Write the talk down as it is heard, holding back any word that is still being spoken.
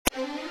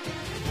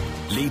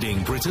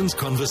Leading Britain's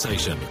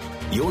conversation.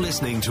 You're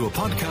listening to a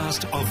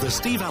podcast of The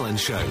Steve Allen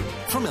Show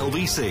from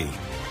LBC.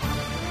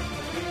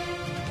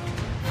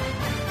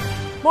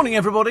 Morning,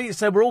 everybody.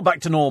 So we're all back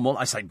to normal.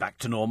 I say back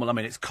to normal. I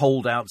mean, it's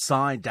cold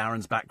outside.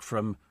 Darren's back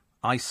from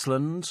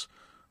Iceland.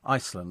 I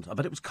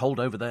bet it was cold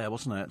over there,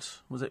 wasn't it?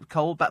 Was it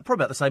cold? Probably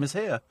about the same as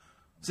here.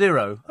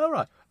 0. All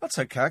right. That's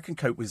okay. I can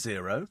cope with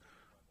 0.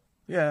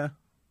 Yeah.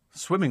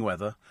 Swimming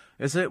weather.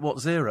 Is it? What,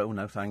 0? Oh,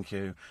 no, thank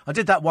you. I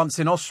did that once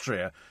in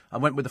Austria. I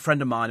went with a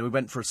friend of mine and we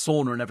went for a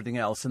sauna and everything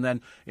else. And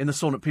then in the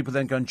sauna, people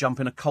then go and jump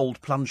in a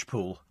cold plunge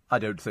pool. I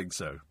don't think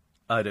so.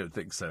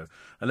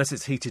 Unless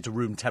it's heated to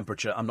room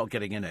temperature, I'm not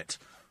getting in it.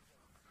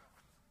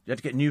 You had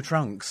to get new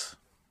trunks.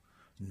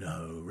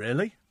 No,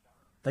 really?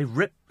 They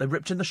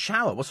ripped in the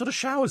shower. What sort of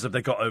showers have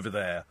they got over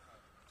there?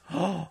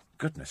 Oh,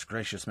 goodness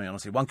gracious me,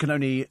 honestly. One can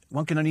only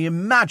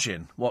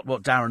imagine what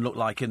Darren looked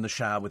like in the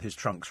shower with his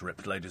trunks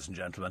ripped, ladies and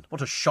gentlemen.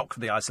 What a shock for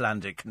the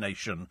Icelandic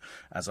nation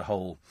as a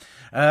whole.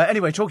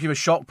 Anyway, talking of a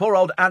shock, poor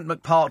old Aunt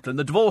McPartland,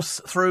 the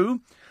divorce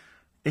through.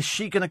 Is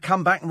she going to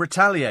come back and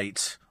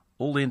retaliate?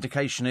 All the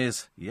indication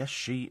is, yes,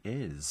 she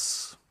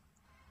is.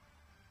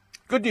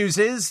 Good news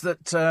is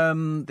that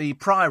the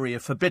Priory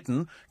have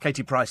forbidden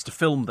Katie Price to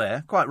film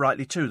there. Quite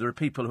rightly, too. There are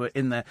people who are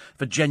in there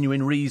for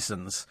genuine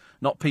reasons,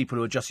 not people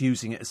who are just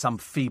using it as some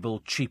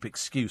feeble, cheap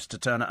excuse to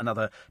turn out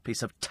another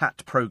piece of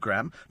tat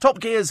programme. Top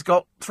Gear's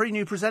got 3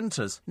 new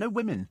presenters. No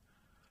women.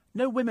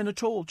 No women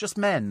at all, just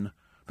men.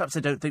 Perhaps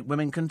they don't think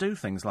women can do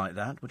things like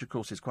that, which, of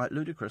course, is quite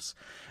ludicrous.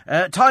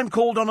 Time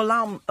called on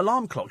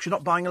alarm clocks. You're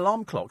not buying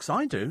alarm clocks.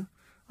 I do.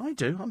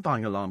 I'm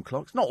buying alarm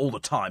clocks. Not all the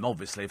time,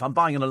 obviously. If I'm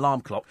buying an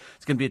alarm clock,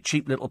 it's going to be a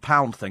cheap little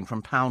pound thing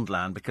from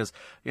Poundland because,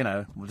 you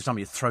know, by the time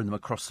you've thrown them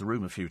across the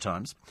room a few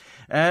times.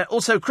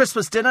 Also,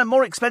 Christmas dinner,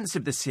 more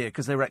expensive this year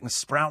because they reckon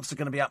sprouts are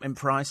going to be up in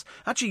price.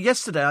 Actually,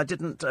 yesterday I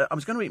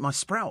was going to eat my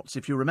sprouts,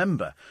 if you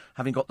remember,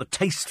 having got the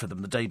taste for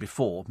them the day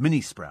before,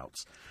 mini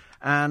sprouts.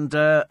 And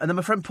then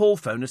my friend Paul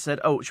phoned and said,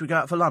 oh, should we go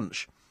out for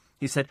lunch?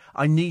 He said,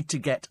 I need to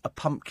get a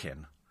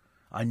pumpkin.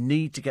 And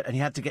he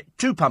had to get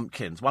 2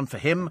 pumpkins, one for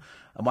him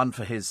and one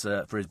for his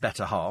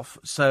better half.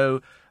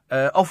 So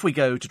off we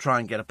go to try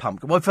and get a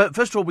pumpkin. Well,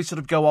 first of all, we sort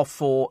of go off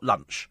for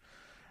lunch.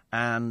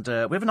 And we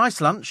have a nice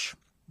lunch,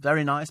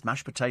 very nice,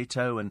 mashed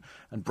potato and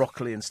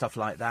broccoli and stuff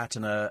like that,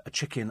 and a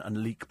chicken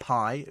and leek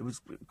pie. It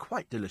was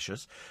quite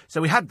delicious.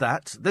 So we had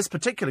that. This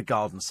particular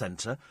garden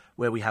centre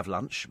where we have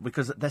lunch,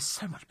 because they're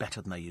so much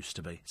better than they used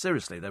to be.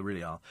 Seriously, they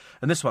really are.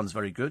 And this one's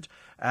very good.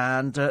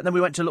 And then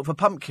we went to look for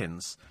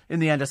pumpkins.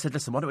 In the end, I said,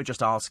 listen, why don't we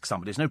just ask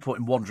somebody? There's no point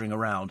in wandering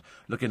around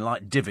looking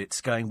like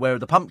divots going, where are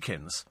the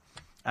pumpkins?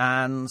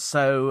 And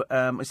so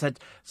we said,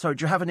 sorry,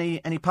 do you have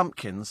any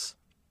pumpkins?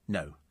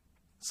 No.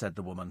 Said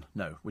the woman.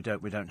 No, we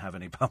don't have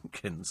any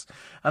pumpkins.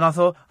 And I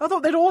thought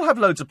they'd all have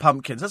loads of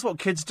pumpkins. That's what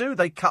kids do.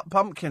 They cut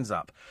pumpkins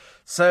up.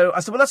 So I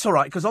said, well, that's all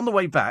right, because on the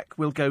way back,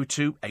 we'll go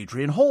to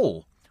Adrian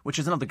Hall, which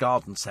is another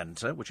garden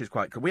centre, which is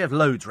quite cool. We have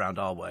loads round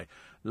our way.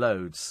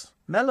 Loads.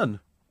 Melon,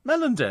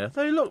 dear.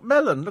 Hey, look,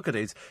 Melon, look at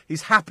it.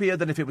 He's happier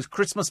than if it was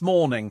Christmas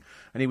morning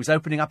and he was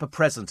opening up a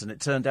present and it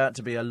turned out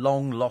to be a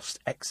long-lost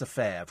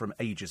ex-affair from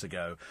ages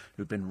ago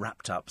who'd been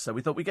wrapped up. So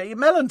we thought we'd get you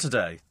Melon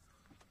today.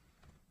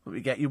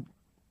 We get you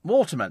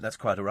watermelon. That's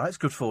quite all right. It's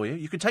good for you.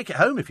 You can take it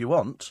home if you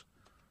want.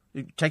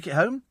 You take it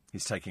home?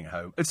 He's taking it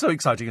home. It's so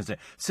exciting, isn't it?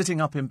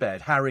 Sitting up in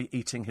bed, Harry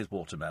eating his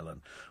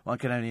watermelon. One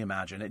can only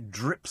imagine. It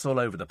drips all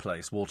over the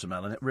place,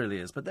 watermelon. It really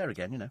is. But there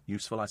again, you know,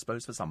 useful, I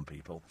suppose, for some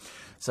people.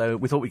 So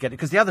we thought we'd get it.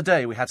 Because the other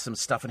day we had some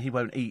stuff and he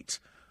won't eat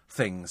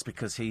things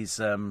because he's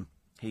I can't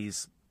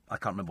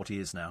remember what he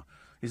is now.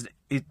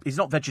 He's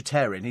not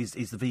vegetarian. He's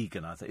the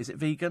vegan, I think. Is it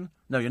vegan?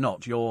 No, you're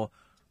not.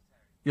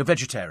 You're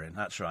vegetarian,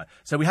 that's right.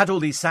 So we had all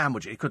these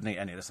sandwiches. He couldn't eat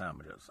any of the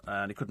sandwiches.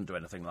 And he couldn't do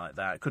anything like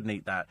that. He couldn't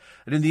eat that.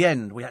 And in the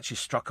end, we actually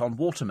struck on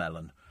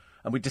watermelon.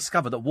 And we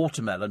discovered that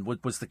watermelon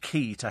was the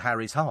key to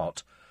Harry's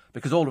heart.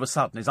 Because all of a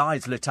sudden, his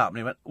eyes lit up and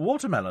he went,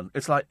 watermelon?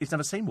 It's like he's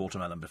never seen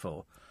watermelon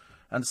before.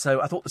 And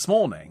so I thought this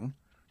morning,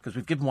 because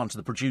we've given one to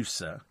the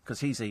producer,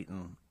 because he's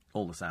eaten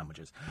all the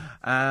sandwiches.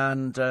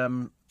 And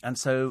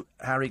so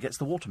Harry gets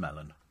the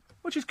watermelon.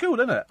 Which is cool,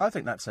 isn't it? I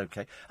think that's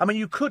okay. I mean,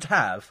 you could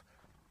have...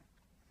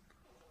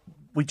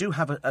 We do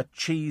have a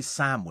cheese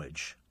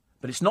sandwich,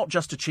 but it's not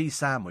just a cheese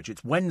sandwich.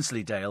 It's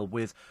Wensleydale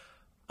with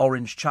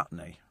orange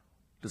chutney.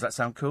 Does that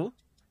sound cool?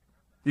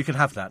 You can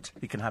have that.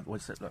 You can have...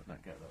 What's it? Look,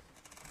 don't get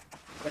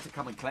that. Better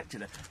come and collect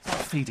it.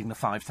 Start feeding the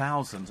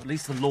 5,000. At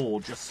least the law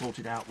just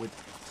sorted out with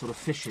sort of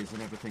fishes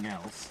and everything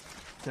else.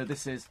 So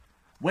this is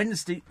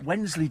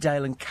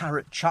Wensleydale and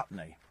carrot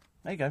chutney.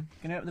 There you go.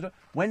 Can you open the door?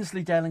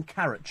 Wensleydale and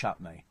carrot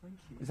chutney. Thank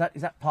you.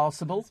 Is that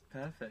passable?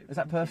 That's perfect. Is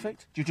that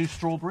perfect? Do you do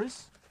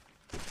strawberries?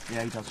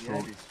 Yeah, he does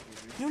strawberries.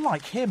 Yeah, you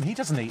like him. He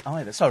doesn't eat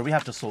either. Sorry, we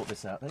have to sort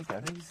this out. There you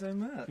go. Thank you so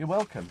much. You're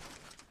welcome.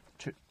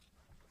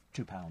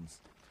 £2.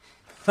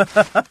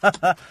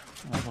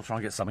 I'll try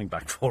and get something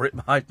back for it,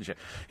 mightn't you?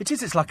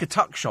 It's like a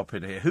tuck shop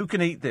in here. Who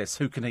can eat this?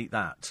 Who can eat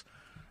that?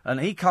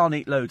 And he can't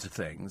eat loads of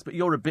things, but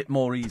you're a bit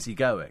more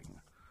easygoing.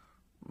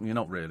 You're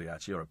not really,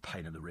 actually. You're a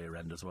pain in the rear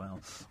end as well.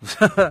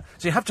 So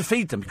you have to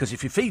feed them, because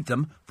if you feed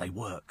them, they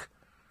work.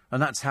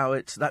 And that's how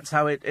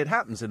it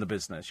happens in the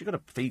business. You've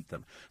got to feed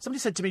them. Somebody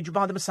said to me, do you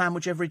buy them a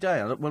sandwich every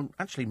day? Well,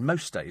 actually,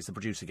 most days the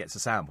producer gets a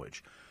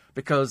sandwich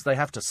because they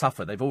have to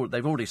suffer. They've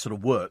already sort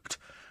of worked,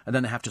 and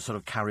then they have to sort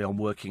of carry on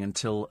working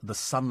until the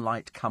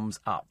sunlight comes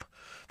up.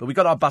 But we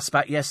got our bus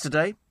back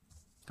yesterday,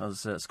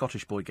 because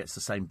Scottish Boy gets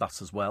the same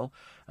bus as well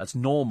as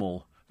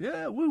normal.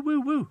 Yeah, woo,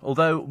 woo, woo.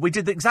 Although we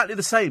did exactly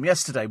the same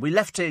yesterday. We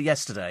left here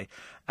yesterday,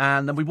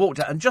 and then we walked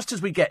out, and just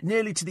as we get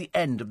nearly to the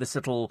end of this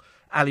little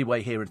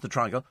alleyway here into the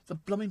triangle, the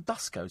blooming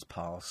bus goes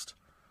past.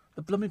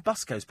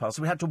 So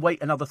we had to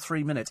wait another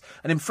 3 minutes.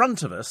 And in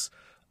front of us,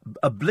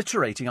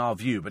 obliterating our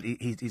view, but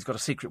he's got a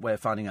secret way of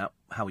finding out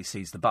how he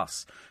sees the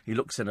bus. He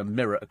looks in a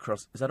mirror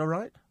across... Is that all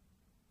right?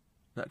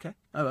 Is that okay?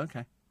 Oh,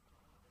 okay.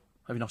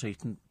 Have you not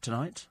eaten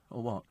tonight,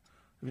 or what?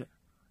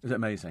 Is it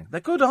amazing?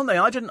 They're good, aren't they?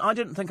 I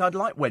didn't think I'd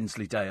like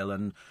Wensleydale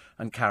and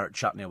carrot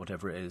chutney or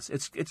whatever it is.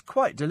 It's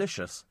quite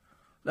delicious.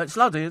 It's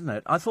lovely, isn't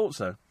it? I thought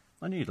so.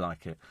 I knew you'd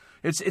like it.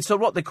 It's sort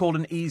of what they call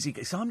an easy...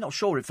 So I'm not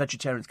sure if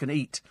vegetarians can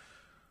eat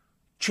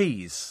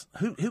cheese.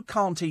 Who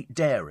can't eat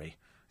dairy?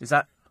 Is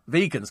that...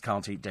 Vegans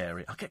can't eat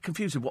dairy. I get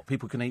confused with what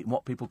people can eat and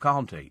what people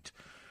can't eat.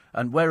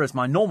 And whereas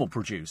my normal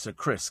producer,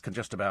 Chris, can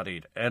just about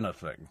eat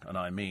anything, and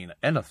I mean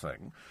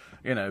anything,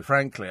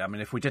 frankly, I mean,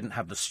 if we didn't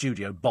have the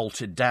studio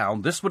bolted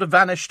down, this would have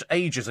vanished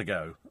ages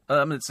ago.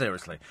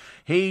 Seriously.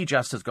 He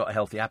just has got a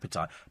healthy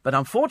appetite. But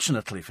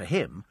unfortunately for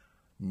him,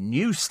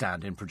 new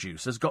stand-in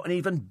producer's got an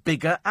even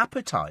bigger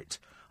appetite.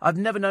 I've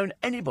never known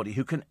anybody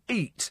who can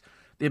eat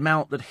the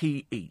amount that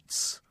he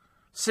eats.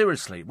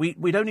 Seriously,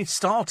 we'd only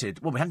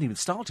started... Well, we hadn't even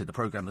started the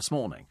programme this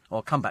morning.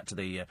 I'll come back to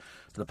the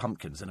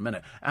pumpkins in a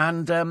minute.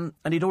 And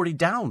he'd already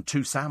downed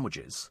 2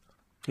 sandwiches.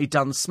 He'd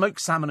done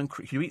smoked salmon and...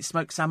 Can you eat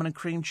smoked salmon and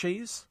cream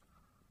cheese?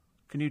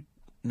 Can you...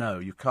 No,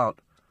 you can't.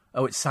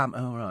 Oh, it's salmon...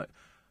 Oh, right.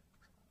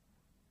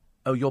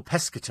 Oh, you're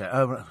pescator.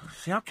 Oh, right.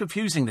 See how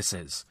confusing this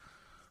is.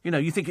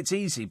 You think it's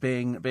easy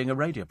being a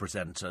radio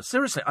presenter.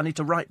 Seriously, I need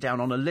to write down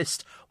on a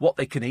list what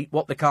they can eat,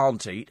 what they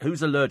can't eat,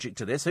 who's allergic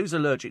to this, who's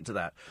allergic to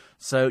that.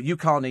 So you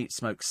can't eat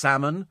smoked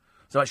salmon.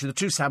 So actually the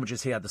 2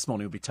 sandwiches he had this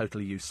morning would be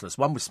totally useless.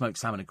 One was smoked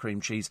salmon and cream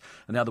cheese,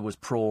 and the other was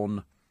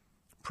prawn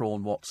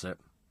what's it?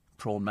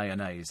 Prawn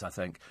mayonnaise, I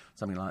think.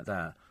 Something like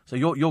that. So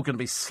you're going to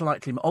be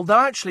slightly... Although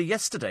actually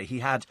yesterday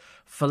he had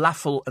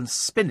falafel and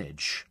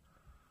spinach.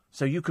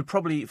 So you could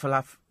probably eat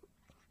falafel...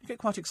 You get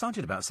quite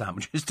excited about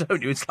sandwiches,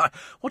 don't you? It's like,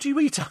 what do you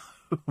eat at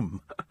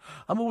home?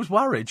 I'm always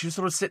worried. You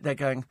sort of sit there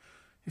going,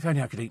 if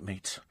only I could eat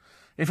meat.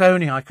 If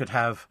only I could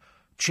have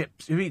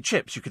chips. You eat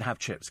chips, you can have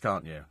chips,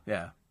 can't you?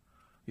 Yeah.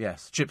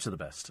 Yes, chips are the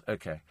best.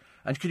 Okay.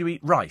 And can you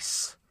eat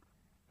rice?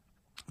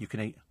 You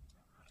can eat...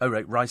 Oh,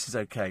 right, rice is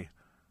okay.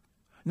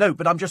 No,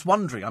 but I'm just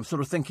wondering. I'm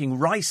sort of thinking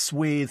rice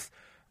with...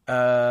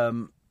 what's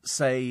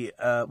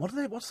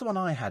the one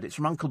I had? It's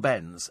from Uncle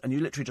Ben's, and you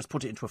literally just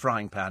put it into a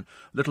frying pan,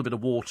 a little bit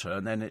of water,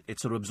 and then it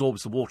sort of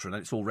absorbs the water, and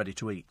then it's all ready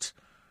to eat.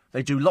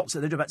 They do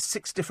about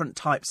 6 different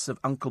types of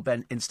Uncle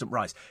Ben instant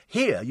rice.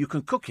 Here, you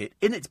can cook it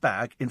in its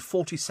bag in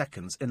 40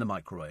 seconds in the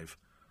microwave.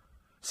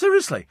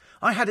 Seriously,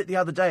 I had it the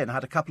other day, and I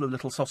had a couple of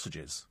little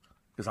sausages,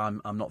 because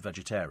I'm not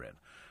vegetarian,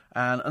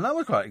 and that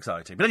was quite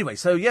exciting. But anyway,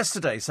 so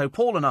yesterday,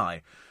 Paul and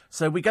I,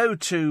 we go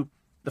to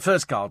the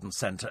first garden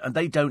centre, and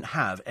they don't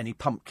have any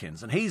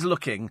pumpkins. And he's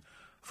looking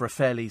for a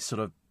fairly sort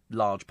of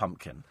large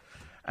pumpkin.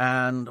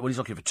 And, well, he's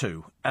looking for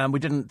 2. And we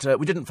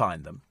didn't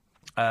find them.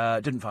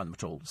 Didn't find them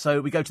at all. So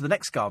we go to the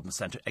next garden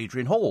centre,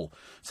 Adrian Hall.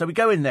 So we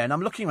go in there, and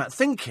I'm looking at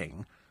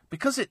thinking,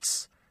 because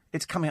it's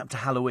coming up to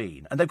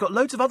Halloween, and they've got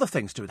loads of other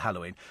things to do with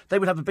Halloween, they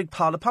would have a big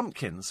pile of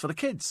pumpkins for the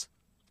kids.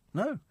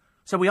 No.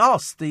 So we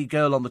asked the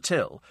girl on the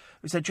till,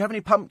 we said, do you have any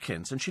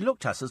pumpkins? And she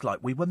looked at us like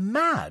we were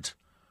mad.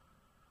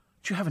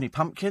 Do you have any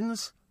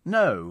pumpkins?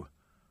 No.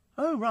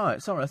 Oh, right.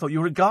 Sorry, I thought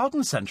you were a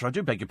garden centre. I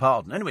do beg your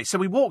pardon. Anyway, so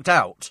we walked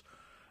out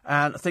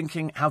and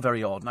thinking, how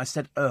very odd. And I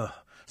said, ugh.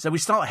 So we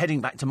start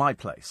heading back to my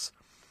place.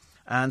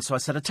 And so I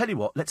said, I tell you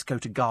what, let's go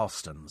to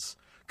Garston's.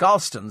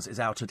 Garston's is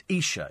out at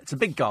Esher. It's a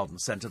big garden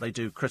centre. They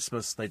do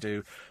Christmas. They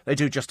do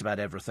just about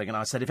everything. And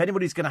I said, if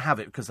anybody's going to have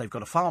it because they've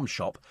got a farm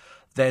shop,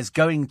 there's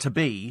going to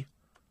be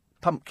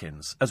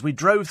pumpkins. As we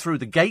drove through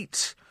the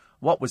gate,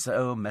 what was that?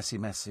 Oh, messy,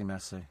 messy,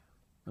 messy.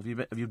 Have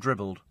you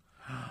dribbled?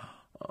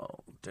 Oh,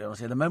 dear.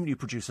 The moment you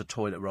produce a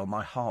toilet roll,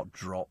 my heart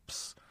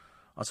drops.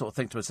 I sort of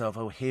think to myself,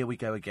 oh, here we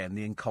go again,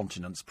 the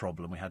incontinence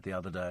problem we had the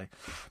other day.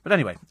 But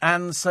anyway,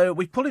 and so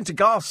we pull into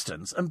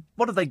Garston's, and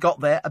what have they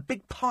got there? A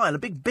big pile, a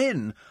big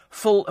bin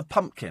full of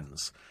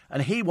pumpkins.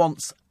 And he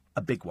wants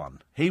a big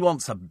one. He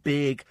wants a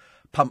big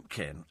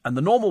pumpkin. And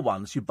the normal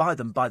ones, you buy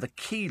them by the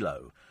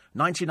kilo,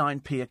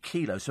 99p a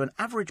kilo. So an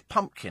average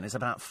pumpkin is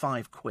about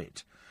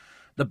 £5.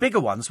 The bigger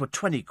ones were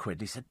 20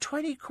 quid. He said,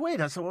 20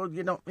 quid? I said, well,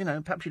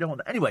 perhaps you don't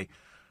want that. Anyway,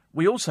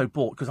 we also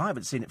bought, because I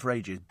haven't seen it for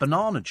ages,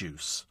 banana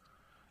juice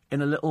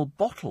in a little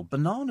bottle.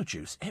 Banana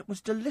juice. It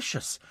was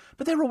delicious.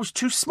 But they're always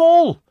too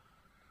small.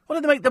 Why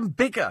don't they make them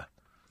bigger?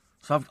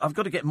 So I've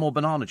got to get more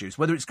banana juice.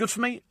 Whether it's good for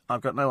me,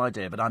 I've got no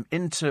idea. But I'm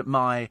into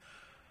my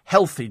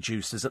healthy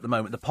juices at the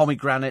moment. The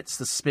pomegranates,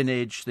 the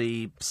spinach,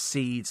 the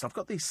seeds. I've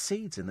got these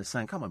seeds in this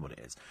thing. I can't remember what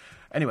it is.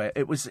 Anyway,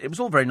 it was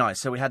all very nice.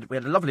 So we had a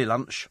lovely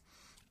lunch.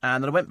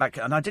 And then I went back,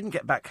 and I didn't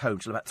get back home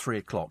till about 3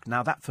 o'clock.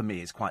 Now, that for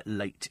me is quite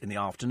late in the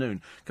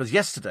afternoon, because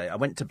yesterday I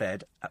went to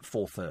bed at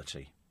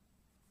 4:30.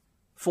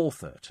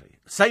 4:30.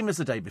 Same as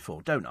the day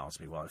before. Don't ask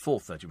me why.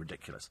 4:30,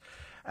 ridiculous.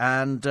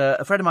 And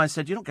a friend of mine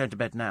said, "You're not going to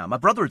bed now." My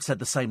brother had said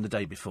the same the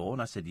day before,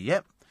 and I said,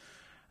 "Yep."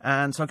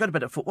 And so I go to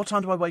bed at 4. What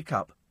time do I wake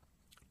up?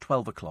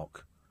 12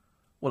 o'clock.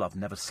 Well, I've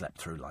never slept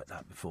through like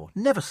that before.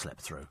 Never slept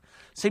through.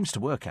 Seems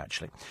to work,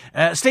 actually.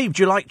 Steve,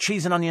 do you like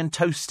cheese and onion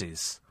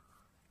toasties?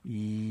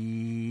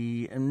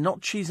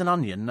 Not cheese and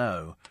onion,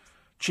 no.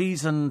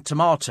 Cheese and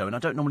tomato, and I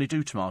don't normally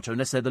do tomato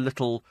unless they're the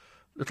little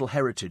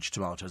heritage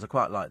tomatoes. I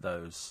quite like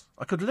those.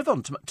 I could live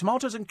on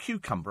tomatoes and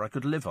cucumber. I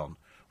could live on.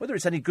 Whether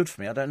it's any good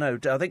for me, I don't know.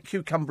 I think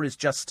cucumber is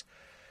just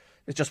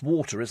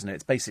water, isn't it?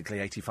 It's basically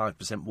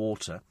 85%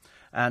 water,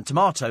 and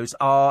tomatoes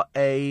are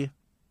a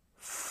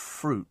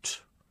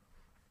fruit,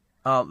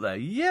 aren't they?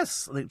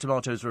 Yes, I think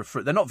tomatoes are a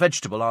fruit. They're not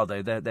vegetable, are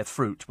they? They're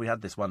fruit. We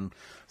had this one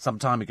some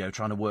time ago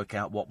trying to work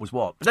out what was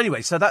what. But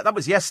anyway, so that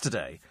was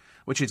yesterday,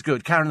 which is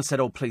good. Karen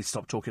said, "Oh, please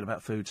stop talking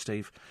about food,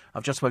 Steve.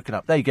 I've just woken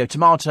up." There you go,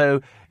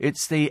 tomato.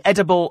 It's the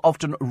edible,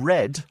 often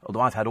red,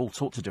 although I've had all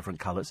sorts of different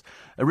colours.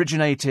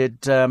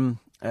 Originated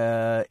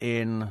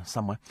in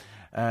somewhere.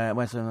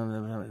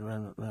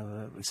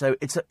 So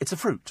it's a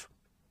fruit.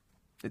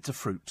 It's a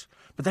fruit.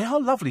 But they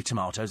are lovely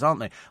tomatoes, aren't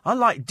they? I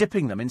like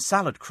dipping them in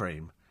salad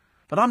cream.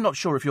 But I'm not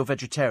sure if you're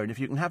vegetarian, if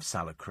you can have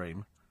salad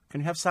cream. Can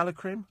you have salad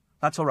cream?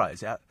 That's all right,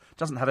 is it? It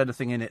doesn't have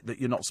anything in it that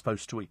you're not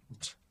supposed to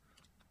eat.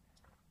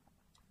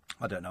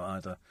 I don't know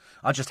either.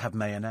 I just have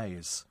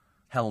mayonnaise.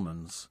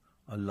 Hellmann's.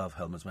 I love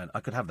Hellmann's mayonnaise.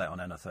 I could have that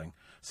on anything.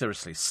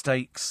 Seriously,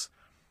 steaks,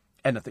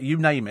 anything. You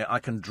name it, I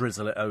can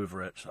drizzle it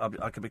over it.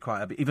 I could be quite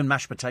happy. Even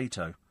mashed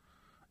potato.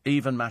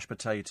 Even mashed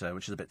potato,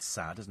 which is a bit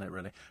sad, isn't it,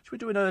 really? Should we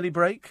do an early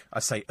break? I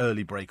say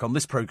early break. On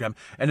this programme,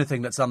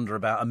 anything that's under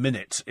about a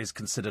minute is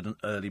considered an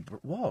early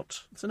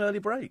what? It's an early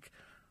break.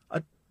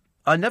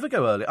 I never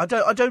go early. I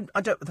don't.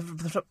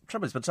 The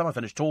trouble is, by the time I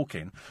finish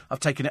talking, I've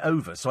taken it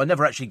over, so I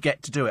never actually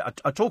get to do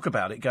it. I talk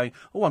about it going,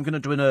 "Oh, I'm going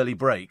to do an early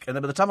break," and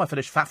then by the time I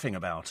finish faffing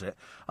about it,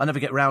 I never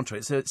get round to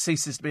it, so it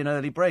ceases to be an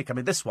early break. I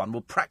mean, this one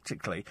will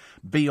practically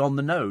be on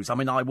the nose. I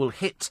mean, I will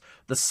hit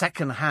the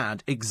second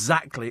hand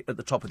exactly at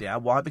the top of the hour.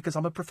 Why? Because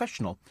I'm a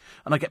professional,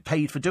 and I get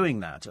paid for doing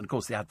that. And, of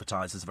course, the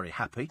advertisers are very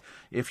happy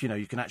if,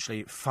 you can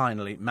actually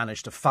finally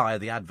manage to fire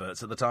the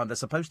adverts at the time they're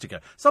supposed to go.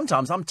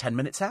 Sometimes I'm 10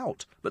 minutes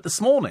out. But this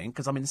morning,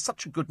 because I'm in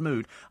such a good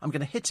mood, I'm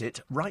going to hit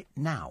it right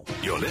now.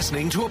 You're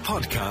listening to a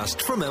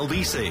podcast from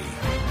LBC.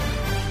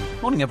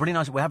 Morning, everybody.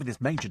 Nice. We're having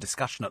this major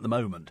discussion at the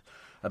moment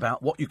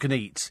about what you can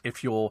eat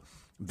if you're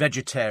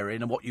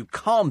vegetarian and what you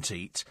can't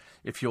eat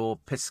if you're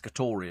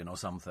pescatorian or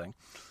something.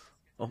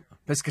 Oh,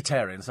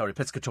 pescatarian, sorry.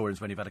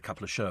 Pescatorian's when you've had a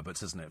couple of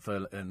sherbets, isn't it,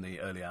 in the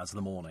early hours of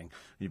the morning.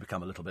 You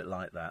become a little bit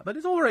like that. But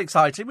it's all very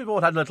exciting. We've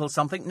all had a little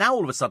something. Now,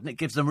 all of a sudden, it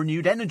gives them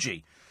renewed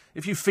energy.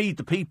 If you feed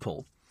the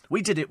people...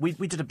 We did it. We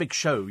did a big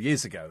show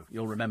years ago,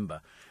 you'll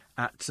remember,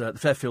 at the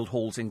Fairfield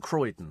Halls in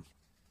Croydon.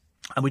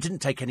 And we didn't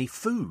take any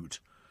food.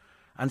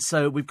 And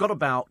so we've got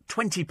about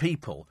 20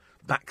 people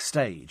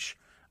backstage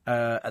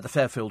at the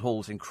Fairfield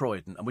Halls in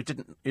Croydon. And we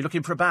didn't... You're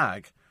looking for a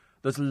bag?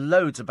 There's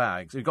loads of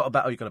bags. You've got a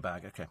bag. Oh, you've got a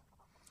bag. OK.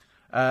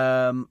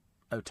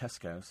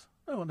 Tesco's.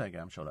 Oh, well, there you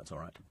go. I'm sure that's all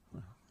right.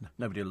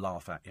 Nobody will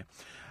laugh at you.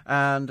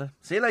 And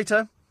see you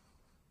later.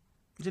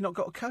 Has he not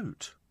got a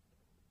coat?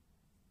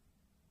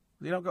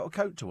 Has he not got a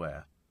coat to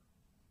wear?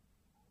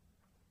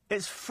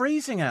 It's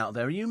freezing out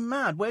there. Are you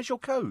mad? Where's your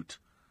coat?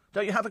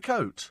 Don't you have a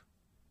coat?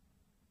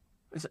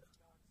 Is it?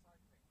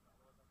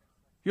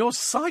 You're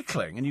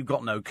cycling and you've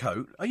got no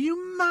coat? Are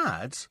you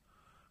mad?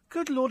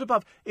 Good Lord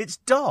above. It's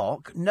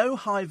dark, no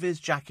high-vis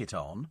jacket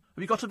on.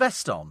 Have you got a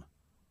vest on?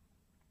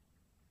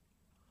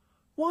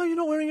 Why are you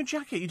not wearing a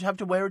jacket? You'd have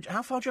to wear a...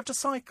 How far do you have to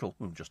cycle?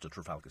 Well, just to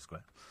Trafalgar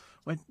Square.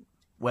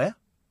 Where?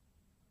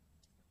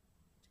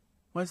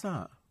 Where's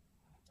that?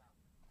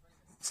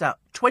 It's out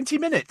 20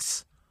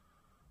 minutes.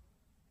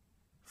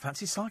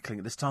 Fancy cycling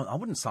at this time? I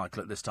wouldn't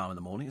cycle at this time in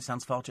the morning. It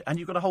sounds far too... And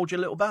you've got to hold your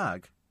little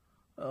bag.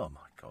 Oh,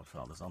 my God,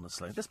 fathers,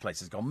 honestly. This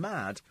place has gone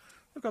mad.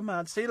 They've gone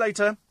mad. See you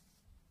later.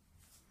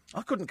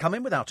 I couldn't come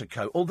in without a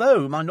coat.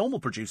 Although my normal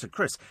producer,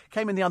 Chris,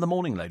 came in the other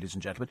morning, ladies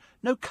and gentlemen.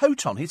 No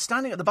coat on. He's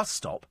standing at the bus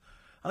stop.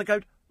 And I go,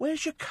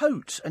 "Where's your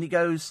coat?" And he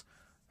goes,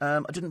 "I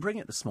didn't bring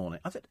it this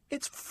morning." I said,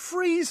 "It's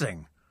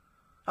freezing."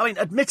 I mean,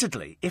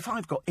 admittedly, if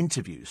I've got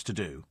interviews to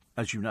do,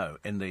 as you know,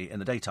 in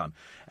the daytime,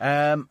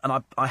 and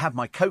I have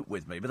my coat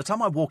with me, by the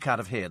time I walk out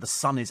of here, the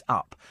sun is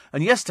up.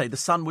 And yesterday, the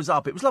sun was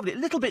up. It was lovely. A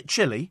little bit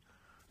chilly,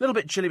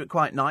 but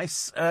quite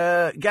nice.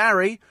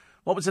 Gary,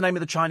 what was the name of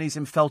the Chinese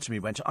in Feltham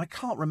you went to? I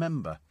can't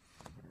remember.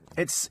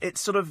 It's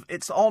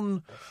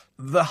on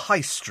the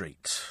high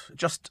street,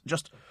 just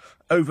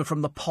over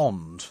from the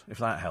pond, if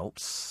that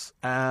helps.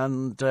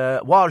 And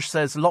Waj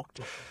says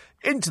locked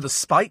Into the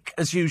spike,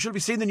 as usual. Have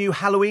you seen the new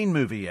Halloween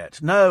movie yet?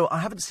 No, I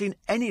haven't seen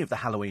any of the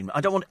Halloween.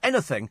 I don't want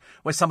anything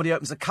where somebody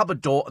opens a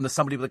cupboard door and there's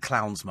somebody with a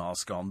clown's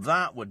mask on.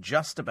 That would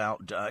just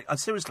about...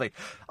 seriously,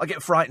 I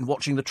get frightened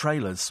watching the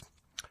trailers.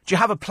 Do you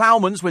have a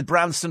Ploughman's with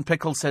Branston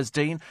pickle, says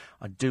Dean?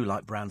 I do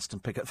like Branston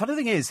pickle. Funny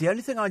thing is, the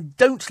only thing I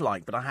don't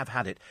like, but I have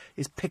had it,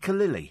 is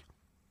piccalilli.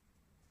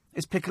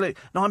 It's piccalilli.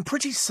 Now, I'm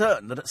pretty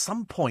certain that at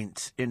some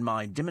point in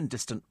my dim and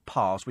distant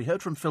past, we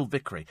heard from Phil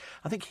Vickery.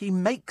 I think he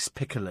makes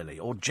piccalilli,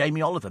 or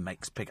Jamie Oliver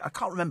makes I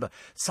can't remember.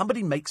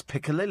 Somebody makes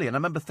piccalilli, and I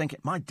remember thinking,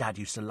 my dad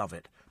used to love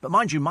it. But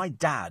mind you, my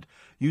dad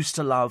used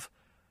to love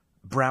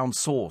brown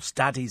sauce,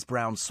 Daddy's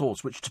brown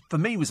sauce, which for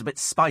me was a bit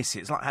spicy.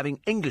 It's like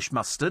having English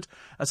mustard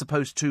as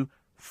opposed to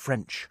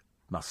French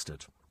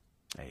mustard.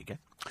 There you go.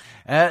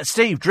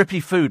 Steve, drippy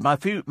food. My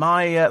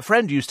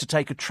friend used to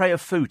take a tray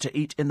of food to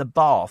eat in the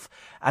bath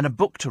and a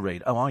book to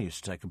read. Oh, I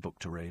used to take a book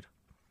to read.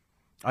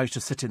 I used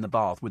to sit in the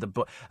bath with a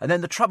book. And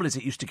then the trouble is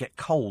it used to get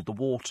cold, the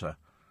water.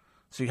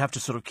 So you have to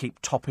sort of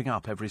keep topping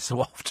up every so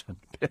often.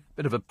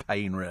 Bit of a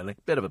pain, really.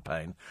 Bit of a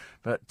pain.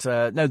 But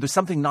no, there's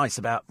something nice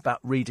about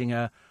reading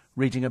a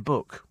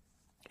book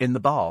in the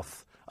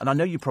bath. And I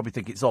know you probably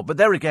think it's odd. But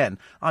there again,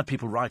 I had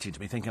people writing to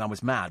me thinking I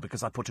was mad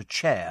because I put a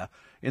chair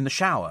in the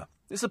shower.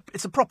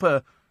 It's a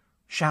proper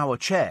shower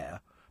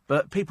chair,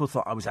 but people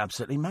thought I was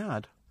absolutely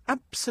mad.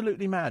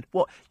 Absolutely mad.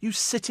 What, you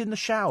sit in the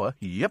shower?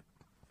 Yep.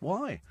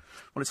 Why?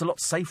 Well, it's a lot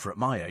safer at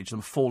my age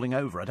than falling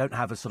over. I don't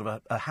have a sort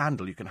of a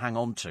handle you can hang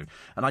on to.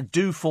 And I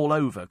do fall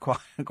over quite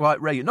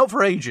regularly. Not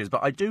for ages,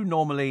 but I do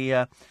normally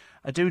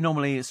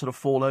sort of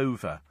fall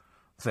over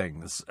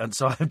things. And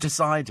so I've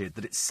decided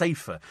that it's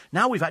safer.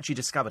 Now we've actually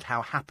discovered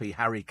how happy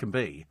Harry can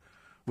be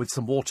with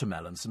some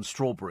watermelon, some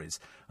strawberries,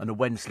 and a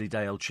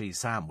Wensleydale cheese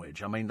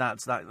sandwich. I mean, that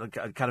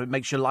kind of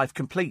makes your life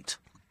complete.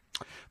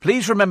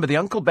 Please remember the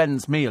Uncle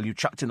Ben's meal you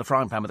chucked in the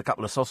frying pan with a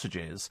couple of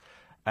sausages.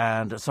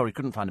 And, sorry,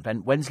 couldn't find a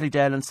pen.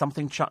 Wensleydale and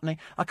something chutney.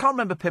 I can't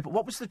remember, Pip.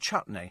 What was the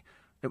chutney?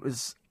 It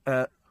was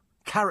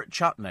carrot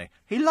chutney.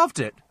 He loved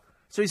it.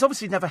 So he's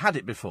obviously never had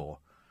it before.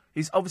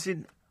 He's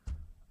obviously...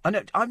 I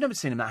know, I've never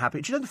seen him that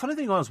happy. Do you know, the funny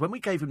thing was, when we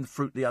gave him the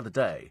fruit the other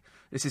day,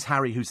 this is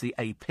Harry, who's the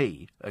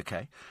AP,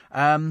 OK,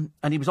 and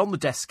he was on the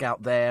desk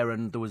out there,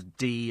 and there was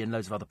Dee and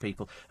loads of other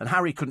people, and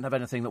Harry couldn't have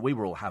anything that we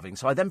were all having,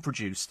 so I then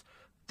produced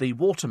the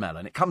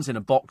watermelon. It comes in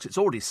a box, it's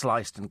already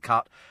sliced and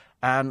cut,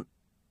 and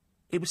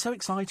he was so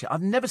excited.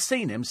 I've never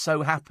seen him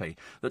so happy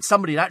that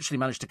somebody had actually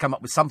managed to come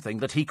up with something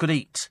that he could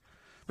eat,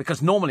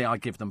 because normally I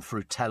give them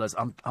fruitellas.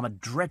 I'm a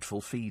dreadful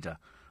feeder.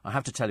 I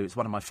have to tell you, it's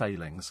one of my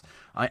failings.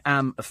 I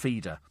am a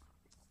feeder.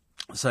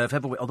 So if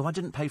ever although I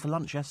didn't pay for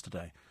lunch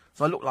yesterday,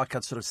 so I look like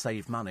I'd sort of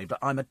saved money, but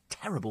I'm a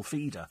terrible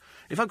feeder.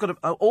 If I've got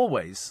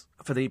always,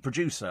 for the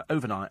producer,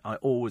 overnight, I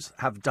always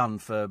have done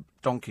for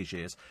donkey's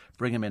years,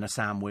 bring him in a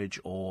sandwich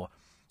or,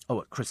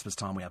 at Christmas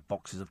time we have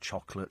boxes of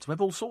chocolates. We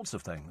have all sorts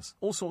of things.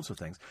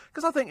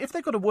 Because I think if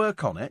they've got to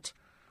work on it,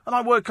 and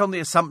I work on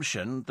the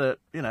assumption that,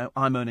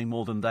 I'm earning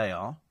more than they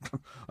are.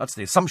 That's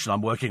the assumption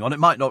I'm working on. It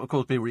might not, of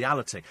course, be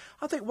reality.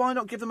 I think, why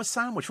not give them a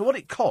sandwich? For what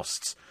it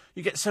costs,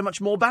 you get so much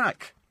more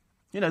back.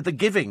 The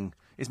giving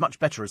is much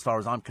better, as far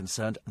as I'm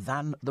concerned,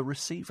 than the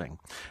receiving.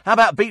 How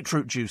about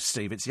beetroot juice,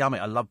 Steve? It's yummy.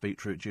 I love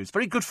beetroot juice.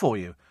 Very good for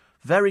you.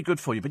 Very good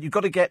for you. But you've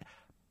got to get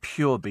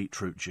pure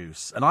beetroot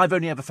juice. And I've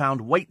only ever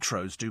found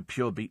Waitrose do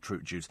pure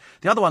beetroot juice.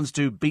 The other ones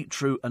do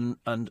beetroot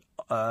and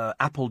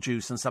apple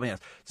juice and something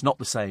else. It's not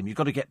the same. You've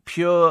got to get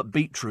pure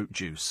beetroot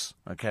juice,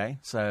 OK?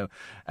 So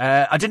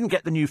I didn't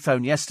get the new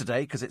phone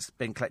yesterday because it's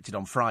been collected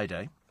on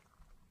Friday.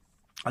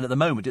 And at the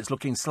moment, it's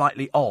looking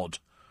slightly odd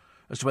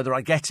as to whether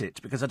I get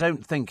it, because I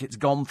don't think it's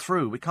gone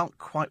through. We can't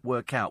quite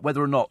work out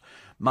whether or not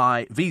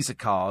my Visa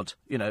card,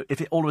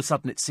 if all of a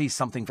sudden it sees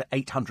something for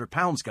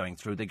 £800 going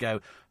through, they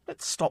go,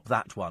 let's stop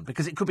that one,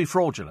 because it could be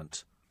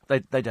fraudulent.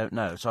 They don't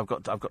know, so I've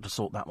got to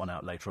sort that one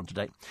out later on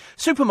today.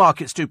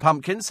 Supermarkets do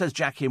pumpkins, says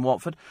Jackie in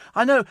Watford.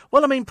 I know,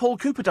 Paul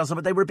Cooper does them,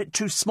 but they were a bit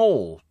too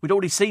small. We'd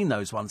already seen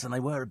those ones, and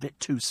they were a bit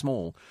too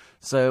small.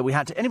 So we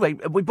had to... Anyway,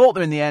 we bought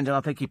them in the end, and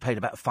I think he paid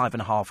about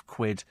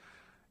 £5.50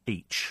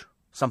 each.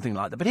 Something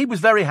like that. But he was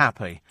very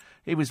happy.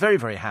 He was very,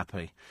 very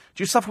happy.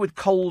 Do you suffer with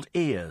cold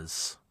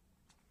ears?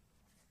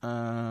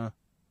 No.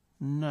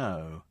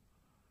 I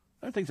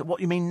don't think so.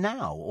 What, you mean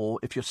now? Or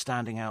if you're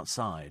standing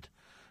outside?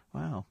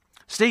 Wow.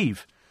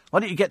 Steve,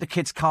 why don't you get the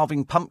kids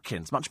carving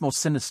pumpkins? Much more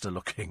sinister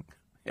looking.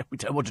 We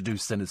don't want to do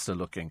sinister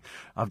looking.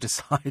 I've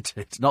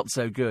decided. Not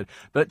so good.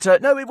 But,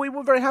 no, we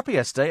were very happy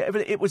yesterday.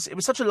 It was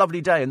such a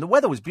lovely day, and the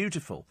weather was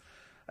beautiful.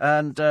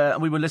 And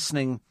we were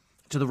listening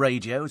to the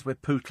radio as we're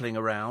pootling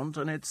around,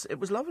 and it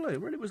was lovely. It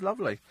really was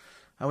lovely.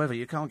 However,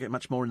 you can't get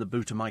much more in the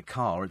boot of my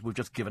car. We've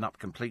just given up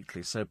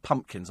completely. So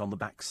pumpkins on the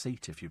back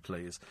seat, if you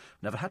please.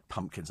 Never had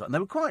pumpkins, and they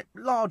were quite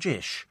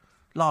large-ish.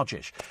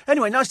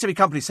 Anyway, nice to be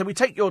company. So we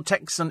take your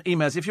texts and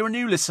emails. If you're a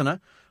new listener,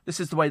 this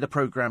is the way the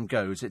programme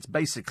goes. It's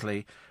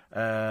basically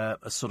a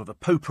sort of a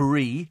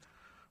potpourri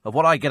of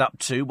what I get up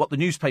to, what the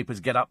newspapers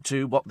get up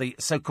to, what the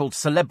so-called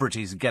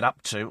celebrities get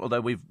up to,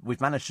 although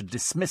we've managed to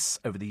dismiss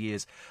over the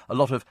years a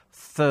lot of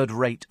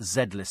third-rate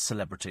Z-list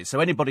celebrities. So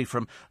anybody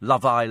from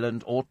Love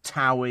Island or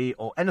Towie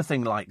or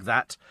anything like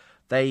that,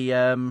 they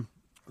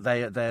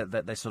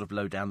sort of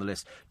low down the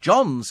list.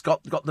 John's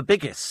got the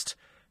biggest,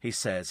 he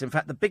says. In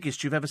fact, the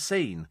biggest you've ever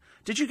seen.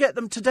 Did you get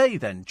them today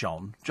then,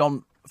 John?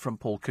 John from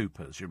Paul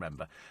Cooper's, you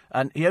remember?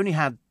 And he only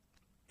had,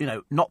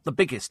 not the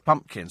biggest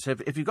pumpkin. So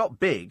if you got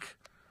big...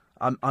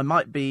 I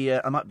might be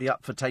up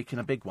for taking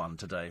a big one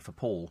today for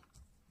Paul.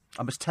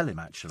 I must tell him,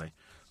 actually.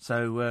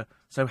 So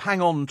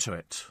hang on to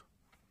it.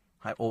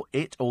 Or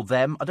it, or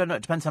them. I don't know.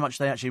 It depends how much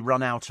they actually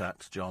run out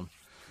at, John.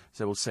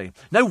 So we'll see.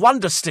 No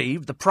wonder,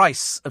 Steve, the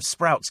price of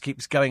sprouts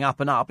keeps going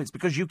up and up. It's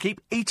because you keep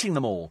eating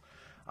them all.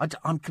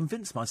 I'm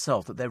convinced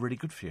myself that they're really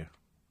good for you.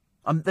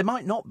 They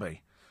might not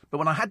be. But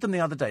when I had them the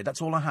other day,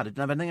 that's all I had. I didn't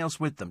have anything else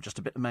with them. Just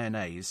a bit of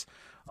mayonnaise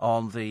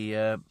on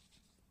the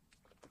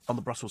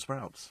Brussels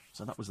sprouts.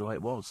 So that was the way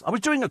it was. I was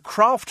doing a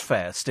craft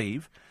fair,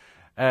 Steve,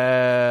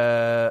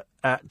 at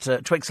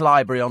Twicks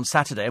Library on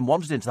Saturday, and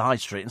wandered into the high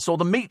street and saw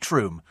the meat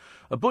room,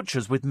 a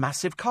butcher's with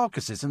massive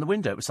carcasses in the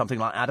window. It was something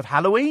like out of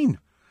Halloween.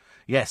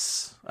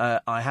 Yes,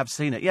 I have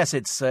seen it. Yes,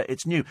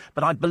 it's new.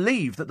 But I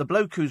believe that the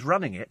bloke who's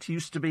running it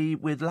used to be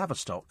with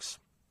Lavastocks.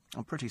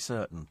 I'm pretty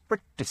certain.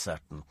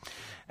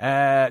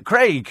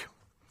 Craig,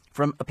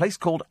 from a place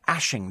called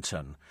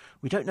Ashington.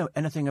 We don't know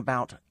anything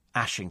about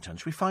Ashington.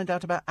 Should we find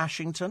out about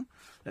Ashington?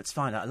 Let's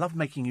find out. I love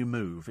making you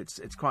move.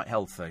 It's quite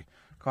healthy.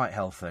 Quite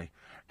healthy.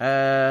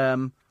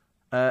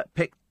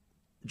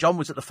 John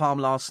was at the farm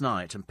last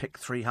night and picked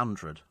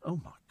 300.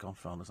 Oh, my God,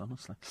 fathers,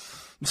 honestly.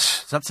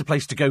 So that's the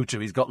place to go to.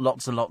 He's got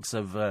lots and lots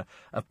of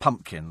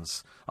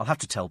pumpkins. I'll have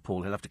to tell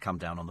Paul. He'll have to come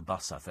down on the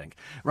bus, I think.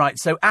 Right,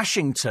 so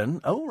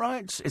Ashington,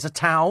 is a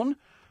town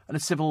and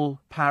a civil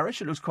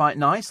parish. It looks quite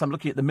nice. I'm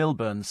looking at the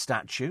Milburn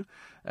statue.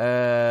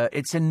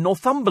 It's in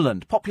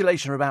Northumberland.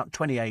 Population of about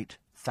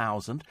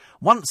 28,000.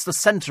 Once the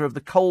centre of the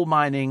coal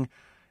mining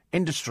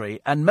industry,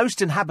 and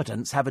most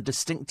inhabitants have a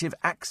distinctive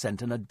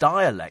accent and a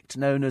dialect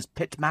known as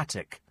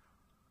Pitmatic.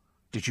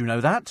 Did you know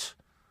that?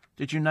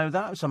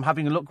 So I'm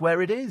having a look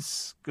where it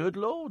is. Good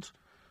Lord.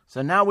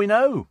 So now we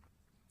know.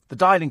 The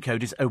dialing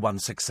code is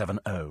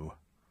 01670,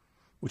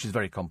 which is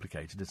very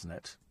complicated, isn't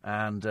it?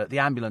 And the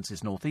ambulance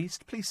is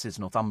northeast, police is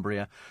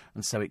Northumbria,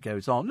 and so it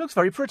goes on. Looks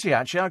very pretty,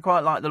 actually. I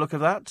quite like the look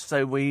of that.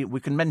 So we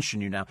can mention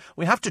you now.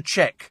 We have to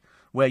check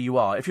where you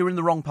are. If you're in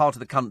the wrong part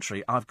of the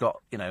country, I've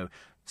got,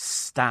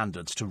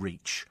 standards to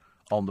reach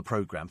on the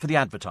programme for the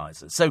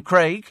advertisers. So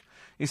Craig,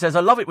 he says,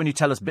 I love it when you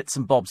tell us bits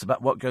and bobs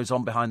about what goes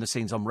on behind the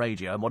scenes on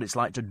radio and what it's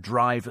like to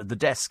drive the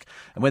desk.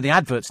 And when the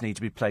adverts need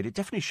to be played, it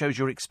definitely shows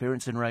your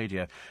experience in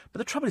radio. But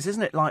the trouble is,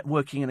 isn't it like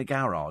working in a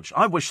garage?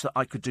 I wish that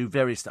I could do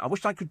I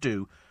wish I could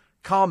do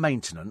car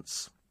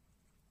maintenance.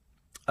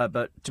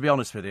 But to be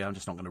honest with you, I'm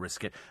just not going to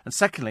risk it. And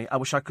secondly, I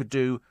wish I could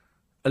do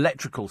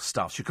electrical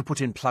stuff. You could put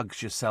in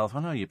plugs yourself.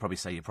 I know you'd probably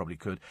say you probably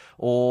could.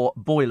 Or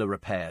boiler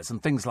repairs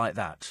and things like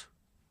that.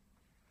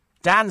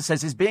 Dan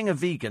says, is being a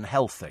vegan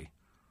healthy?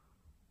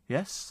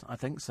 Yes, I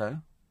think so.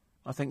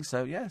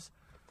 Yes.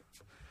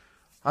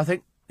 I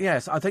think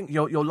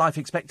your life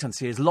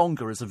expectancy is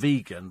longer as a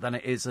vegan than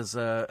it is as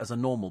a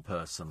normal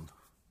person.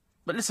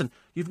 But listen,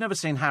 you've never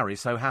seen Harry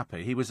so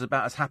happy. He was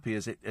about as happy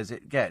as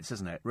it gets,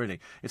 isn't it? Really,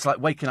 it's like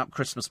waking up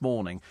Christmas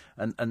morning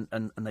and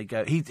they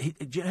go. He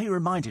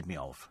reminded me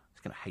of.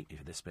 He's going to hate me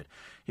for this bit.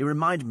 He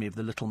reminded me of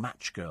the little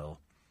match girl.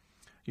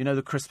 You know,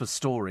 the Christmas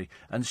Story,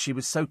 and she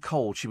was so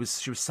cold. She was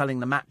selling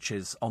the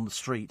matches on the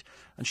street,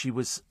 and she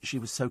was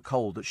so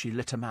cold that she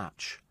lit a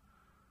match.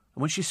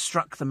 And when she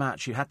struck the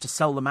match, you had to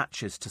sell the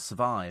matches to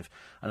survive.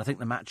 And I think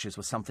the matches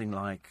were something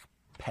like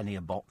penny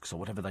a box or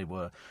whatever they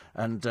were.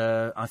 And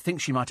I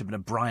think she might have been a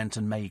Bryant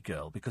and May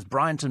girl, because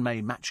Bryant and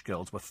May match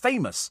girls were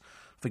famous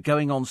for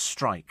going on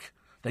strike.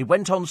 They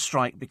went on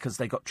strike because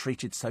they got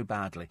treated so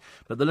badly.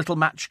 But the little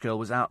match girl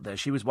was out there.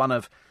 She was one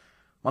of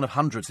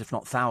hundreds, if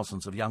not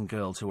thousands, of young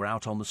girls who were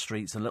out on the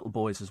streets, and little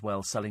boys as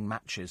well, selling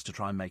matches to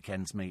try and make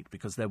ends meet,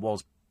 because there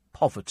was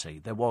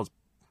poverty. There was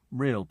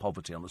real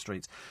poverty on the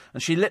streets.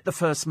 And she lit the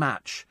first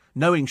match,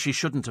 knowing she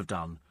shouldn't have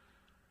done.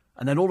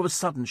 And then all of a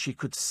sudden she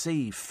could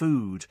see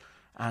food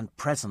and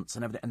presents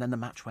and everything, and then the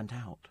match went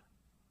out.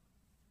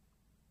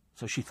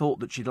 So she thought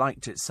that she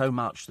liked it so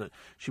much that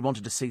she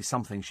wanted to see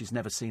something she's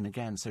never seen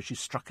again, so she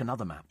struck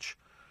another match.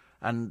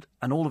 And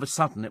all of a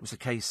sudden it was a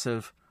case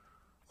of,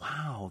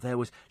 wow,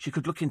 she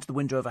could look into the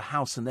window of a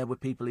house and there were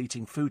people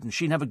eating food, and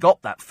she never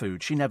got that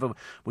food. She never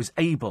was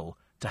able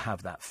to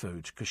have that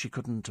food because she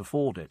couldn't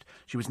afford it.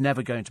 She was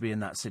never going to be in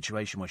that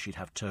situation where she'd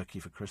have turkey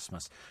for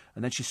Christmas.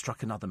 And then she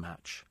struck another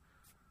match.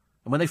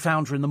 And when they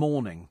found her in the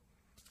morning,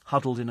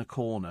 huddled in a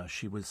corner,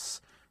 she was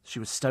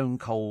stone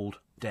cold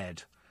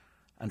dead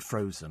and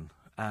frozen,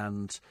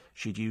 and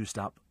she'd used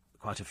up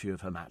quite a few of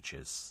her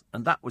matches.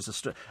 And that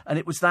was and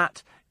it was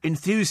that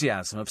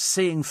enthusiasm of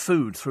seeing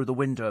food through the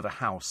window of a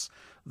house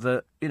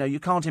that, you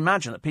can't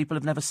imagine that people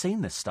have never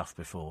seen this stuff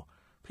before.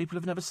 People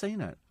have never seen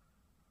it.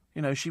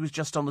 She was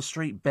just on the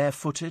street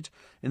barefooted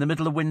in the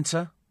middle of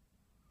winter,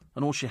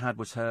 and all she had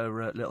was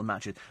her little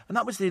matches. And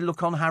that was the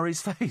look on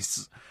Harry's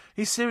face.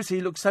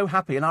 He looked so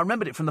happy, and I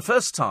remembered it from the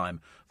first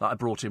time that I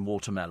brought in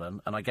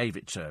watermelon, and I gave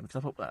it to him, because I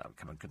thought, well,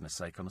 come on, goodness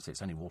sake, honestly,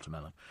 it's only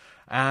watermelon.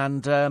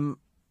 And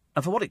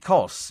for what it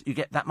costs, you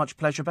get that much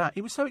pleasure back.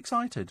 He was so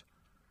excited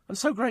and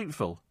so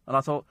grateful, and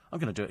I thought, I'm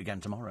going to do it again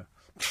tomorrow.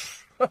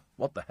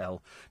 What the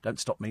hell? Don't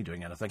stop me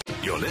doing anything.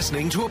 You're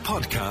listening to a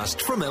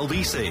podcast from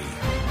LBC.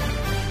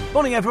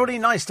 Morning, everybody.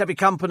 Nice to have your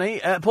company.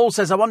 Paul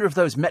says, I wonder if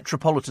those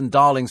metropolitan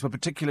darlings were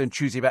particular and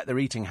choosy about their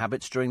eating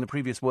habits during the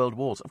previous world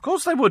wars. Of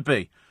course they would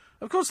be.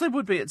 Of course they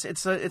would be. It's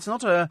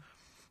not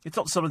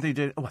something you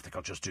do, I think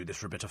I'll just do this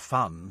for a bit of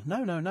fun.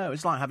 No.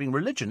 It's like having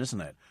religion, isn't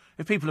it?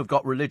 If people have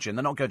got religion,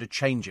 they're not going to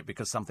change it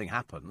because something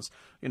happens.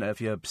 You know, if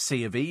you're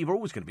C of E, you're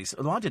always going to be...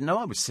 Well, I didn't know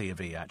I was C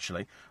of E,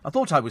 actually. I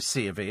thought I was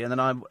C of E, and then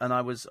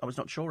I was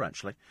not sure,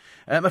 actually.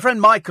 My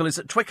friend Michael is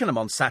at Twickenham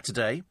on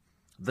Saturday,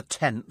 the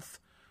 10th,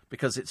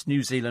 because it's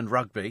New Zealand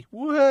rugby.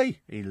 Way!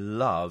 He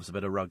loves a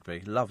bit of rugby.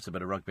 The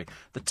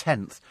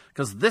 10th.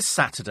 Because this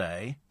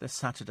Saturday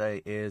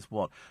is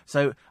what?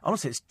 So,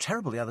 honestly, it's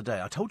terrible the other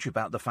day. I told you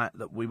about the fact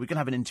that we were going to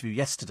have an interview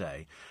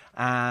yesterday,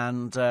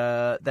 and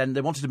then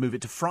they wanted to move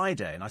it to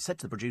Friday. And I said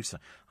to the producer,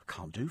 I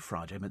can't do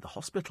Friday, I'm at the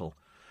hospital.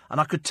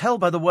 And I could tell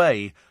by the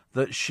way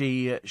that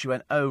she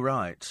went, oh,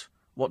 right,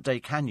 what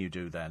day can you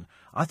do then?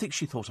 I think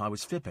she thought I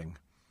was fibbing.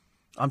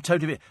 I'm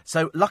totally...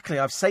 So, luckily,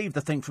 I've saved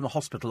the thing from the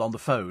hospital on the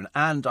phone,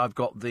 and I've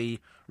got the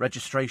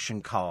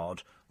registration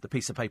card, the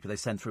piece of paper they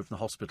send through from the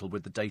hospital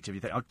with the date of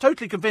everything. I'm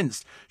totally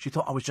convinced she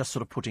thought I was just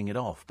sort of putting it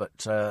off,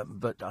 but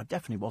I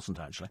definitely wasn't,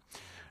 actually.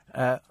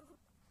 You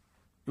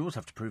always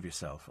have to prove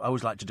yourself. I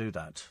always like to do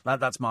that.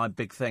 That's my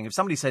big thing. If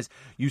somebody says,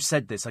 you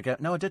said this, I go,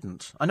 no, I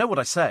didn't. I know what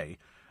I say.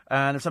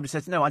 And if somebody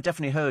says, no, I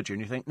definitely heard you,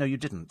 and you think, no, you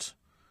didn't.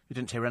 You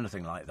didn't hear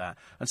anything like that.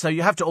 And so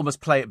you have to almost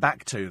play it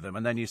back to them,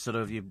 and then you sort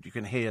of, you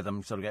can hear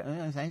them sort of go,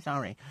 oh, so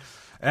sorry.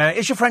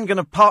 Is your friend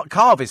going to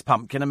carve his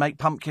pumpkin and make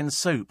pumpkin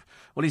soup?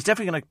 Well, he's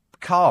definitely going to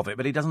carve it,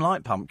 but he doesn't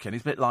like pumpkin.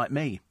 He's a bit like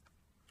me.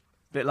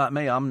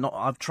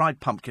 I've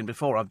tried pumpkin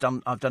before. I've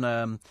done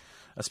a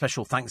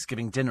special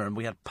Thanksgiving dinner, and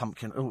we had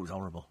pumpkin. Oh, it was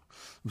horrible.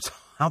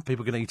 How are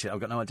people going to eat it? I've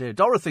got no idea.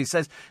 Dorothy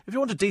says, if you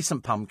want a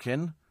decent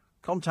pumpkin,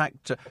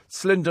 contact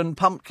Slindon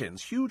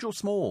Pumpkins, huge or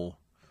small.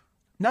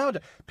 Now,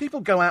 people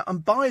go out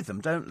and buy them,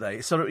 don't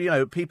they? Sort of, you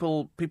know,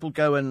 people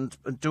go and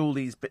do all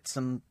these bits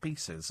and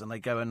pieces, and they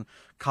go and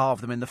carve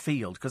them in the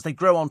field, because they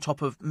grow on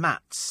top of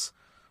mats.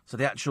 So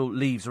the actual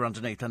leaves are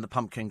underneath, and the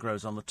pumpkin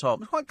grows on the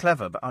top. It's quite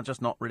clever, but I'm just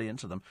not really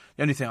into them.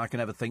 The only thing I can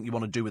ever think you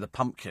want to do with a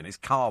pumpkin is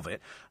carve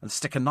it and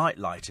stick a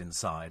nightlight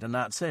inside, and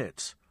that's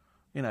it.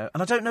 You know,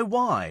 and I don't know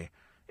why.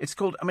 It's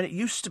called, I mean, it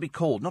used to be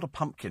called, not a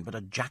pumpkin, but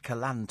a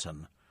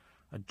jack-o'-lantern.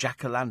 A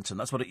jack-o'-lantern,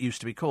 that's what it used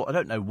to be called. I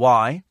don't know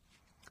why.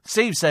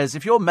 Steve says,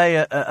 if you're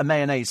a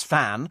mayonnaise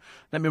fan,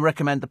 let me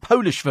recommend the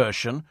Polish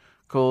version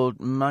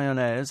called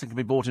mayonnaise. It can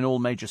be bought in all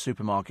major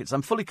supermarkets.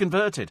 I'm fully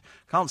converted.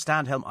 Can't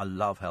stand I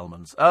love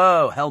Hellmann's.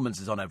 Oh, Hellmann's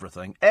is on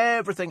everything.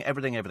 Everything.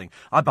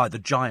 I buy the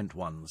giant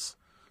ones.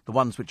 The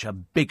ones which are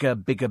bigger.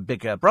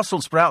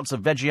 Brussels sprouts are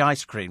veggie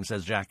ice cream,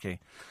 says Jackie.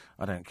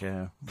 I don't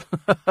care.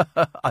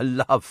 I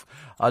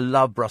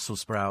love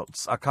Brussels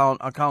sprouts. I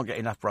can't get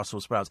enough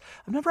Brussels sprouts.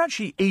 I've never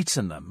actually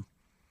eaten them.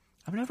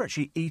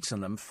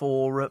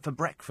 For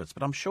breakfast,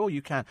 but I'm sure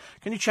you can.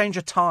 Can you change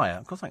a tyre?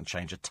 Of course I can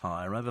change a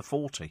tyre. I'm over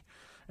 40.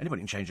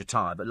 Anybody can change a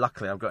tyre, but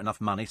luckily I've got enough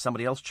money.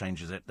 Somebody else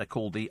changes it. They're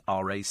called the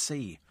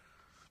RAC.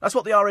 That's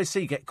what the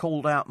RAC get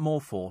called out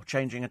more for,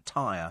 changing a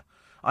tyre.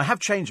 I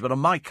have changed, but on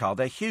my car,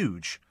 they're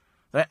huge.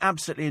 They're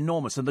absolutely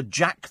enormous. And the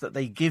jack that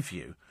they give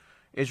you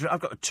is... I've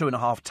got a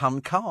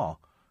 2.5-ton car.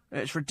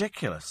 It's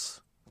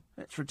ridiculous.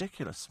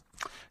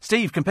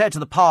 Steve, compared to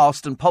the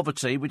past and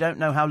poverty, we don't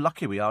know how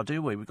lucky we are,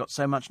 do we? We've got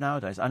so much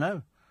nowadays. I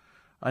know.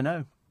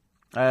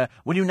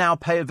 Will you now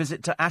pay a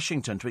visit to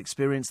Ashington to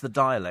experience the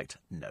dialect?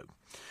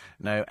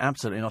 No,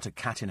 absolutely not a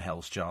cat in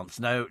hell's chance.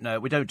 No,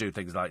 we don't do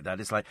things like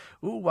that. It's like,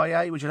 ooh,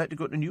 why, would you like to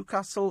go to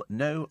Newcastle?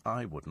 No,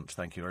 I wouldn't.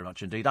 Thank you very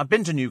much indeed. I've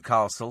been to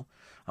Newcastle.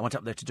 I went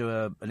up there to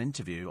do an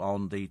interview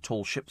on the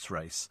tall ships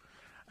race.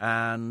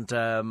 And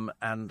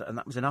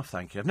that was enough,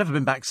 thank you. I've never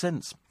been back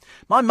since.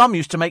 My mum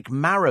used to make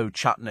marrow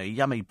chutney.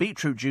 Yummy.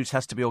 Beetroot juice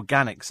has to be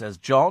organic, says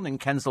John in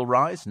Kensal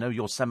Rise. Know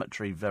your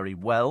cemetery very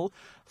well.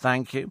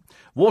 Thank you.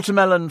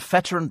 Watermelon,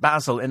 feta and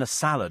basil in a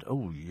salad.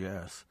 Oh,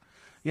 yes.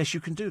 Yes, you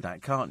can do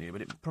that, can't you?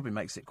 But it probably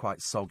makes it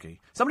quite soggy.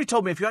 Somebody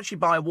told me if you actually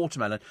buy a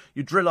watermelon,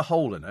 you drill a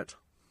hole in it,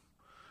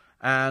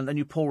 and then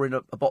you pour in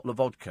a bottle of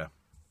vodka.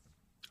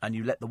 And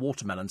you let the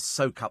watermelon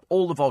soak up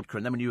all the vodka,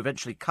 and then when you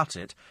eventually cut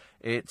it,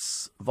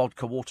 it's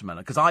vodka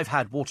watermelon. Because I've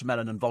had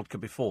watermelon and vodka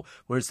before,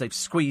 whereas they've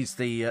squeezed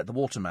the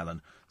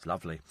watermelon. It's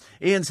lovely.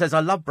 Ian says,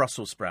 I love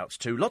Brussels sprouts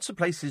too. Lots of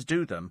places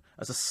do them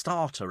as a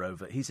starter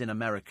over. He's in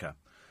America.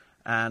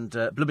 And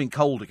blooming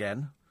cold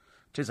again.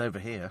 It is over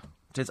here.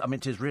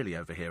 It is really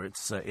over here.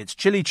 It's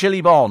chilly,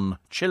 chilly bon.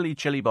 Chilly,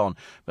 chilly bon.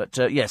 But,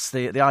 yes,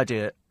 the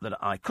idea that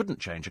I couldn't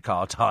change a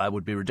car tyre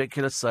would be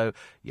ridiculous, so,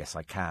 yes,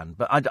 I can.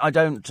 But I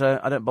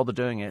don't bother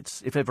doing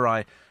it. If ever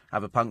I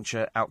have a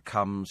puncture, out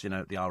comes, the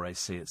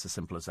RAC. It's as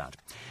simple as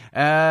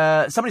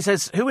that. Somebody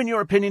says, who, in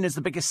your opinion, is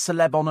the biggest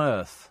celeb on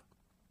Earth?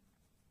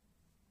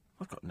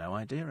 I've got no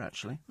idea,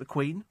 actually. The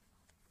Queen.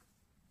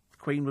 The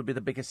Queen would be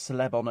the biggest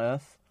celeb on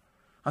Earth.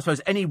 I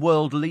suppose any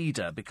world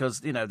leader,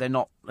 because, they're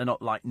not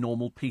like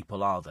normal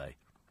people, are they?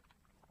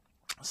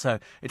 So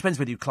it depends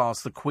whether you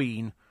class the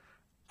Queen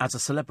as a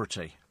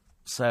celebrity.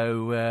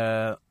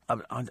 So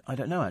I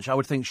don't know, actually. I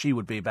would think she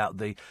would be about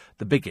the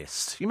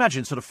biggest. You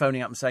imagine sort of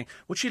phoning up and saying,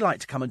 would she like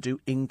to come and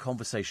do In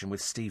Conversation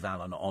with Steve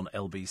Allen on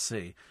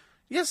LBC?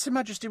 Yes, Her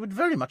Majesty would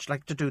very much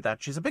like to do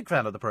that. She's a big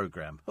fan of the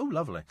programme. Oh,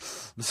 lovely.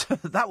 So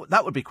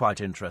that would be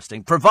quite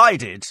interesting,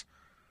 provided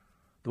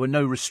there were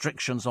no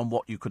restrictions on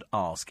what you could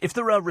ask. If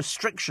there are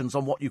restrictions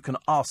on what you can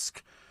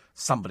ask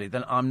somebody,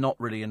 then I'm not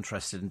really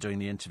interested in doing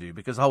the interview,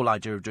 because the whole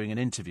idea of doing an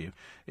interview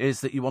is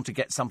that you want to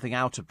get something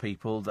out of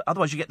people.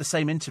 Otherwise, you get the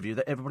same interview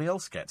that everybody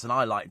else gets. And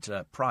I like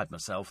to pride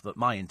myself that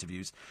my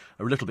interviews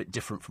are a little bit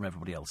different from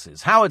everybody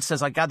else's. Howard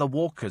says, I gather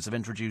Walkers have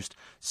introduced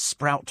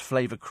Sprout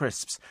flavour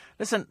crisps.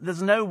 Listen,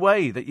 there's no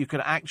way that you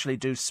could actually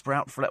do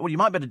Sprout flavour. Well, you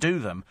might better do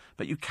them,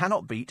 but you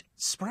cannot beat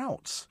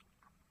Sprouts.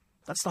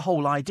 That's the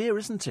whole idea,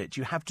 isn't it?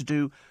 You have to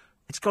do...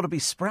 It's got to be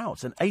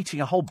Sprouts. And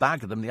eating a whole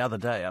bag of them the other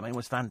day, it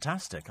was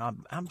fantastic. I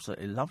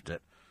absolutely loved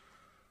it.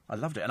 I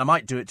loved it. And I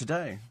might do it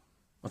today.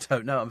 I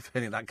don't know. I'm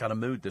feeling that kind of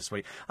mood this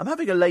week. I'm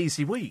having a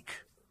lazy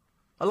week.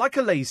 I like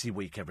a lazy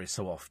week every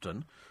so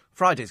often.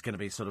 Friday's going to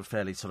be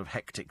fairly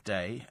hectic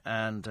day,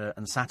 and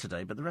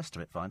Saturday, but the rest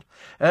of it fine.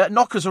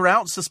 Knockers are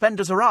out,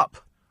 suspenders are up.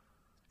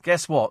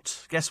 Guess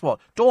what?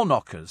 Door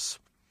knockers.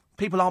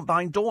 People aren't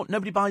buying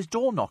nobody buys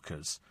door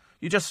knockers.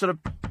 You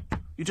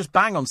just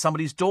bang on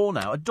somebody's door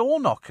now. A door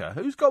knocker.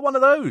 Who's got one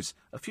of those?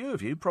 A few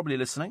of you probably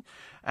listening.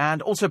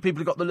 And also people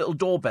who've got the little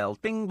doorbell.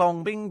 Bing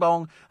bong, bing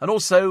bong. And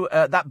also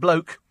that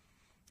bloke,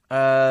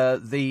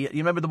 you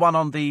remember the one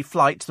on the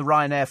flight, the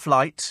Ryanair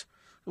flight?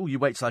 Oh, you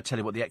wait till I tell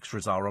you what the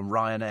extras are on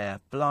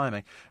Ryanair.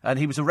 Blimey. And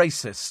he was a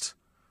racist,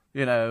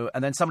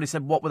 and then somebody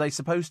said, what were they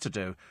supposed to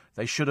do?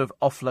 They should have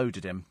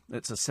offloaded him.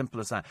 It's as simple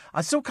as that.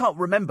 I still can't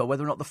remember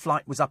whether or not the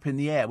flight was up in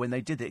the air when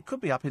they did it. It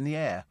could be up in the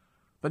air.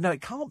 But no,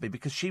 it can't be,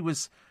 because he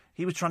was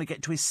trying to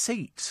get to his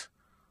seat.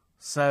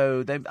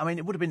 So,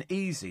 it would have been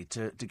easy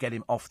to get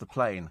him off the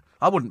plane.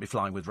 I wouldn't be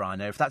flying with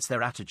Ryanair. If that's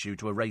their attitude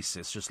to a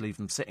racist, just leave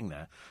them sitting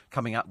there,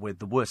 coming up with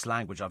the worst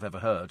language I've ever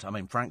heard.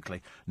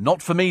 Frankly,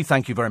 not for me,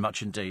 thank you very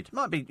much indeed. It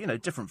might be,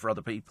 different for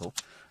other people.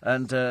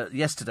 And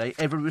yesterday,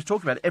 everybody was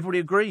talking about it. Everybody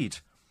agreed.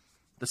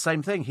 The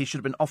same thing. He should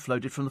have been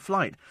offloaded from the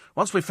flight.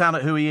 Once we found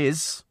out who he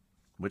is,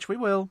 which we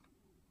will,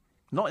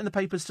 not in the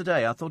papers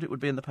today. I thought it would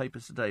be in the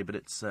papers today, but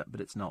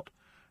it's not.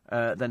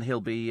 Then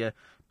he'll be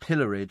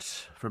pilloried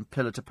from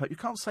pillar to post. You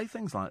can't say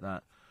things like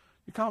that.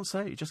 You can't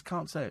say it. You just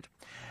can't say it.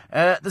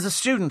 There's a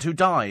student who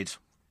died.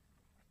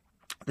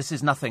 This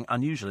is nothing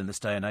unusual in this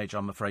day and age,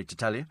 I'm afraid to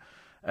tell you.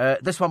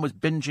 This one was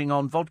binging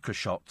on vodka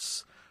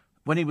shots.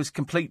 When he was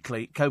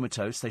completely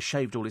comatose, they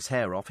shaved all his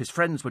hair off. His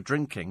friends were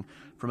drinking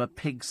from a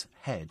pig's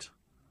head.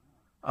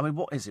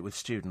 What is it with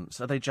students?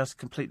 Are they just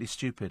completely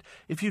stupid?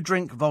 If you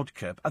drink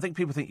vodka, I think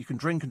people think you can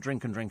drink and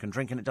drink and drink and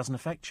drink and it doesn't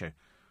affect you.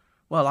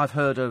 Well, I've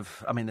heard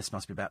of, this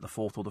must be about the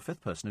fourth or the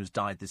fifth person who's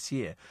died this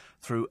year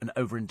through an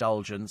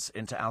overindulgence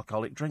into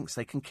alcoholic drinks.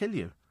 They can kill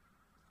you.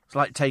 It's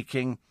like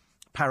taking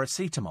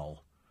paracetamol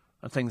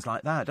and things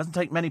like that. It doesn't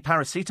take many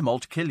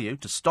paracetamol to kill you,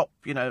 to stop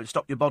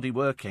your body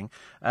working,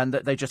 and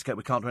they just go,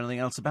 we can't do anything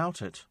else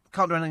about it.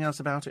 Can't do anything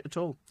else about it at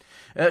all.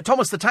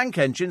 Thomas the Tank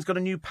Engine's got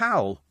a new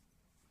pal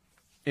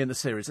in the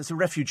series. It's a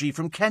refugee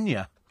from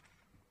Kenya.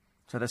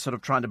 So they're sort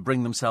of trying to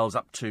bring themselves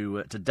up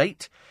to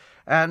date.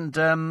 And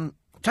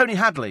Tony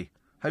Hadley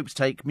hopes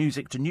to take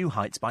music to new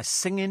heights by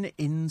singing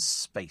in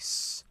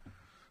space.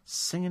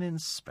 Singing in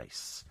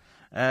space.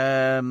 What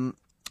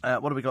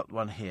have we got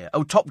one here?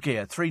 Oh, Top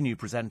Gear, 3 new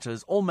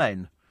presenters, all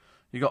men.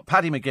 You got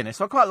Paddy McGuinness.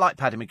 I quite like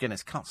Paddy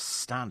McGuinness. Can't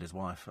stand his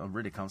wife. I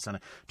really can't stand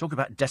it. Talk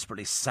about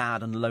desperately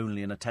sad and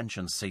lonely and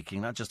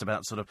attention-seeking. That just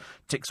about sort of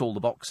ticks all the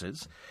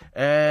boxes.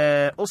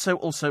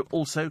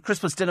 Also,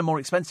 Christmas dinner more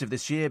expensive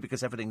this year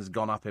because everything's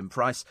gone up in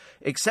price,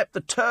 except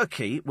the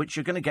turkey, which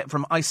you're going to get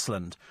from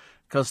Iceland.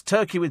 Because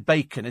turkey with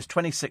bacon is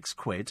 26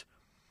 quid.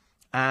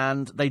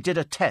 And they did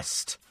a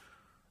test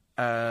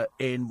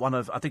in one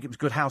of, I think it was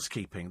Good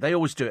Housekeeping. They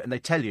always do it, and they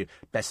tell you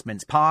best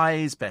mince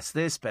pies, best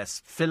this,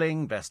 best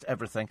filling, best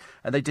everything.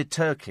 And they did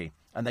turkey,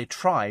 and they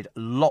tried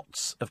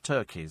lots of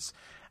turkeys.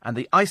 And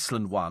the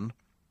Iceland one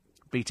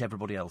beat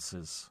everybody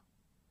else's.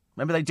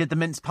 Remember they did the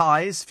mince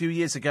pies a few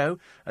years ago,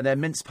 and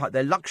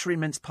their luxury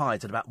mince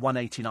pies at about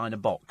 $1.89 a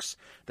box,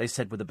 they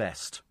said were the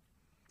best.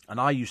 And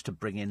I used to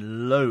bring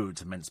in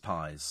loads of mince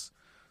pies.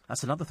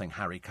 That's another thing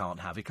Harry can't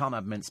have. He can't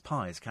have mince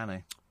pies, can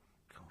he?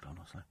 Hold on,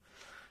 honestly.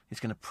 He's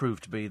going to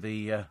prove to be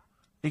the...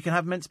 He can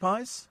have mince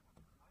pies?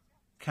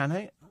 Can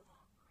he?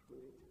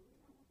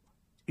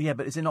 Yeah,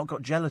 but has it not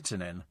got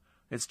gelatin in?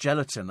 It's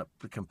gelatin that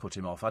can put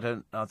him off. I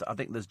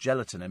think there's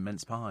gelatin in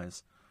mince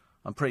pies.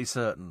 I'm pretty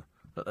certain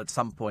that at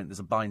some point there's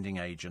a binding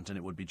agent and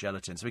it would be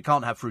gelatin. So we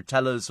can't have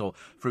fruitellas or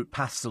fruit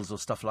pastels or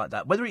stuff like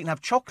that. Whether he can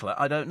have chocolate,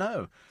 I don't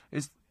know.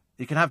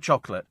 You can have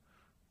chocolate.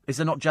 Is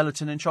there not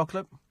gelatin in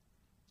chocolate?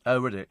 Oh,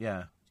 really?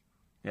 Yeah.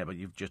 Yeah, but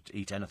you just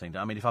eat anything.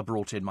 I mean, if I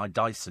brought in my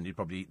Dyson, you'd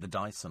probably eat the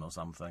Dyson or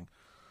something.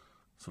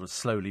 Sort of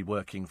slowly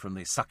working from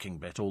the sucking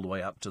bit all the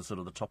way up to sort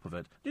of the top of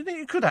it. Do you think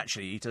you could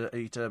actually eat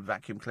a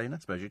vacuum cleaner? I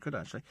suppose you could,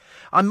 actually.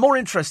 I'm more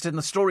interested in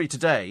the story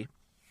today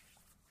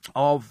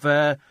of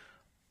the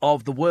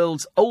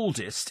world's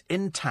oldest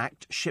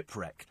intact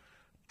shipwreck.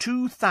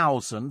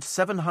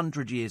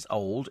 2,700 years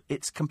old.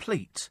 It's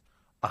complete.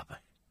 I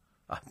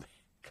mean,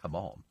 come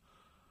on.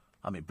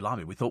 I mean,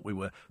 blimey, we thought we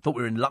were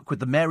in luck with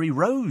the Mary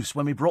Rose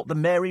when we brought the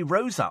Mary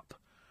Rose up.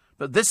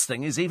 But this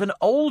thing is even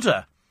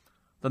older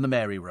than the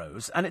Mary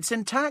Rose, and it's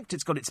intact.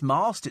 It's got its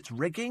mast, its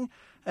rigging,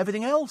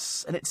 everything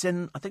else. And it's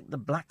in, I think, the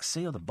Black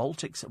Sea or the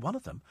Baltic Sea, one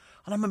of them.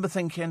 And I remember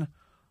thinking,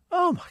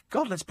 oh, my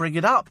God, let's bring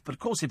it up. But, of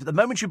course, if at the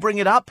moment you bring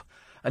it up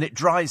and it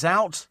dries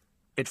out,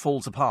 it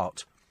falls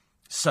apart.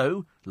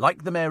 So,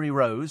 like the Mary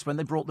Rose, when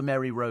they brought the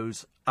Mary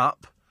Rose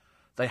up,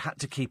 they had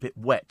to keep it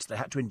wet. They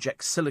had to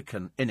inject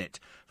silicone in it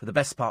for the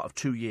best part of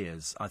 2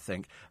 years, I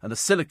think. And the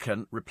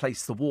silicone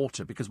replaced the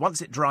water, because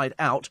once it dried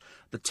out,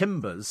 the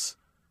timbers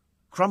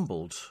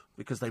crumbled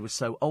because they were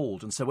so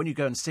old. And so when you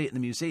go and see it in the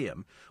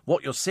museum,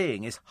 what you're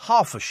seeing is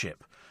half a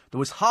ship. There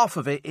was half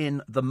of it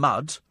in the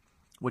mud,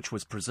 which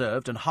was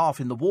preserved, and half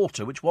in the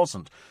water, which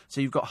wasn't. So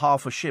you've got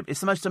half a ship.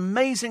 It's the most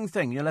amazing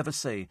thing you'll ever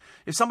see.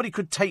 If somebody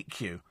could take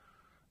you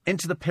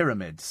into the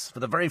pyramids for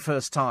the very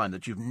first time,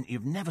 that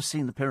you've never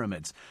seen the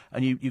pyramids,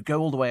 and you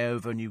go all the way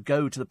over and you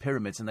go to the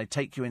pyramids and they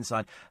take you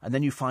inside, and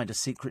then you find a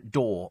secret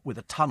door with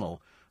a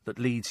tunnel that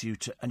leads you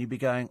to, and you'd be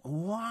going,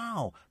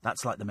 wow,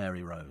 that's like the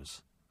Mary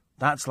Rose.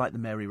 That's like the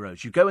Mary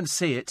Rose. You go and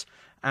see it,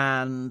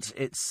 and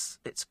it's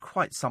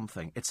quite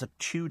something. It's a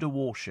Tudor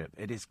warship.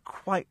 It is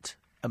quite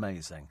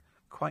amazing.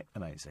 Quite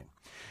amazing.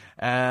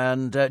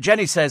 And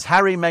Jenny says,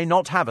 Harry may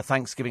not have a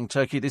Thanksgiving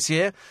turkey this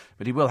year,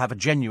 but he will have a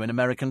genuine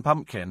American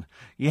pumpkin.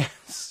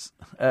 Yes.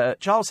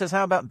 Charles says,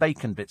 how about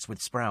bacon bits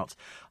with sprouts?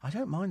 I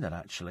don't mind that,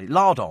 actually.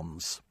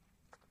 Lardons.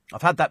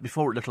 I've had that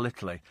before at Little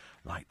Italy.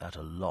 Like that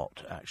a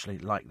lot, actually.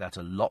 Like that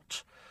a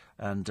lot.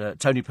 And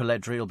Tony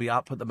Pelledri will be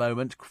up at the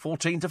moment.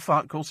 14 to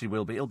 5. Of course he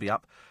will be. He'll be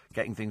up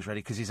getting things ready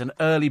because he's an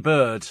early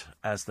bird,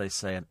 as they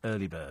say, an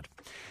early bird.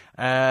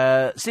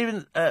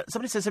 Stephen,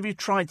 somebody says, have you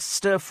tried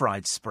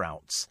stir-fried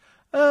sprouts?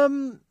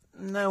 No,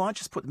 I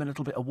just put them in a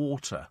little bit of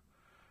water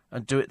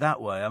and do it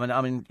that way.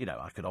 I mean, you know,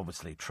 I could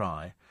obviously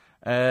try.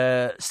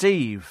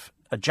 Steve,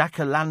 a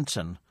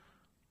jack-o'-lantern,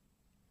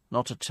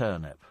 not a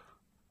turnip.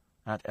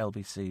 At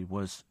LBC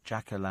was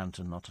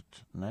jack-o'-lantern, not a...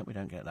 No, we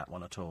don't get that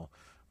one at all.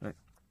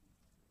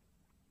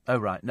 Oh,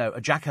 right. No,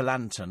 a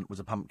jack-o'-lantern was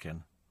a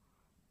pumpkin.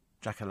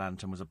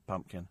 Jack-o'-lantern was a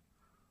pumpkin.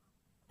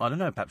 I don't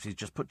know. Perhaps he's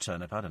just put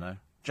turnip. I don't know.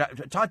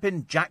 Type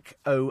in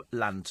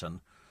jack-o'-lantern,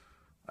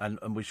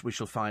 and we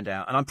shall find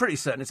out. And I'm pretty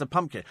certain it's a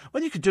pumpkin.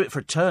 Well, you could do it for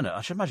a turnip.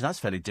 I should imagine that's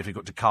fairly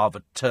difficult to carve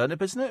a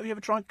turnip, isn't it? Have you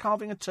ever tried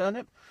carving a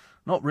turnip?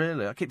 Not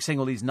really. I keep seeing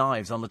all these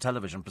knives on the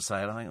television for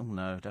sale. I think, oh,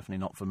 no, definitely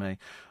not for me.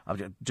 I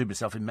would do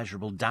myself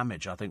immeasurable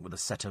damage, I think, with a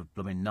set of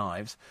blooming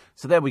knives.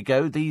 So there we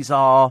go. These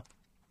are...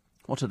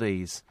 What are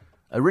these?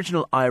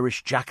 Original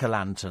Irish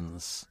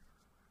jack-o'-lanterns.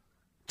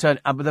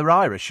 But they're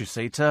Irish, you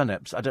see,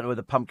 turnips. I don't know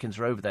whether pumpkins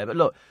are over there. But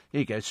look, here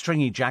you go,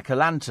 stringy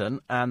jack-o'-lantern,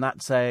 and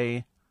that's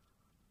a...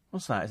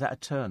 What's that? Is that a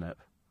turnip?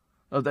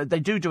 Oh, they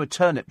do a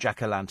turnip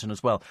jack-o'-lantern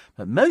as well.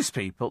 But most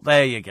people...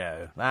 There you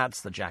go.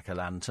 That's the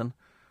jack-o'-lantern.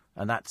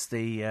 And that's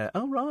the...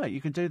 oh, right, you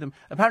could do them.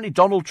 Apparently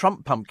Donald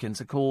Trump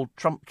pumpkins are called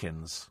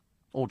Trumpkins.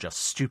 Or just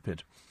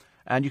stupid.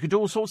 And you can do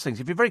all sorts of things.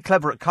 If you're very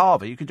clever at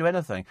carver, you can do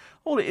anything.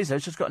 All it is, though,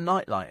 it's just got a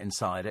nightlight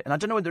inside it. And I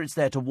don't know whether it's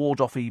there to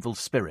ward off evil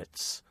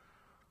spirits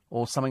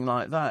or something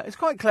like that. It's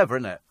quite clever,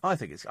 isn't it?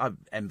 I'm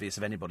envious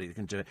of anybody that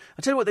can do it.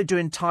 I tell you what they do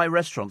in Thai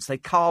restaurants. They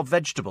carve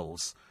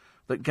vegetables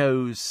that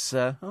goes...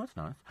 oh, that's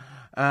nice.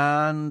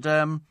 And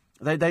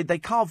they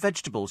carve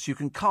vegetables. You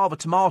can carve a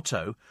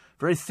tomato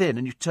very thin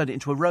and you turn it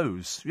into a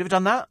rose. Have you ever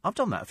done that? I've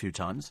done that a few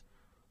times.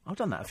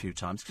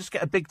 Just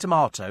get a big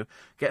tomato,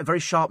 get a very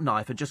sharp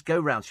knife and just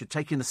go round. So you're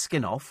taking the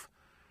skin off.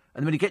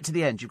 And then when you get to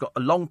the end, you've got a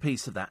long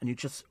piece of that and you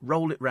just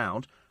roll it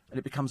round and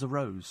it becomes a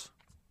rose.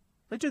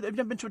 They do. They've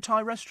never been to a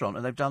Thai restaurant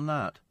and they've done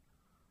that.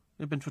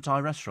 You've been to a Thai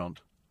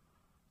restaurant.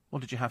 What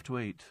did you have to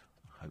eat?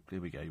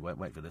 Here we go. You won't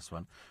wait for this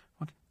one.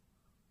 What?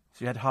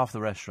 So you had half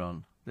the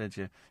restaurant, did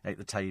you? You ate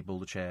the table,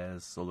 the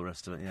chairs, all the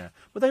rest of it, yeah.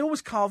 But they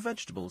always carve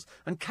vegetables.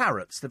 And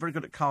carrots, they're very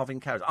good at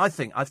carving carrots. I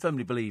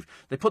firmly believe,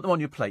 they put them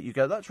on your plate, you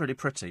go, that's really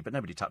pretty, but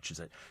nobody touches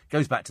it.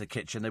 Goes back to the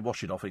kitchen, they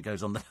wash it off, it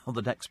goes on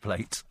the next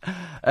plate.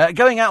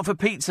 Going out for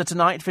pizza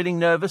tonight, feeling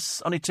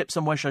nervous. Any tips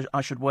on what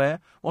I should wear?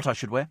 What I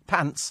should wear?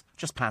 Pants.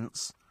 Just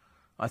pants,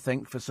 I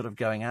think, for sort of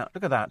going out.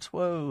 Look at that.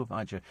 Whoa,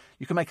 mind you.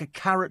 You can make a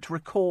carrot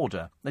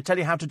recorder. They tell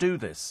you how to do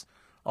this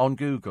on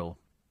Google.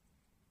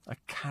 A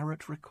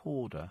carrot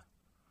recorder.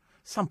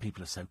 Some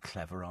people are so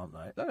clever, aren't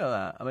they? Look at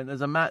that. I mean, there's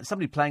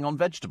somebody playing on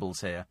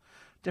vegetables here.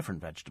 Different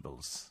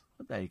vegetables.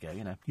 But there you go,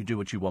 you do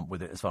what you want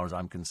with it as far as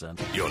I'm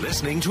concerned. You're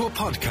listening to a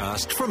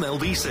podcast from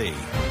LBC.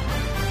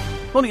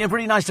 Morning,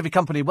 everybody. Nice to be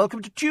company.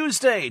 Welcome to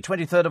Tuesday,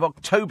 23rd of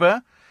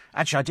October.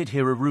 Actually, I did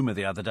hear a rumour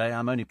the other day.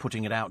 I'm only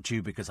putting it out to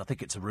you because I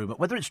think it's a rumour.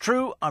 Whether it's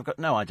true, I've got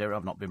no idea.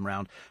 I've not been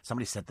round.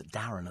 Somebody said that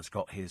Darren has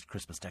got his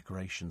Christmas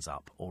decorations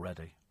up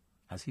already.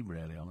 Has he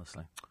really,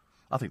 honestly?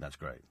 I think that's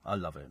great. I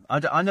love it.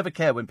 I never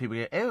care when people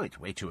go, oh, it's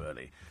way too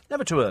early.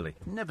 Never too early.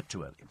 Never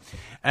too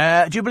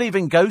early. Do you believe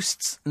in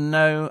ghosts?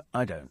 No,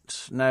 I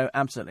don't. No,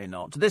 absolutely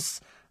not.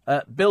 This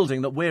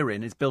building that we're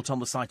in is built on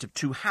the site of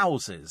two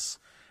houses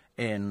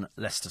in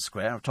Leicester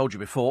Square. I've told you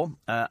before.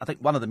 I think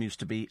one of them used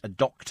to be a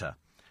doctor.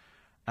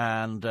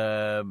 And,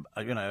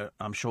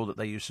 I'm sure that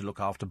they used to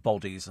look after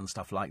bodies and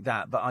stuff like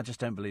that, but I just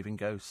don't believe in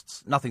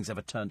ghosts. Nothing's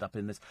ever turned up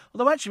in this.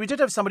 Although, actually, we did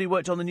have somebody who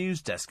worked on the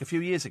news desk a few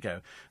years ago,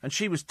 and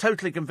she was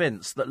totally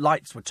convinced that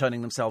lights were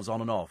turning themselves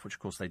on and off, which, of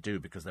course, they do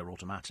because they're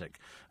automatic.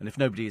 And if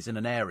nobody is in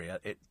an area,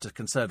 to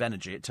conserve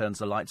energy, it turns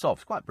the lights off.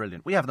 It's quite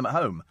brilliant. We have them at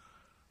home.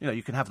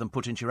 You can have them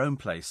put into your own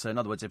place. So, in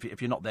other words,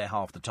 if you're not there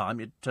half the time,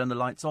 you turn the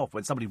lights off.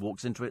 When somebody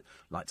walks into it,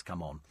 lights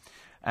come on.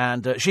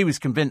 And she was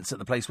convinced that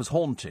the place was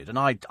haunted. And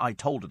I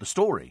told her the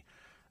story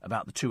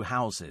about the two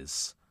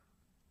houses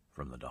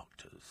from the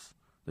doctors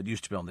that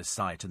used to be on this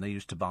site, and they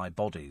used to buy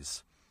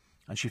bodies.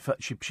 And she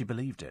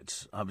believed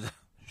it.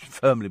 She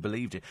firmly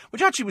believed it,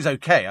 which actually was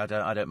okay. I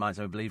don't mind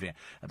someone believing it.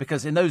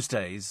 Because in those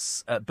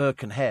days,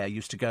 Burke and Hare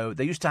used to go...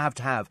 They used to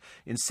have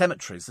in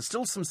cemeteries... There's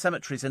still some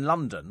cemeteries in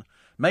London,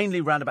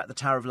 mainly round about the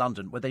Tower of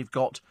London, where they've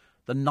got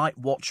the night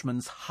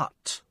watchman's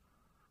hut.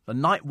 The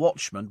night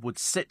watchman would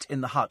sit in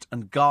the hut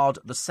and guard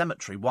the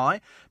cemetery. Why?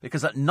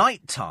 Because at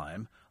night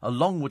time,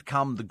 along would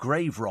come the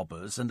grave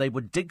robbers, and they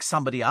would dig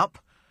somebody up,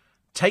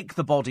 take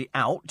the body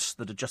out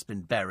that had just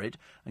been buried,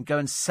 and go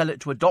and sell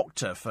it to a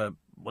doctor for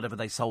whatever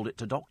they sold it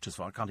to doctors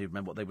for. I can't even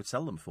remember what they would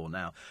sell them for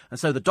now. And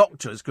so the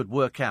doctors could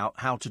work out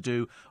how to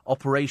do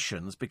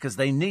operations because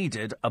they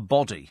needed a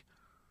body.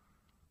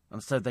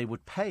 And so they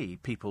would pay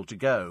people to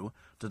go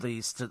to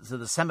the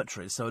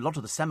cemeteries. So a lot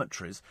of the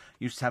cemeteries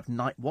used to have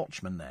night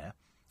watchmen there,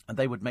 and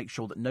they would make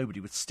sure that nobody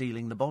was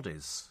stealing the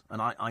bodies.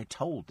 And I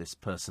told this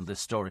person this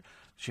story.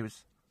 She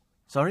was...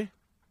 Sorry?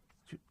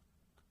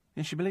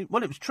 She believed...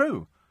 Well, it was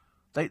true.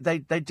 They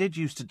did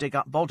used to dig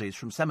up bodies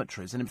from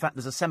cemeteries. And in fact,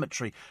 there's a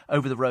cemetery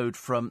over the road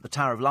from the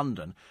Tower of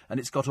London, and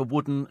it's got not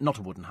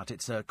a wooden hut,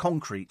 it's a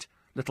concrete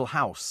little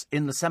house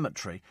in the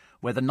cemetery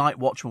where the night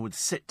watchman would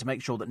sit to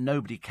make sure that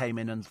nobody came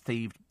in and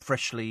thieved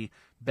freshly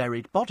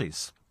buried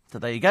bodies. So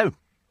there you go.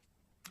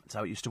 That's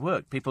how it used to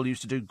work. People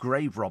used to do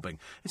grave robbing.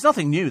 It's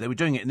nothing new. They were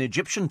doing it in the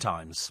Egyptian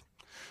times.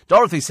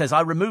 Dorothy says,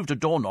 I removed a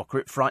door knocker.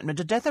 It frightened me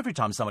to death every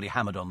time somebody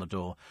hammered on the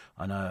door.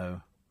 I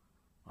know.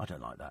 I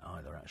don't like that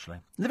either, actually.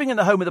 Living in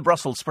the home of the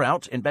Brussels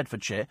sprout in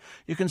Bedfordshire,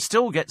 you can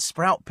still get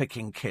sprout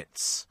picking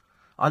kits.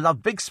 I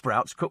love big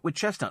sprouts cooked with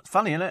chestnuts.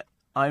 Funny, isn't it?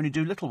 I only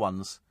do little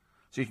ones.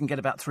 So you can get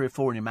about 3 or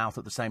 4 in your mouth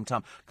at the same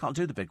time. Can't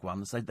do the big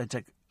ones. They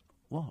take...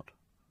 What?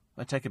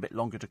 They take a bit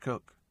longer to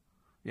cook.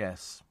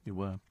 Yes, you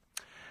were.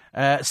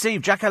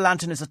 Steve,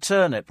 jack-o'-lantern is a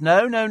turnip.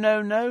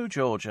 No,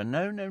 Georgia.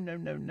 No.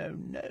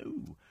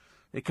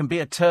 It can be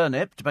a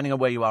turnip, depending on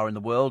where you are in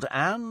the world,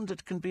 and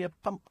it can be a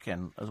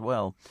pumpkin as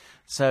well.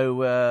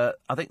 So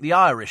I think the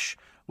Irish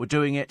were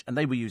doing it, and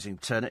they were using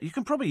turnip. You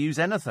can probably use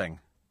anything.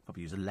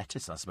 Probably use a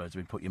lettuce, I suppose, if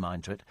you put your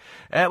mind to it.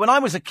 When I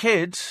was a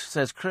kid,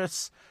 says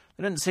Chris,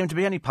 there didn't seem to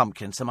be any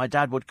pumpkin, so my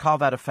dad would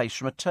carve out a face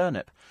from a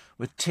turnip,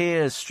 with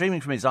tears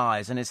streaming from his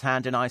eyes and his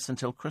hand in ice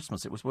until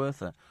Christmas. It was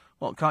worth it.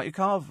 Well, can't you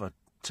carve a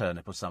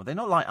turnip or something? They're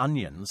not like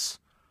onions,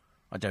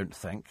 I don't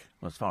think,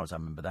 well, as far as I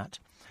remember that.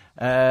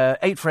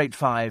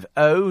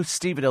 84850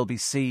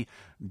 steve@lbc.co.uk.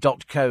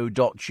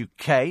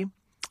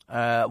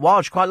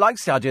 Waj quite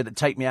likes the idea that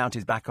Take Me Out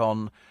is back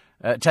on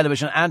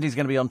television and he's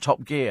going to be on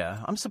Top Gear.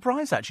 I'm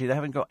surprised, actually, they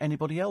haven't got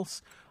anybody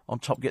else on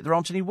Top Gear. There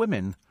aren't any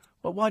women.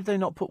 Well, why did they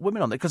not put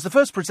women on there? Because the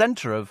first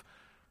presenter of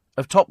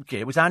Top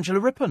Gear was Angela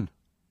Rippon.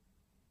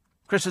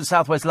 Chris in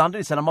South West London,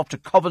 he said, I'm off to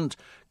Covent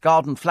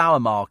Garden Flower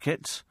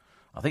Market.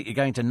 I think you're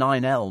going to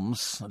Nine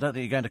Elms. I don't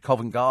think you're going to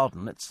Covent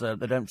Garden. It's they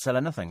don't sell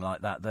anything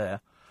like that there.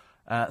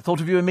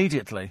 Thought of you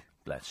immediately.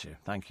 Bless you.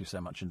 Thank you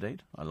so much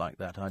indeed. I like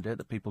that idea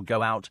that people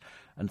go out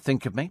and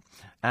think of me.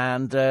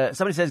 And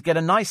somebody says, get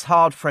a nice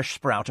hard fresh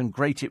sprout and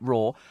grate it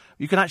raw.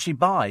 You can actually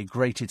buy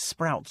grated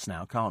sprouts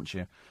now, can't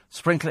you?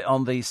 Sprinkle it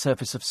on the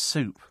surface of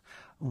soup.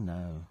 Oh,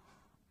 no.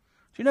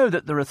 Do you know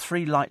that there are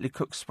 3 lightly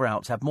cooked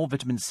sprouts have more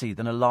vitamin C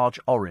than a large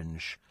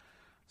orange?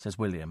 Says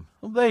William.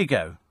 Well, there you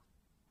go.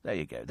 There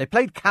you go. They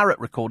played carrot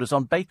recorders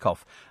on Bake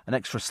Off, an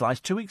extra slice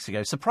 2 weeks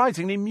ago.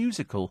 Surprisingly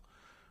musical,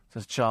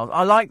 says Charles.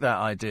 I like that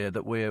idea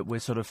that we're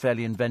sort of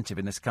fairly inventive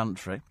in this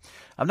country.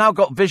 I've now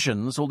got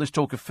visions, all this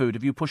talk of food,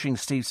 of you pushing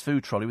Steve's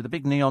food trolley with a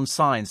big neon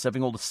sign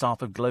serving all the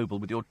staff of Global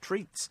with your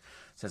treats,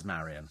 says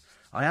Marion.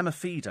 I am a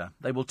feeder.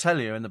 They will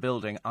tell you in the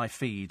building, I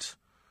feed.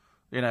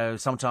 You know,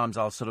 sometimes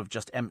I'll sort of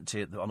just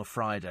empty it on a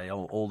Friday,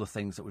 all the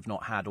things that we've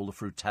not had, all the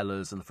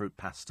fruitellas and the fruit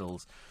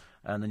pastels.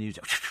 and then you...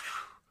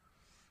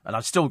 And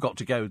I've still got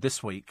to go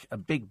this week, a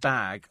big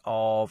bag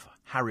of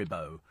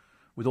Haribo,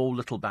 with all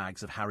little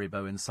bags of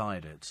Haribo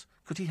inside it.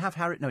 Could he have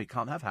Haribo? No, he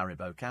can't have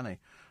Haribo, can he?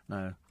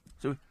 No.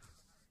 So,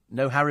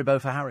 no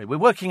Haribo for Harry. We're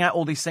working out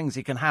all these things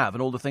he can have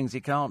and all the things he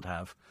can't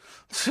have.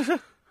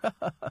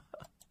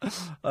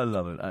 I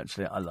love it,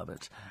 actually. I love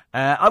it.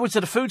 I was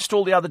at a food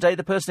stall the other day.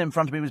 The person in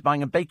front of me was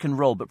buying a bacon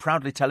roll, but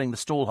proudly telling the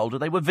stallholder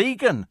they were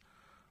vegan,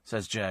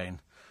 says Jane.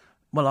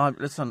 Well,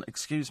 listen,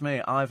 excuse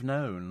me, I've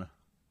known...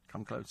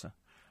 Come closer.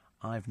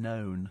 I've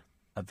known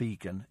a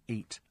vegan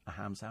eat a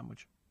ham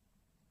sandwich.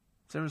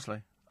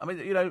 Seriously. I mean,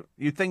 you know,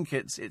 you think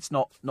it's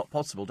not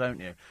possible,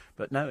 don't you?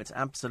 But no, it's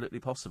absolutely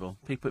possible.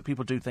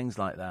 People do things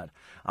like that.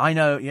 I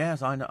know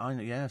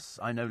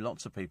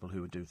lots of people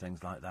who would do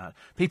things like that.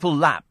 People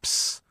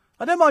lapse.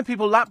 I don't mind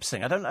people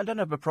lapsing. I don't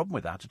have a problem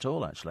with that at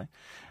all, actually.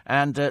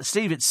 And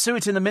Steve, it's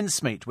suet in the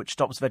mincemeat which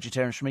stops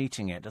vegetarians from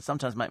eating it. I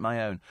sometimes make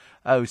my own.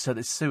 Oh, so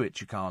there's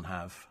suet you can't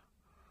have.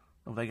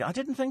 Oh, I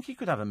didn't think he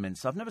could have a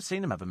mince. I've never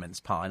seen him have a mince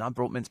pie, and I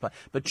brought mince pie.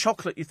 But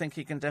chocolate, you think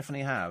he can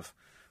definitely have.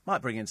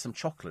 Might bring in some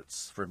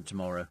chocolates for him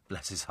tomorrow.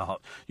 Bless his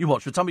heart. You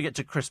watch. By the time we get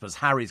to Christmas,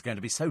 Harry's going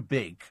to be so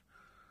big,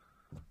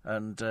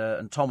 and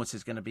Thomas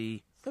is going to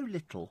be so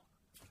little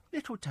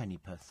tiny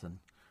person.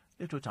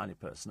 Little tiny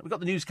person. We've got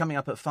the news coming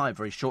up at 5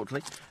 very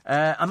shortly.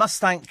 I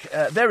must thank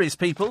various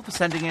people for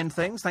sending in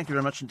things. Thank you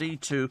very much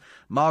indeed to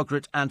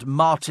Margaret and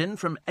Martin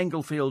from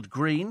Englefield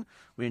Green.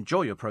 We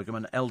enjoy your programme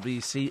on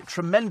LBC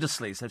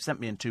tremendously. So they've sent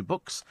me in 2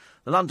 books.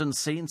 The London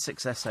Scene,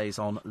 6 essays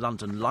on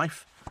London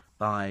life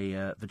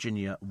by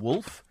Virginia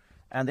Woolf.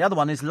 And the other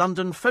one is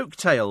London Folk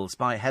Tales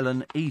by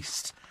Helen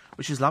East,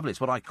 which is lovely.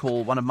 It's what I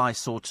call one of my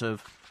sort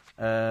of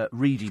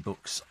reedy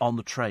books on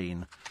the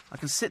train. I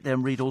can sit there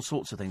and read all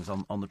sorts of things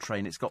on the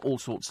train. It's got all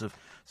sorts of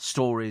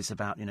stories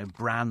about, you know,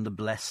 Bran the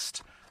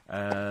Blessed,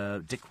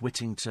 Dick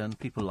Whittington,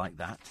 people like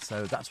that.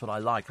 So that's what I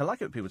like. I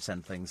like it when people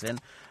send things in.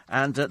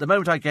 And at the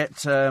moment I get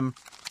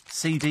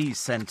CDs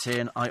sent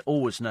in, I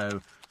always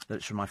know that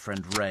it's from my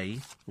friend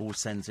Ray, who always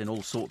sends in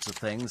all sorts of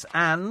things.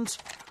 And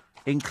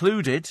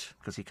included,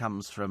 because he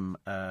comes from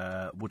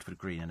Woodford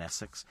Green in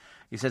Essex,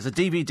 he says a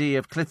DVD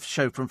of Cliff's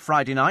show from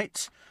Friday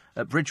night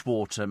at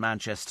Bridgewater,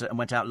 Manchester, and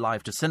went out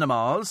live to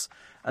cinemas,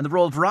 and the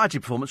Royal Variety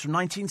Performance from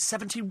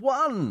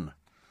 1971.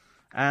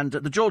 And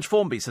the George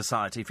Formby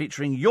Society,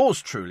 featuring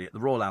yours truly at the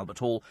Royal Albert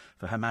Hall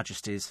for Her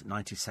Majesty's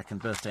 92nd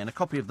birthday, and a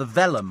copy of the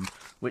Vellum,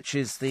 which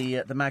is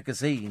the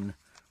magazine,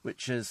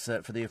 which is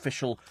for the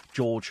official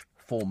George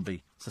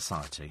Formby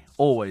Society.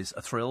 Always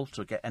a thrill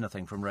to get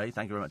anything from Ray.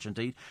 Thank you very much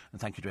indeed. And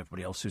thank you to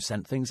everybody else who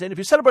sent things in. If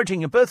you're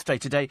celebrating your birthday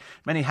today,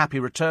 many happy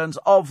returns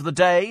of the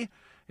day.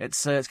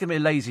 It's going to be a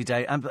lazy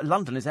day, and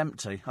London is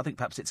empty. I think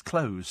perhaps it's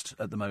closed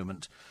at the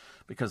moment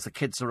because the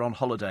kids are on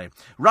holiday.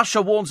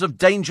 Russia warns of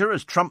danger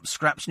as Trump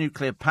scraps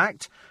nuclear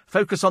pact.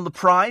 Focus on the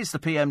prize, the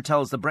PM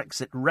tells the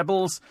Brexit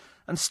rebels.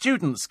 And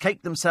students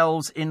cake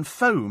themselves in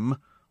foam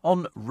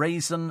on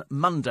Raisin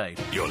Monday.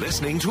 You're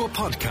listening to a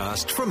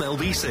podcast from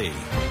LBC.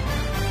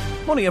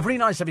 Morning, everybody.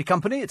 Nice to have your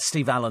company. It's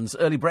Steve Allen's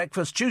Early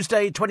Breakfast,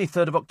 Tuesday,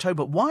 23rd of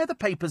October. Why are the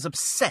papers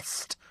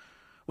obsessed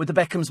with the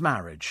Beckham's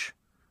marriage?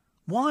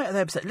 Why are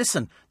they upset?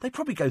 Listen, they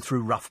probably go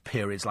through rough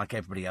periods like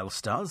everybody else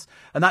does.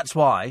 And that's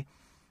why,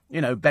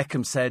 you know,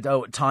 Beckham said,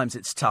 oh, at times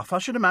it's tough. I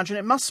should imagine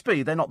it must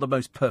be. They're not the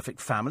most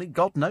perfect family.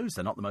 God knows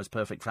they're not the most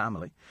perfect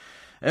family.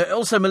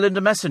 Also, Melinda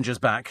Messenger's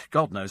back.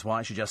 God knows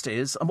why, she just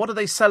is. And what are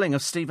they selling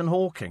of Stephen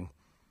Hawking?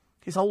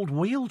 His old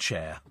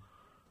wheelchair.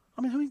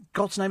 I mean, who in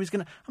God's name is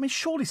going to... I mean,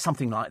 surely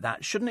something like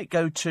that. Shouldn't it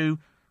go to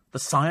the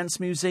Science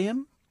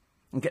Museum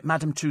and get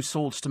Madame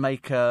Tussauds to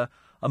make a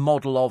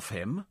model of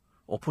him?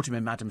 Or put him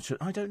in Madame Tussauds?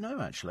 I don't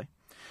know, actually.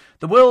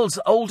 The world's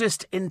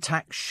oldest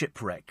intact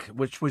shipwreck,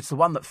 which was the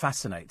one that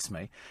fascinates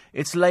me,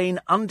 it's lain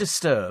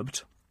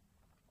undisturbed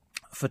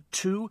for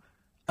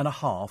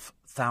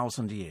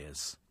 2,500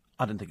 years.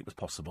 I didn't think it was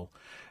possible.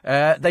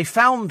 They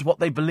found what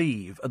they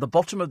believe at the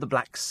bottom of the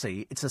Black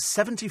Sea. It's a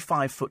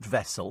 75-foot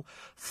vessel,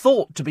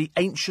 thought to be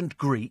ancient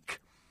Greek,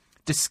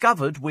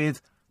 discovered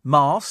with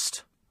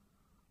mast,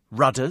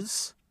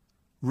 rudders,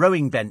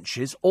 rowing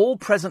benches, all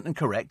present and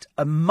correct,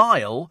 a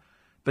mile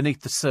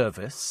beneath the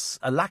surface.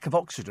 A lack of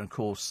oxygen, of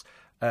course,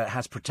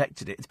 has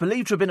protected it. It's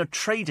believed to have been a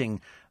trading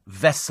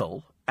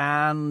vessel,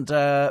 and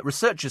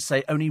researchers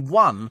say only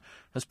one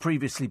has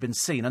previously been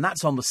seen, and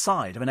that's on the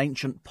side of an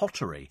ancient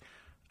pottery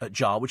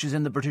jar, which is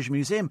in the British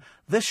Museum.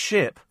 This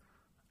ship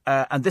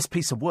and this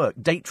piece of work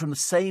date from the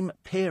same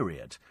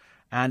period,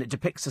 and it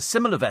depicts a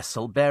similar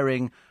vessel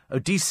bearing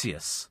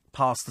Odysseus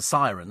past the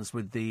Sirens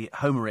with the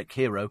Homeric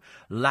hero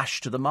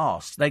lashed to the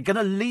mast. They're going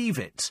to leave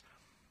it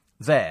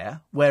there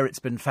where it's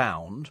been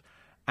found,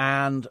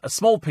 and a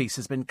small piece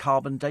has been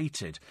carbon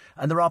dated.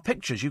 And there are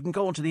pictures. You can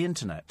go onto the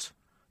internet.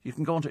 You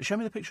can go onto... Show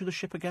me the picture of the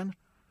ship again.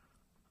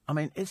 I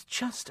mean, it's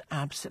just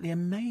absolutely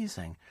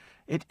amazing.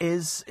 It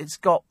is... It's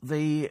got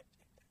the...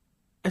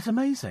 It's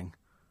amazing.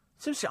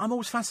 Seriously, I'm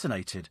always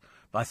fascinated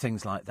by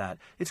things like that.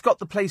 It's got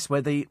the place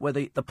where the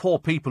poor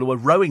people who were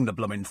rowing the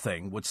blooming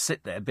thing would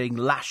sit there being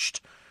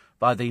lashed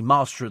by the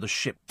master of the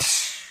ship.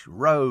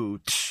 row,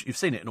 you've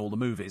seen it in all the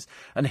movies.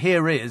 And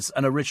here is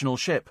an original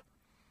ship.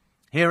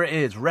 Here it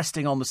is,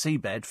 resting on the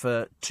seabed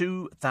for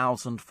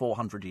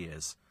 2,400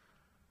 years.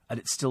 And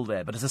it's still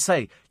there. But as I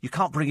say, you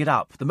can't bring it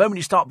up. The moment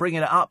you start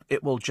bringing it up,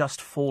 it will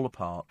just fall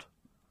apart.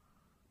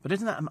 But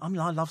isn't that...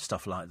 I love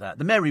stuff like that.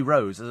 The Mary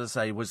Rose, as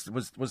I say, was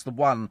the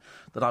one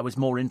that I was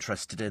more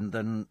interested in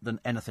than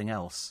anything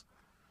else.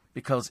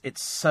 Because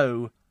it's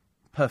so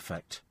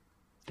perfect.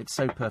 It's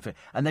so perfect.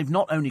 And they've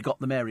not only got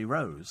the Mary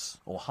Rose,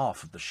 or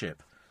half of the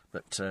ship,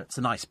 but it's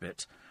a nice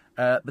bit,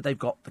 but they've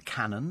got the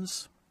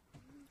cannons.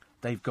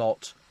 They've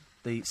got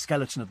the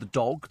skeleton of the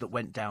dog that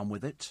went down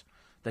with it.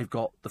 They've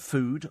got the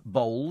food,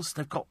 bowls.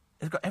 They've got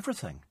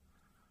everything.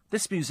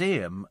 This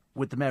museum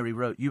with the Mary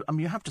Rose, you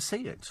have to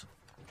see it.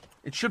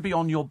 It should be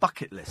on your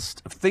bucket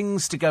list of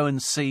things to go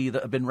and see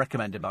that have been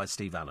recommended by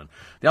Steve Allen.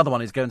 The other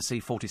one is go and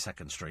see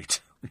 42nd Street.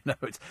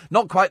 It's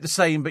not quite the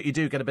same, but you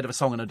do get a bit of a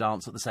song and a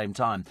dance at the same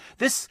time.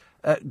 This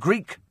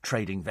Greek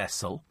trading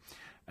vessel,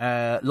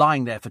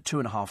 lying there for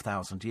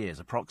 2,500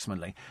 years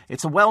approximately,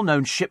 it's a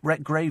well-known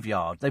shipwreck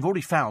graveyard. They've already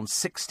found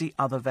 60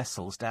 other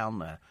vessels down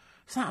there.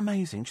 Isn't that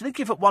amazing? Do you think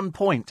if at one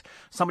point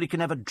somebody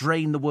can ever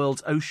drain the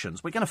world's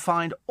oceans, we're going to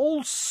find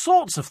all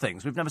sorts of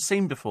things we've never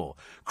seen before,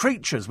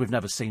 creatures we've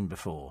never seen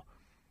before?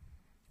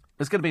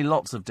 There's going to be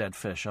lots of dead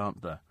fish,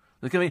 aren't there?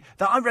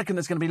 I reckon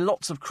there's going to be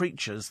lots of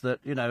creatures that,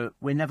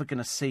 we're never going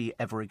to see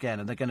ever again,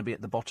 and they're going to be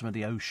at the bottom of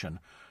the ocean.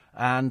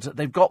 And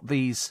they've got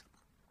these.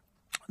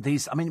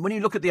 I mean, when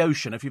you look at the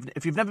ocean, if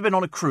you've never been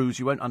on a cruise,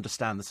 you won't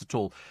understand this at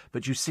all.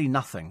 But you see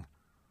nothing.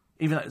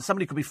 Even though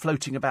somebody could be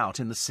floating about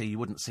in the sea, you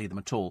wouldn't see them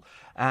at all.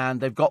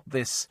 And they've got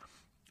this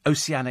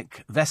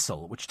oceanic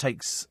vessel which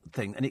takes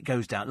thing, and it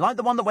goes down like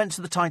the one that went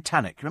to the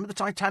Titanic. Remember the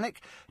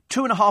Titanic?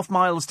 2.5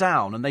 miles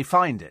down, and they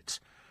find it.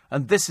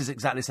 And this is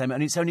exactly the same,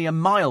 and it's only a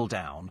mile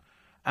down,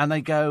 and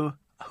they go,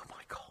 oh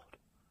my God,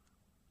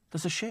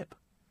 there's a ship.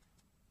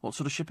 What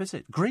sort of ship is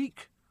it?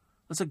 Greek.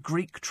 There's a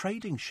Greek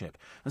trading ship.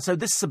 And so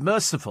this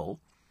submersible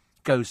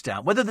goes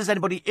down. Whether there's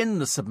anybody in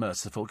the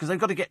submersible, because they've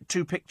got to get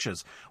two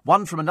pictures,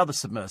 one from another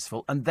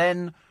submersible, and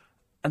then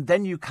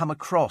you come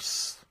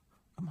across...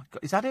 Oh my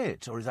God, is that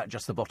it? Or is that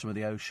just the bottom of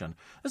the ocean?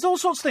 There's all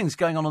sorts of things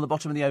going on the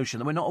bottom of the ocean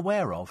that we're not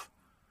aware of.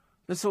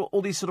 There's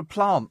all these sort of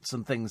plants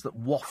and things that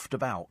waft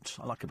about.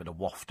 I like a bit of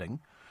wafting.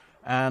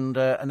 And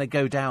they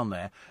go down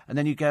there. And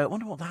then you go, I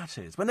wonder what that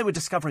is. When they were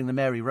discovering the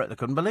Mary Rose, they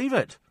couldn't believe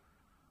it.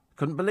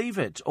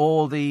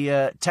 Or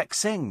the Tek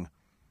Sing,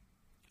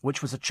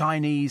 which was a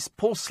Chinese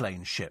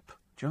porcelain ship.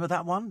 Do you remember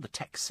that one? The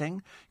Tek Sing?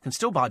 You can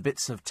still buy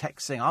bits of Tek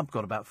Sing. I've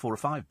got about 4 or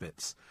 5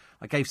 bits.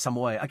 I gave some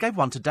away. I gave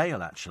one to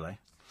Dale, actually.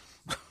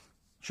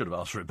 Should have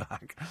asked for it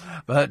back.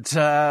 But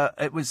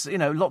it was,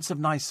 lots of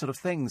nice sort of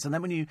things. And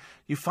then when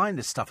you find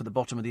this stuff at the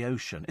bottom of the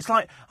ocean, it's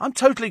like, I'm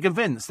totally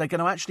convinced they're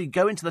going to actually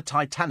go into the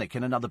Titanic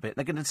in another bit.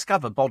 They're going to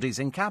discover bodies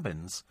in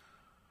cabins.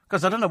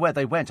 Because I don't know where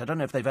they went. I don't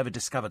know if they've ever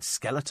discovered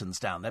skeletons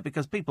down there,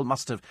 because people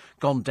must have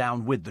gone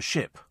down with the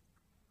ship.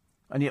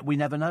 And yet we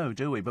never know,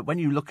 do we? But when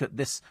you look at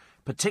this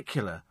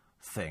particular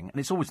thing, and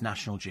it's always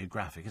National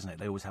Geographic, isn't it?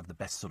 They always have the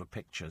best sort of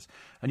pictures.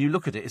 And you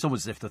look at it, it's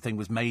almost as if the thing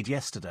was made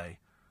yesterday.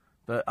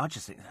 But I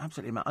just think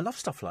absolutely, I love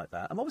stuff like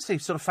that. I'm obviously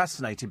sort of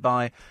fascinated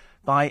by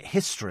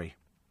history.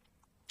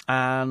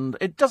 And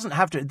it doesn't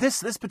have to...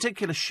 This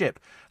particular ship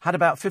had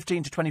about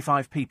 15 to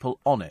 25 people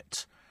on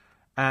it.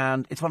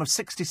 And it's one of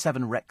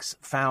 67 wrecks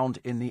found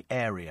in the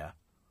area.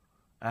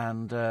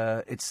 And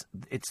it's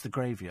the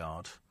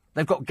graveyard.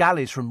 They've got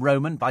galleys from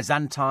Roman,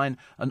 Byzantine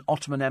and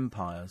Ottoman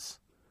empires.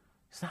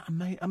 Is that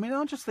amazing? I mean,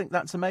 I just think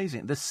that's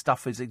amazing. This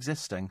stuff is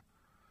existing.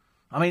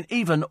 I mean,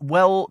 even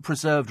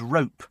well-preserved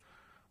rope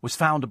was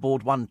found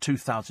aboard one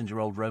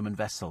 2,000-year-old Roman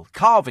vessel.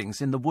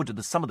 Carvings in the wood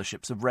of some of the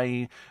ships have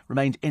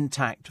remained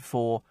intact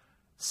for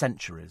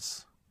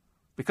centuries.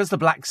 Because the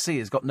Black Sea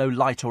has got no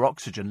light or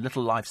oxygen,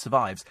 little life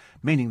survives,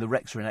 meaning the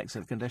wrecks are in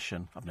excellent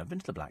condition. I've never been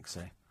to the Black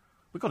Sea.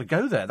 We've got to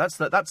go there. That's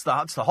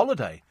the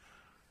holiday.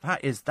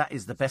 That is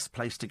the best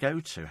place to go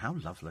to. How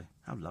lovely.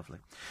 How lovely.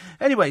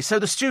 Anyway, so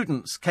the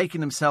students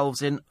caking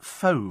themselves in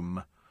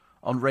foam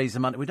on Raise the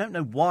Money. We don't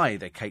know why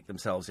they cake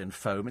themselves in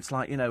foam. It's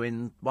like,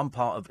 in one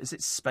part of, is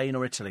it Spain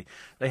or Italy?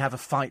 They have a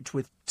fight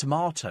with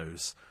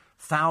tomatoes.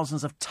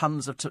 Thousands of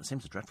tons of...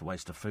 Seems a dreadful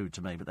waste of food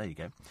to me, but there you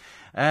go.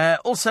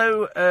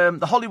 Also,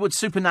 the Hollywood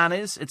Super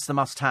Nannies, it's the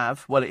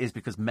must-have. Well, it is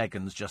because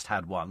Meghan's just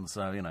had one,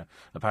 so,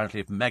 apparently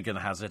if Meghan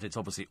has it, it's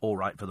obviously all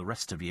right for the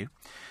rest of you.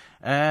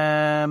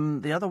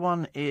 The other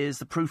one is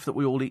the proof that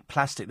we all eat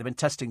plastic. They've been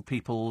testing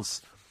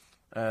people's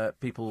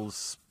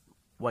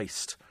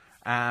waste,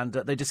 and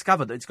they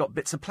discovered that it's got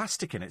bits of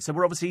plastic in it, so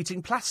we're obviously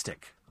eating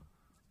plastic.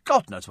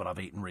 God knows what I've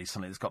eaten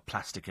recently that's got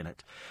plastic in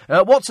it.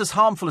 What's as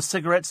harmful as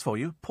cigarettes for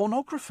you?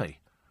 Pornography,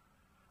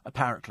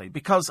 apparently.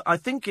 Because I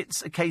think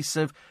it's a case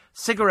of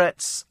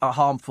cigarettes are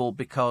harmful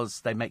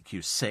because they make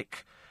you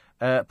sick.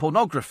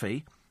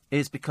 Pornography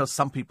is because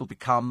some people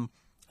become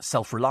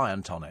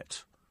self-reliant on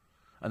it.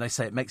 And they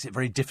say it makes it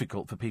very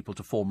difficult for people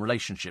to form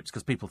relationships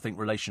because people think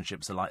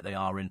relationships are like they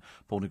are in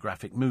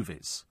pornographic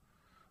movies.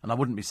 And I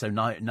wouldn't be so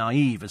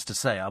naive as to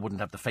say I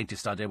wouldn't have the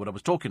faintest idea what I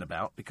was talking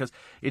about, because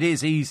it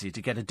is easy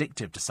to get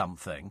addictive to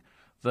something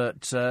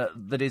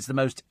that is the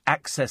most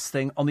accessed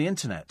thing on the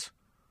internet.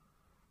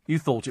 You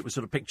thought it was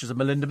sort of pictures of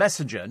Melinda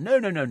Messenger.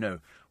 No.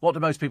 What do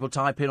most people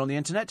type in on the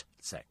internet?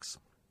 Sex.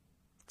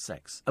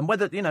 And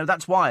whether,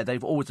 that's why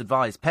they've always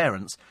advised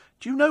parents,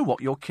 do you know what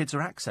your kids are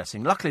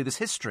accessing? Luckily, there's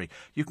history.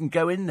 You can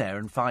go in there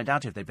and find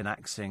out if they've been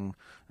accessing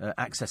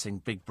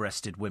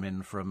big-breasted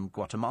women from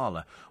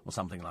Guatemala or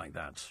something like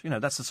that.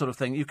 That's the sort of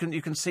thing. You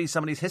can see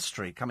somebody's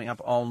history coming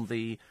up on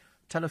the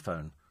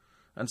telephone.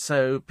 And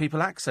so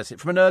people access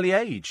it from an early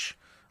age.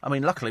 I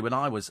mean, luckily, when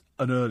I was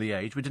an early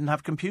age, we didn't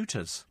have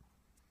computers.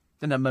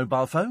 Didn't have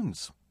mobile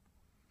phones.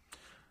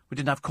 We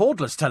didn't have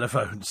cordless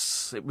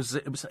telephones.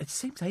 It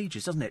seems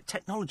ages, doesn't it?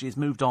 Technology has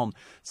moved on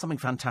something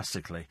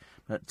fantastically.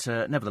 But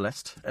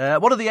nevertheless,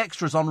 what are the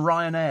extras on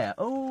Ryanair?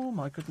 Oh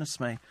my goodness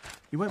me!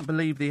 You won't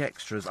believe the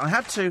extras. I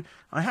had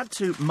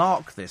to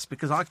mark this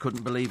because I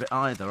couldn't believe it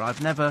either.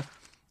 I've never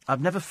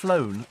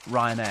flown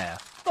Ryanair.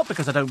 Not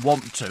because I don't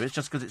want to. It's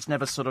just because it's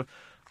never sort of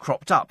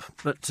cropped up.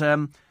 But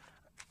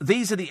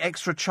these are the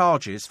extra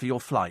charges for your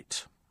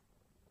flight.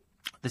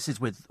 This is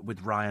with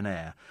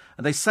Ryanair.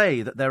 And they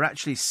say that they're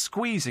actually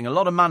squeezing a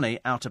lot of money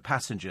out of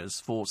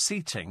passengers for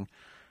seating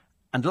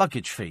and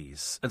luggage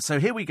fees. And so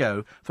here we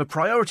go. For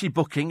priority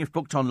booking, if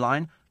booked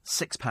online,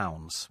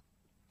 £6.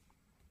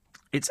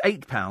 It's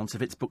 £8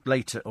 if it's booked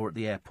later or at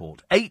the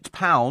airport.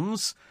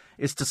 £8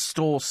 is to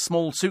store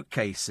small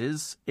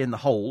suitcases in the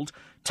hold.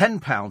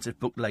 £10 if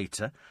booked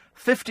later.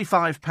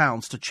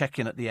 £55 to check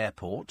in at the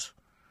airport.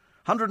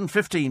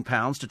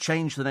 £115 to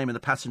change the name of the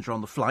passenger on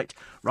the flight,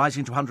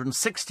 rising to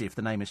 £160 if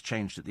the name is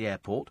changed at the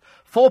airport.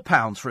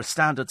 £4 for a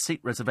standard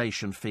seat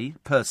reservation fee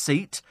per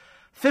seat.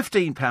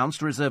 £15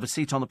 to reserve a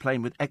seat on the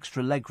plane with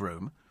extra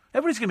legroom.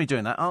 Everybody's going to be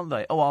doing that, aren't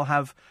they? Oh, I'll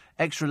have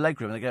extra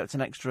legroom. And they go, it's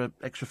an extra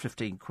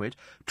 £15.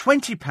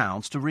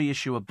 £20 to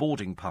reissue a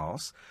boarding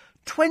pass.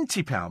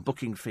 £20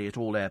 booking fee at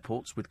all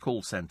airports with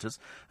call centres.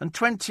 And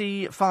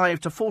 £25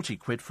 to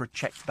 £40 for a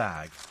checked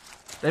bag.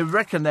 They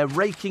reckon they're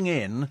raking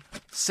in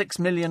 £6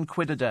 million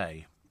a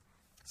day.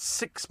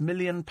 £6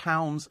 million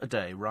a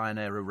day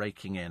Ryanair are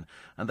raking in.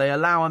 And they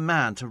allow a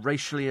man to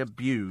racially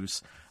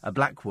abuse a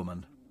black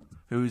woman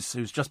who's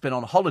just been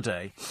on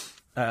holiday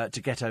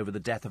to get over the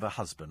death of her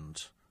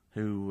husband,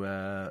 who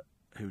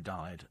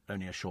died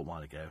only a short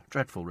while ago.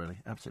 Dreadful, really.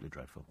 Absolutely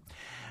dreadful.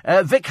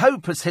 Vic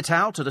Hope has hit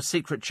out at a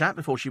secret chat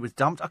before she was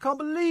dumped. I can't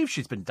believe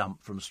she's been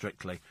dumped from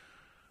Strictly.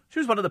 She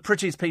was one of the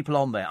prettiest people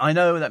on there. I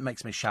know that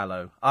makes me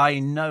shallow. I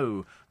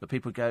know that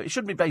people go, it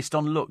shouldn't be based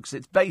on looks.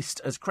 It's based,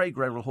 as Craig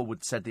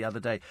Reynolds said the other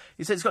day,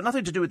 he said it's got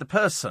nothing to do with the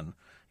person.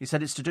 He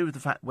said it's to do with the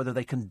fact whether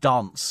they can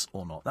dance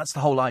or not. That's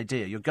the whole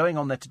idea. You're going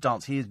on there to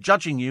dance. He is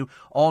judging you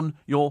on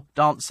your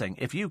dancing.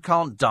 If you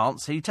can't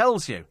dance, he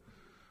tells you.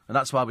 And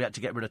that's why we had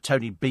to get rid of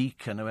Tony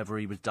Beak and whoever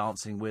he was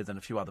dancing with and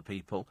a few other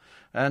people.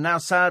 And now,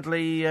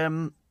 sadly,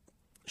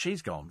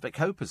 she's gone. Vic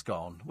Hope has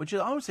gone, which I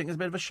always think is a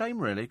bit of a shame,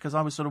 really, because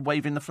I was sort of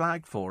waving the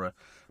flag for her.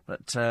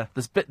 But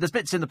there's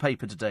bits in the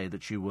paper today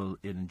that you will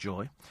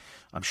enjoy,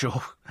 I'm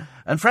sure.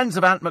 And friends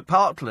of Ant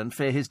McPartland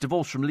fear his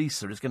divorce from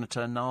Lisa is going to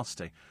turn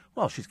nasty.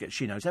 Well,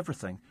 she knows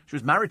everything. She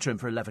was married to him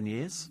for 11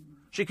 years.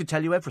 She could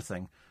tell you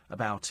everything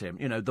about him.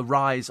 You know, the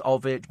rise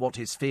of it, what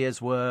his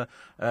fears were,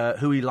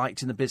 who he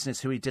liked in the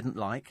business, who he didn't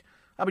like.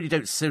 I mean, you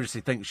don't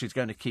seriously think she's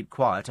going to keep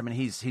quiet. I mean,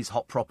 he's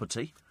hot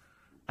property.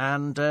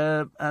 And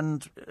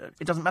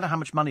it doesn't matter how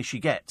much money she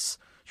gets.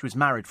 She was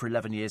married for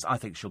 11 years. I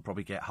think she'll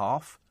probably get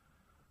half.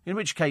 In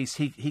which case,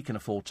 he can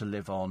afford to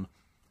live on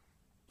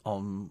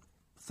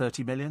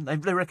 30 million.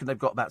 They reckon they've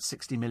got about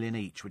 60 million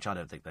each, which I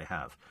don't think they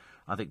have.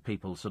 I think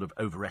people sort of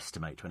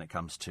overestimate when it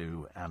comes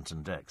to Ant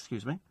and Dec.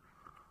 Excuse me.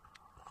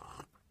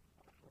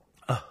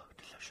 Oh,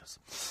 delicious.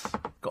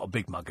 Got a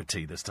big mug of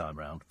tea this time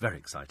round. Very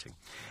exciting.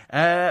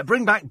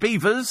 Bring back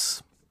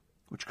beavers,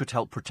 which could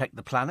help protect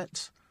the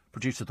planet.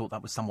 Producer thought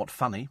that was somewhat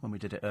funny when we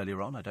did it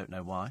earlier on. I don't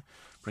know why.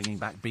 Bringing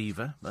back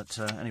beaver. But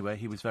anyway,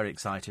 he was very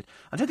excited.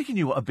 I don't think he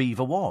knew what a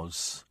beaver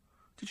was.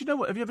 Did you know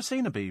what? Have you ever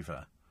seen a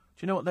beaver?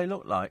 Do you know what they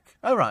look like?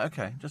 Oh, right,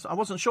 OK. I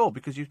wasn't sure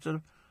because you sort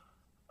of...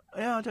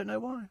 Yeah, I don't know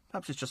why.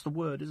 Perhaps it's just the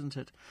word, isn't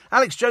it?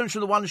 Alex Jones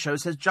from The One Show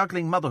says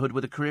juggling motherhood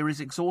with a career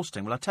is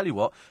exhausting. Well, I tell you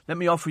what, let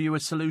me offer you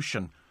a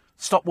solution.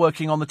 Stop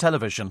working on the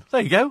television.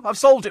 There you go. I've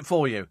solved it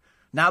for you.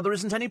 Now there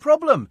isn't any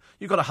problem.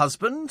 You've got a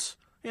husband...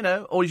 You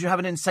know, or you have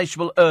an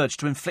insatiable urge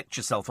to inflict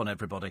yourself on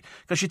everybody.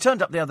 Because she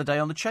turned up the other day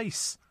on The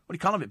Chase. Well, you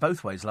can't have it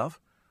both ways, love.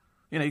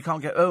 You know, you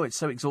can't go, oh, it's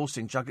so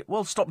exhausting, juggling.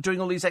 Well, stop doing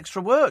all these extra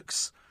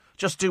works.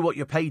 Just do what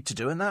you're paid to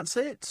do, and that's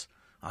it.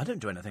 I don't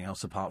do anything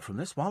else apart from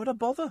this. Why would I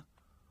bother?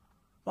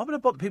 Why would I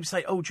bother? People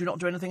say, oh, do you not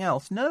do anything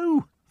else?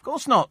 No, of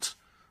course not.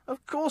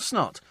 Of course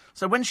not.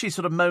 So when she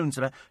sort of moans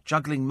about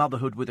juggling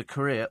motherhood with a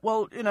career,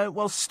 well, you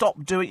know,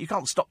 stop doing it. You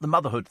can't stop the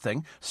motherhood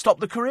thing. Stop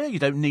the career. You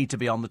don't need to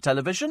be on the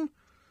television.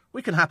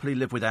 We can happily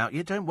live without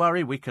you. Don't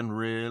worry, we can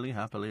really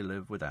happily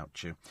live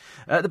without you.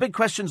 The big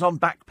question's on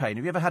back pain.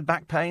 Have you ever had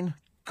back pain?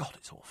 God,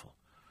 it's awful.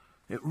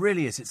 It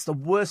really is. It's the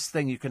worst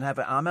thing you can have.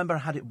 I remember I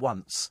had it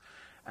once.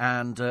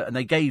 And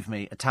they gave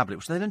me a tablet,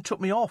 which they then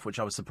took me off, which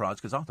I was surprised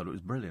because I thought it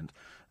was brilliant.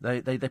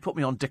 They put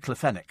me on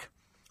diclofenac,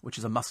 which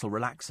is a muscle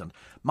relaxant.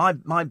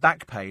 My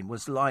back pain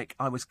was like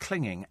I was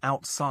clinging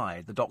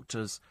outside the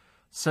doctor's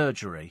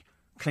surgery,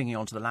 clinging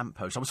onto the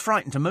lamppost. I was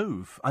frightened to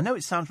move. I know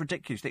it sounds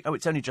ridiculous. You think, oh,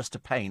 it's only just a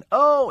pain.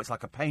 Oh, it's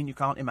like a pain you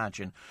can't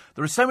imagine.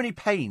 There are so many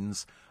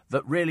pains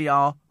that really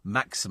are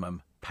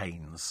maximum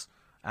pains.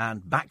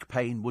 And back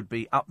pain would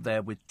be up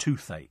there with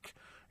toothache.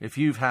 If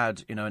you've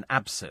had, an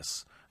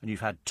abscess and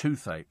you've had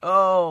toothache,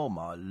 oh,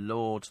 my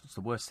Lord, it's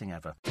the worst thing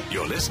ever.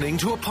 You're listening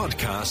to a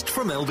podcast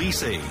from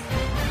LBC.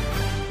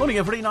 Morning,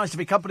 everybody. Nice to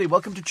be company.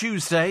 Welcome to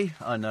Tuesday.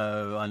 I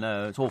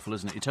know. It's awful,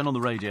 isn't it? You turn on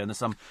the radio and there's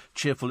some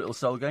cheerful little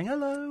soul going,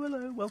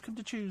 hello, welcome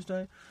to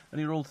Tuesday.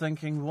 And you're all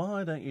thinking,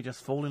 why don't you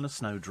just fall in a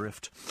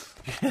snowdrift?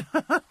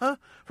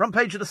 Front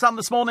page of the Sun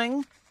this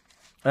morning.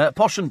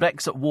 Posh and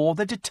Beck's at war.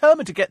 They're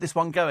determined to get this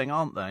one going,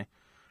 aren't they?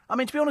 I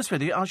mean, to be honest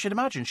with you, I should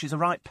imagine she's a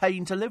right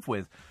pain to live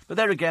with. But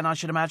there again, I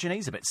should imagine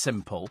he's a bit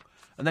simple.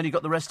 And then you've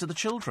got the rest of the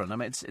children. I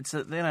mean,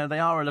 they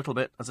are a little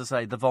bit, as I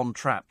say, the Von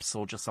Trapps,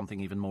 or just something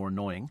even more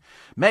annoying.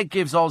 Meg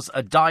gives Oz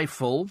a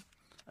dye-full.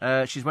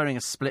 She's wearing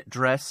a split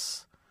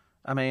dress.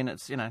 I mean,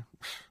 it's,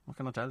 what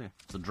can I tell you?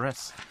 It's a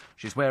dress.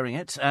 She's wearing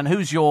it. And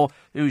who's your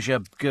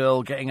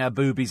girl getting her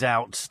boobies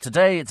out?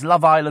 Today, it's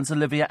Love Island's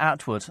Olivia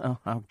Attwood. Oh,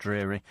 how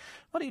dreary.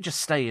 Why don't you just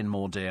stay in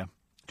more, dear?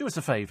 Do us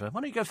a favour. Why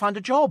don't you go find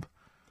a job?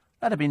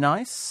 That'd be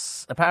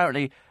nice.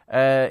 Apparently,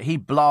 he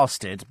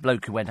blasted a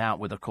bloke who went out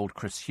with her called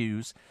Chris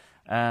Hughes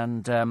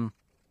and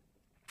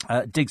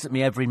digs at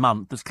me every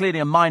month. There's clearly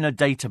a minor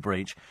data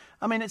breach.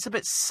 I mean, it's a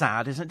bit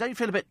sad, isn't it? Don't you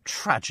feel a bit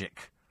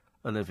tragic,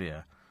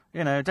 Olivia?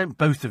 Don't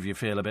both of you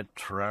feel a bit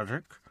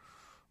tragic?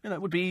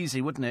 It would be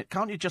easy, wouldn't it?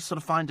 Can't you just sort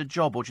of find a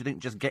job, or do you think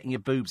just getting your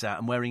boobs out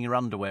and wearing your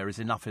underwear is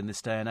enough in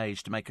this day and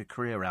age to make a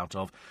career out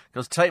of?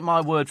 Because take my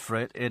word for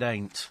it, it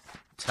ain't.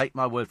 Take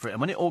my word for it.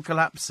 And when it all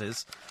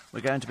collapses,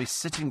 we're going to be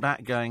sitting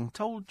back going,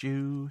 told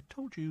you.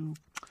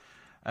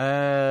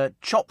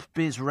 Chop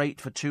biz rate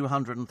for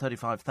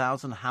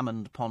 235,000.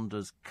 Hammond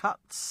ponders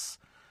cuts.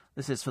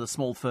 This is for the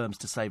small firms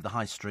to save the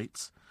high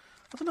streets.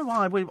 I don't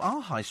know why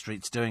our high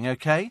streets doing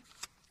okay.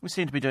 We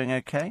seem to be doing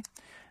okay.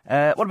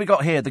 What have we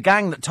got here? The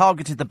gang that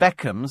targeted the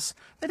Beckhams.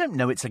 They don't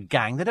know it's a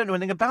gang. They don't know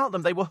anything about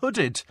them. They were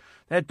hooded.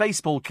 They had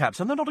baseball caps.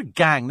 And they're not a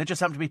gang. They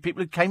just happen to be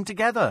people who came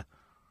together.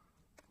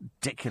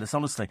 Ridiculous,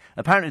 honestly.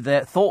 Apparently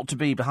they're thought to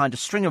be behind a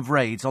string of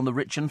raids on the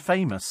rich and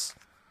famous.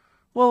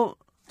 Well,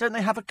 don't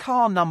they have a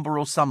car number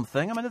or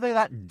something? I mean, are they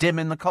that dim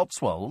in the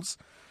Cotswolds?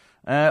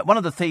 One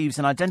of the thieves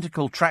in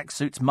identical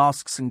tracksuits,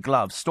 masks and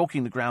gloves,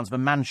 stalking the grounds of a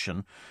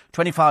mansion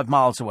 25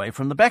 miles away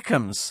from the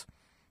Beckhams.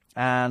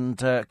 And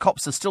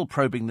cops are still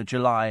probing the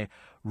July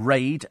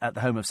raid at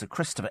the home of Sir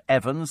Christopher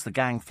Evans. The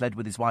gang fled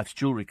with his wife's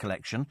jewellery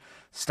collection,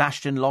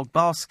 stashed in log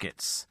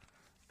baskets.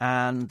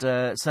 And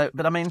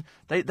but I mean,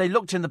 they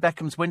looked in the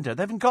Beckhams' window.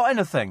 They haven't got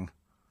anything.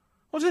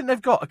 What do you think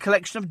they've got? A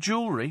collection of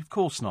jewellery? Of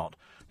course not.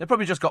 They've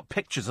probably just got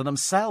pictures of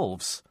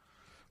themselves,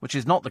 which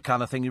is not the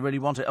kind of thing you really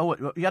wanted.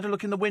 Oh, you had a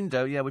look in the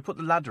window? Yeah, we put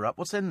the ladder up.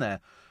 What's in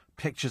there?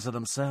 Pictures of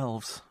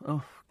themselves.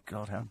 Oh,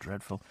 God, how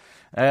dreadful.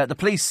 The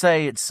police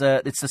say it's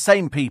the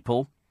same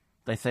people,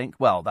 they think.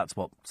 Well, that's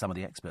what some of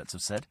the experts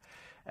have said.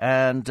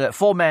 And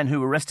 4 men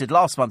who were arrested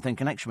last month in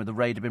connection with the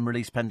raid have been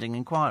released pending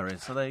inquiry.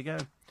 So there you go.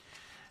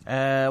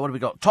 What have we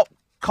got? Top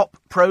cop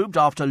probed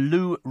after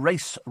Lou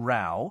race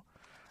row.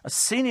 A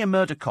senior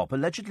murder cop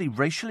allegedly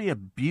racially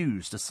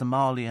abused a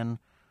Somalian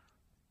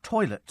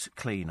toilet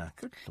cleaner.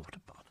 Good Lord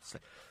above us.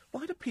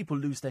 Why do people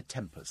lose their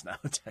tempers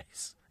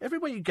nowadays?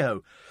 Everywhere you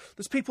go,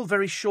 there's people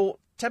very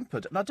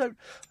short-tempered, and I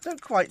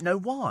don't quite know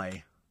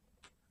why.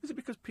 Is it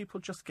because people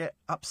just get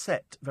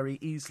upset very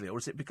easily, or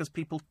is it because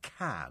people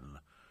can?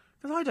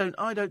 Because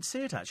I don't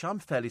see it, actually. I'm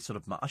fairly sort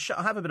of...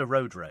 I have a bit of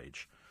road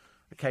rage.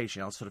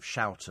 Occasionally I'll sort of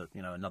shout at,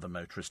 another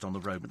motorist on the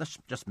road, but that's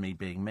just me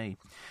being me.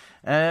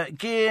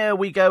 Gear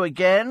we go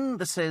again.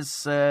 This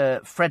is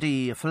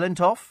Freddie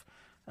Flintoff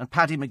and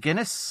Paddy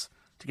McGuinness,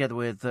 together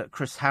with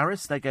Chris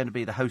Harris. They're going to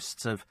be the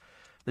hosts of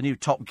the new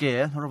Top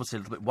Gear. They're obviously a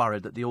little bit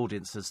worried that the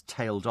audience has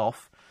tailed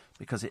off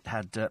because it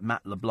had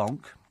Matt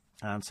LeBlanc,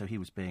 and so he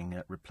was being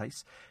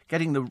replaced.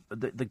 Getting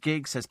the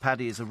gig, says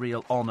Paddy, is a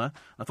real honour.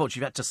 I thought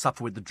you've had to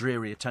suffer with the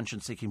dreary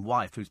attention-seeking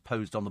wife who's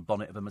posed on the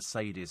bonnet of a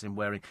Mercedes in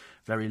wearing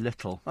very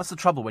little. That's the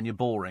trouble when you're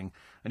boring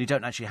and you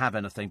don't actually have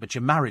anything, but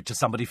you're married to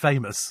somebody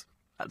famous.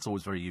 That's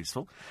always very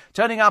useful.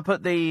 Turning up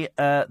at the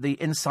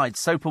Inside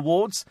Soap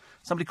Awards,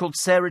 somebody called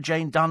Sarah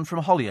Jane Dunn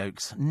from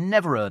Hollyoaks.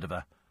 Never heard of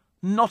her.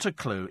 Not a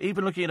clue.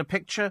 Even looking at a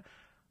picture,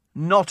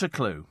 not a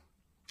clue.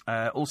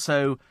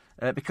 Also...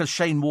 because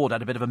Shane Ward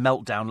had a bit of a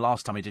meltdown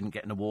last time he didn't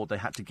get an award, they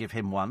had to give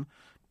him one.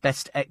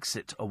 Best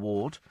Exit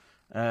Award.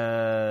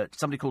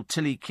 Somebody called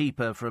Tilly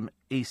Keeper from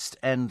East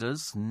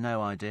Enders.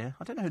 No idea.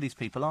 I don't know who these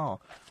people are.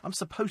 I'm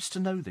supposed to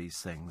know these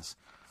things.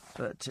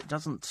 But it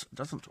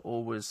doesn't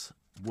always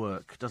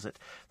work, does it?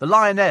 The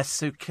lioness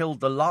who killed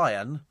the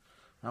lion.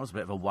 That was a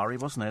bit of a worry,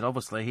 wasn't it?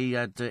 Obviously, he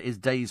had his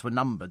days were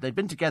numbered. They'd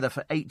been together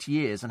for 8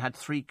 years and had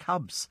 3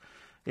 cubs.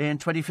 In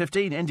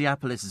 2015,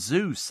 Indianapolis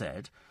Zoo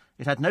said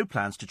It had no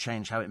plans to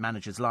change how it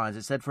manages lions.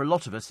 It said, for a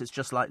lot of us, it's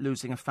just like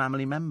losing a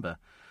family member.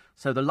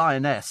 So the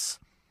lioness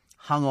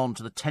hung on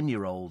to the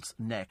 10-year-old's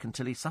neck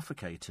until he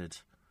suffocated.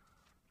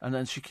 And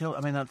then she killed...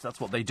 I mean,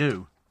 that's what they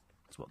do.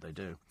 That's what they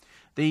do.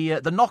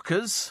 The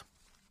knockers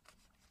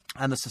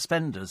and the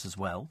suspenders as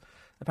well.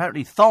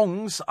 Apparently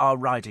thongs are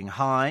riding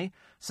high.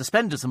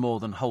 Suspenders are more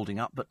than holding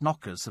up, but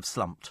knockers have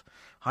slumped.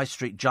 High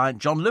Street giant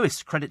John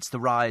Lewis credits the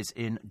rise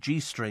in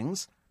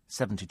G-strings,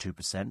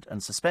 72%,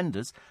 and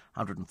suspenders,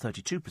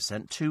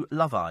 132%, to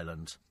Love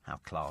Island. How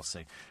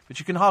classy. But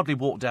you can hardly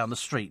walk down the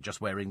street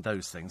just wearing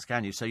those things,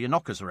 can you? So your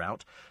knockers are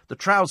out. The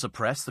trouser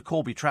press, the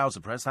Corby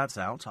trouser press, that's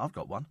out. I've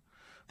got one.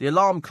 The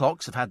alarm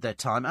clocks have had their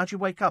time. How do you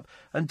wake up?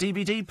 And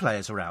DVD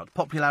players are out.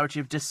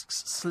 Popularity of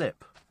discs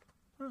slip.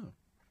 Oh,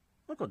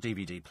 I've got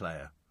DVD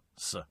player,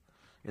 sir,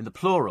 in the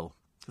plural,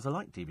 because I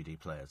like DVD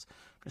players.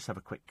 Let's have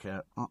a quick...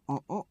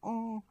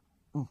 Oh,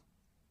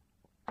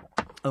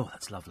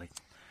 that's lovely.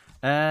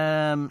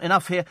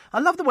 Enough here. I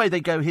love the way they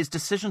go. His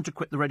decision to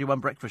quit the Radio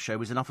 1 breakfast show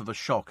was enough of a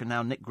shock, and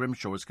now Nick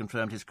Grimshaw has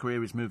confirmed his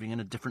career is moving in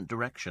a different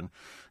direction.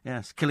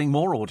 Yes, killing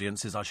more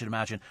audiences, I should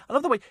imagine. I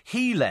love the way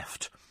he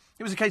left.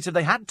 It was a case of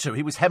they had to.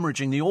 He was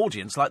hemorrhaging the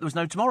audience like there was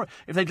no tomorrow.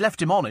 If they'd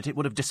left him on it, it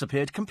would have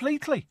disappeared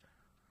completely.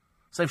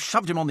 So they've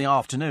shoved him on the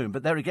afternoon,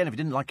 but there again, if you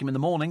didn't like him in the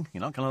morning, you're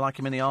not going to like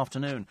him in the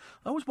afternoon.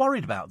 I was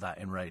worried about that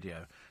in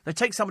radio. They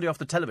take somebody off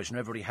the television who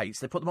everybody hates,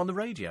 they put them on the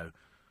radio.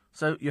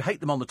 So you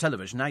hate them on the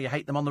television, now you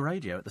hate them on the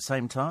radio at the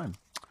same time.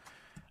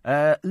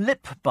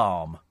 Lip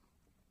balm.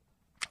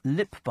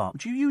 Lip balm.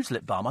 Do you use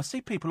lip balm? I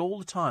see people all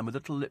the time with a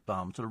little lip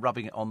balm, sort of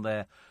rubbing it on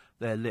their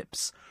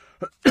lips.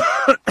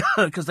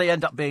 Because they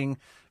end up being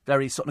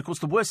very sort of... Of course,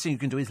 the worst thing you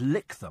can do is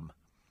lick them.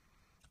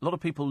 A lot of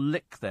people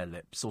lick their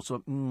lips, or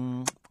sort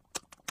of...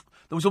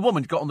 There was a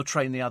woman who got on the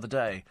train the other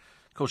day.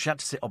 Of course, she had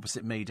to sit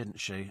opposite me, didn't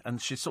she?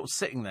 And she's sort of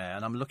sitting there,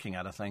 and I'm looking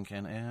at her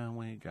thinking, here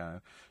we go.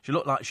 She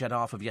looked like she had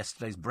half of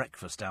yesterday's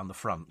breakfast down the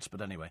front,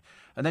 but anyway.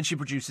 And then she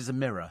produces a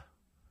mirror.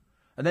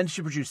 And then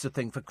she produced a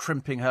thing for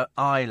crimping her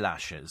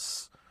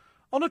eyelashes.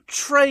 On a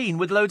train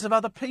with loads of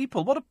other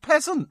people. What a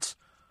peasant!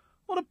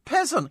 What a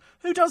peasant!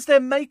 Who does their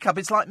makeup?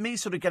 It's like me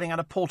sort of getting out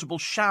a portable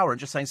shower and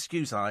just saying,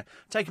 excuse me,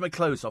 taking my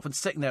clothes off and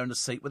sitting there in the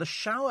seat with a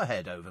shower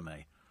head over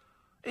me.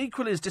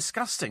 Equally as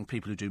disgusting,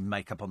 people who do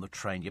makeup on the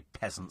train, you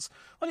peasants.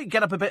 Why don't you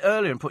get up a bit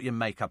earlier and put your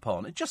makeup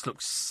on? It just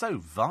looks so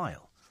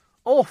vile.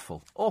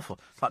 Awful, awful.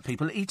 It's like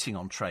people eating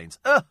on trains.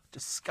 Ugh,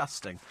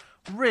 disgusting.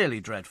 Really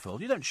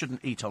dreadful.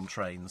 Shouldn't eat on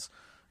trains.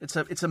 It's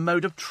a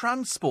mode of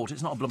transport.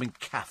 It's not a blooming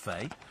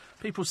cafe.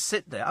 People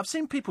sit there. I've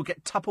seen people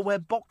get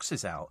Tupperware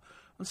boxes out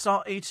and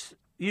start eat.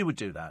 You would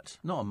do that.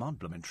 Not on my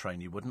blooming train,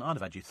 you wouldn't. I'd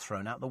have had you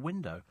thrown out the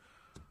window.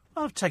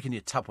 I've taken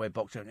your Tupperware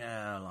box out.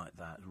 Yeah, I like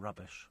that.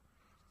 Rubbish.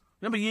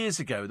 Remember years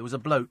ago, there was a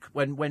bloke,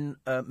 when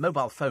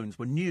mobile phones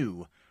were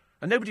new,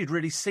 and nobody had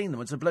really seen them.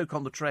 There was a bloke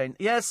on the train.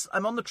 Yes,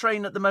 I'm on the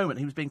train at the moment.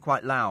 He was being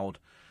quite loud.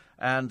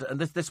 And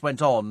this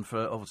went on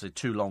for, obviously,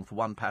 too long for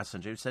one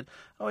passenger who said,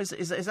 oh, is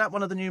that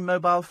one of the new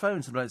mobile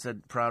phones? And I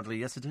said proudly,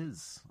 yes, it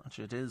is.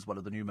 Actually, it is one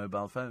of the new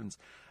mobile phones.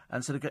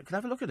 And said, can I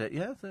have a look at it?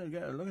 Yeah, there you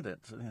go, look at it.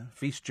 So, yeah,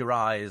 feast your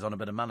eyes on a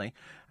bit of money.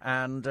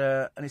 And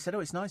he said, oh,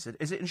 it's nice.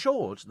 Is it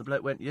insured? The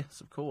bloke went,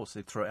 yes, of course.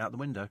 He'd throw it out the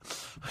window.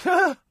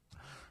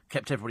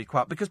 Kept everybody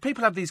quiet, because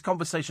people have these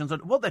conversations on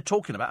what they're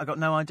talking about. I've got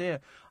no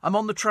idea. I'm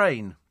on the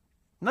train.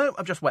 No,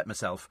 I've just wet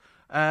myself.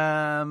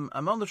 I'm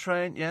on the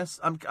train, yes.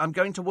 I'm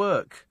going to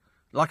work,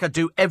 like I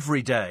do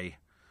every day.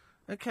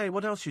 OK,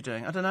 what else are you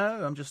doing? I don't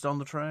know, I'm just on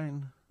the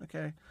train.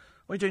 OK,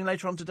 what are you doing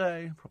later on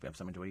today? Probably have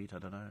something to eat, I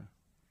don't know.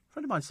 A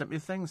friend of mine sent me a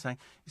thing saying,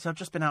 he said, I've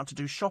just been out to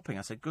do shopping.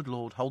 I said, good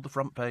Lord, hold the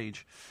front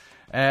page.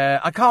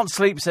 I can't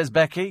sleep, says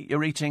Becky.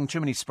 You're eating too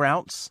many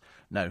sprouts.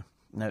 No,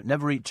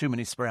 never eat too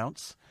many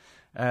sprouts.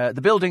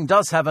 The building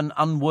does have an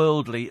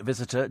unworldly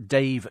visitor,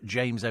 Dave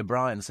James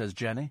O'Brien, says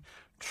Jenny.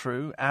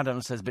 True.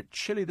 Adam says a bit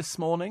chilly this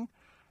morning.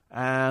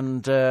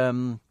 And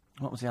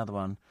what was the other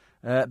one?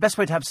 Best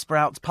way to have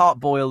sprouts,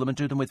 part boil them and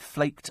do them with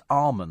flaked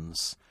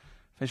almonds.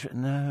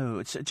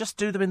 No, just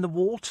do them in the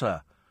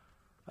water.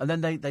 And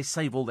then they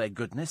save all their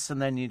goodness, and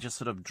then you just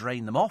sort of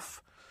drain them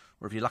off.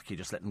 Or if you're lucky,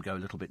 just let them go a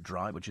little bit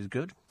dry, which is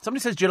good.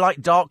 Somebody says, do you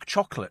like dark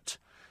chocolate?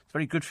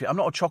 Very good for you. I'm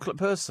not a chocolate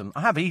person.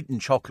 I have eaten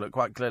chocolate,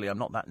 quite clearly. I'm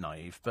not that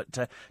naive,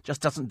 but just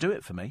doesn't do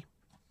it for me.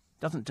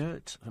 Doesn't do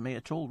it for me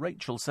at all.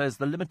 Rachel says,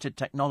 the limited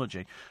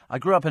technology. I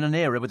grew up in an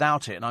era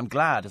without it, and I'm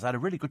glad, as I had a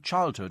really good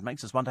childhood.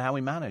 Makes us wonder how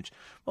we manage.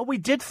 Well, we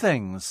did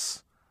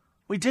things.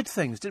 We did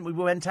things, didn't we?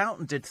 We went out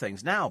and did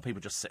things. Now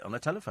people just sit on their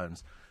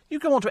telephones. You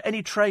go onto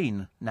any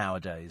train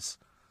nowadays,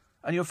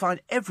 and you'll find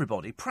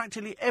everybody,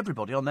 practically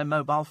everybody, on their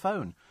mobile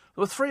phone.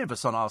 There were 3 of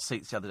us on our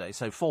seats the other day,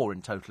 so 4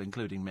 in total,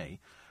 including me.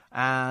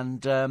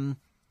 And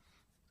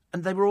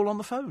they were all on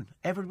the phone.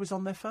 Everybody was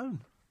on their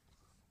phone.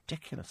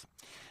 Ridiculous.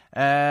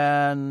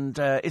 And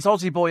is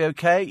Aussie Boy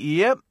okay?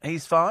 Yep,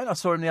 he's fine. I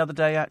saw him the other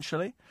day,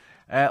 actually.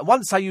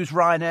 Once I used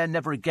Ryanair,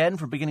 never again.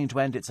 From beginning to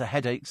end, it's a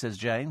headache, says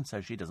Jane,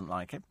 so she doesn't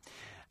like it.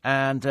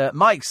 And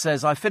Mike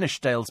says, I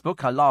finished Dale's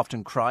book. I laughed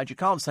and cried. You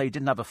can't say he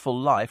didn't have a full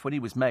life. When he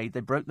was made, they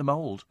broke the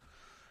mould.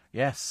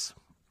 Yes,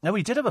 No,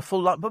 we did have a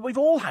full life, but we've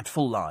all had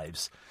full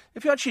lives.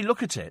 If you actually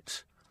look at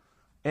it,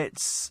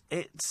 it's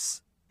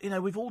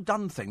we've all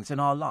done things in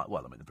our life.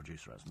 Well, I mean, the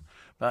producer hasn't.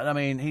 But, I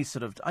mean, he's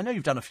sort of... I know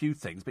you've done a few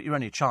things, but you're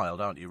only a child,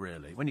 aren't you,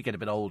 really? When you get a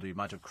bit older, you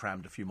might have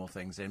crammed a few more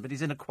things in. But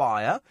he's in a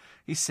choir.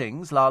 He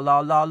sings, la,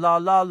 la, la, la,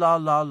 la, la,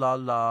 la, la,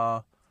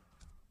 la.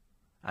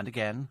 And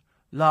again,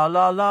 la,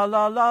 la, la,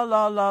 la, la,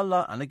 la, la,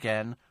 la. And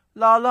again,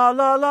 la, la,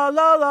 la, la,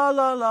 la, la,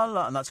 la, la,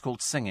 la. And that's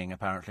called singing,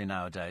 apparently,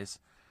 nowadays.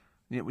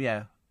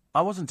 Yeah.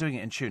 I wasn't doing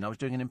it in tune. I was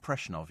doing an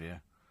impression of you.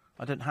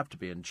 I don't have to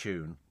be in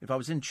tune. If I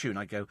was in tune,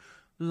 I'd go...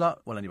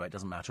 Well, anyway, it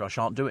doesn't matter. I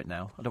shan't do it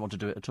now. I don't want to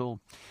do it at all.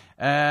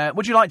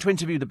 Would you like to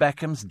interview the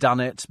Beckhams? Done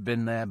it.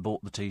 Been there.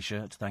 Bought the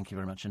T-shirt. Thank you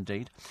very much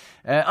indeed.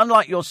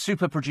 Unlike your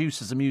super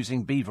producer's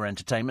amusing beaver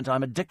entertainment,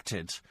 I'm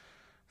addicted,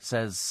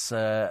 says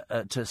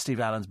to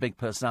Steve Allen's big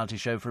personality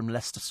show from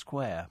Leicester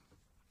Square.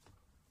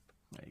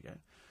 There you go.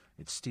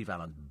 It's Steve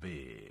Allen's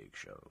big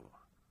show.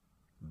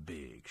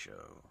 Big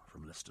show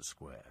from Leicester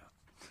Square.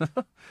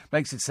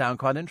 Makes it sound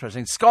quite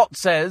interesting. Scott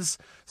says,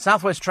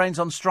 South West trains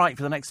on strike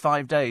for the next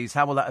 5 days.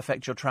 How will that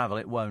affect your travel?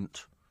 It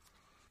won't.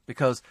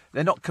 Because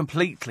they're not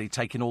completely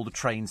taking all the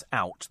trains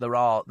out. There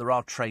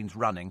are trains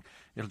running.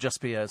 It'll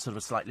just be a sort of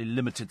a slightly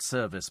limited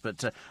service.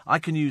 But I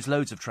can use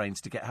loads of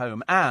trains to get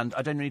home. And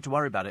I don't need to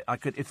worry about it.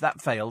 If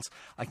that fails,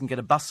 I can get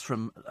a bus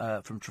from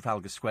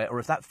Trafalgar Square. Or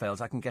if that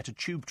fails, I can get a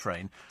tube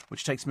train,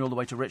 which takes me all the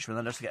way to Richmond.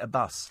 And then just get a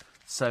bus.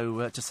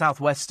 So to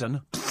South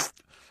Western...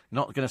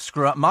 Not going to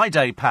screw up my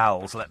day,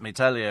 pals, let me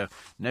tell you.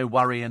 No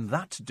worry in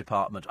that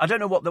department. I don't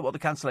know what the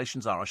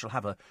cancellations are. I shall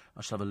have a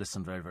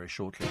listen very, very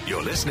shortly.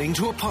 You're listening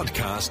to a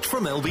podcast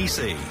from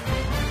LBC.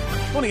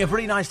 Morning,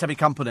 everybody. Nice to have your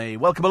company.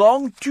 Welcome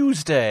along.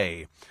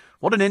 Tuesday.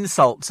 What an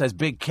insult, says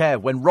Big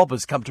Kev, when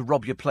robbers come to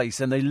rob your place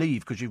and they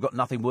leave because you've got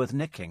nothing worth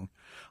nicking.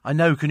 I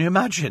know, can you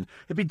imagine?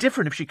 It'd be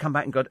different if she'd come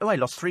back and go, I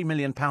lost £3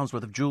 million worth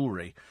of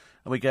jewellery.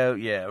 And we go,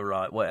 yeah,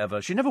 right,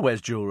 whatever. She never wears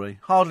jewellery.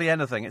 Hardly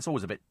anything. It's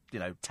always a bit,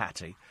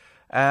 tatty.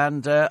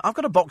 And I've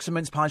got a box of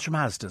mince pies from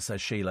Asda,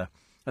 says Sheila.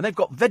 And they've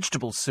got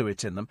vegetable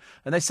suet in them.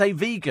 And they say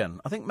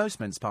vegan. I think most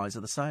mince pies are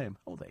the same.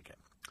 Oh, there you go.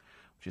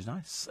 Which is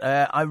nice.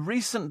 I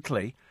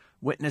recently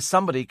witnessed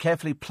somebody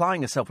carefully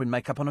applying herself with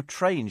makeup on a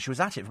train. She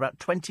was at it for about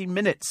 20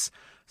 minutes,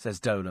 says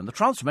Dolan. The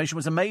transformation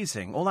was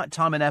amazing. All that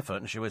time and effort,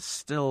 and she was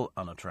still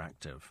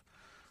unattractive.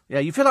 Yeah,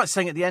 you feel like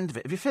saying at the end of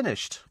it, have you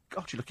finished?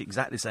 God, you look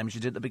exactly the same as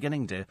you did at the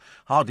beginning, dear.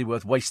 Hardly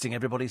worth wasting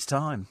everybody's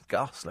time.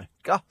 Ghastly,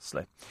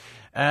 ghastly.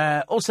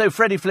 Also,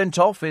 Freddie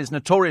Flintoff is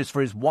notorious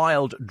for his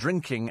wild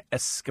drinking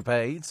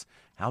escapades.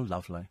 How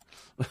lovely.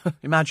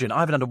 Imagine,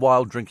 I haven't had a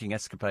wild drinking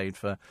escapade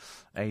for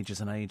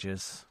ages and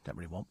ages. Don't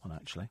really want one,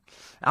 actually.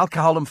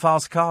 Alcohol and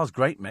fast cars,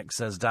 great mix,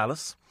 says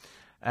Dallas.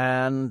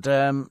 And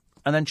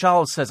then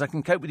Charles says, I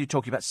can cope with you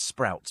talking about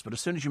sprouts, but as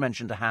soon as you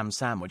mentioned a ham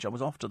sandwich, I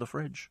was off to the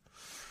fridge.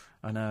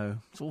 I know.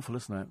 It's awful,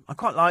 isn't it? I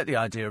quite like the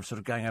idea of sort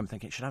of going home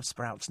thinking, it should have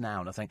sprouts now.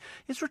 And I think,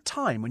 is there a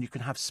time when you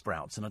can have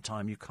sprouts and a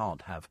time you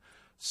can't have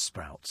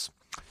sprouts?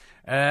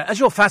 As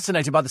you're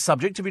fascinated by the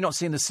subject, have you not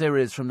seen the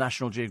series from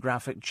National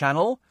Geographic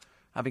Channel?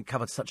 Having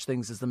covered such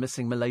things as the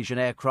missing Malaysian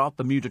aircraft,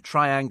 Bermuda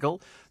Triangle,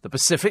 the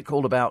Pacific,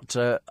 all about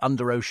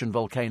under-ocean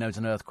volcanoes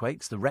and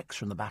earthquakes, the wrecks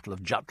from the Battle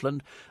of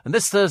Jutland. And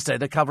this Thursday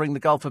they're covering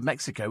the Gulf of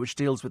Mexico, which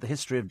deals with the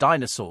history of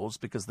dinosaurs,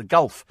 because the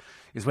Gulf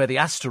is where the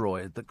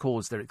asteroid that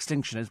caused their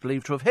extinction is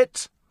believed to have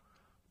hit.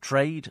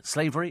 Trade,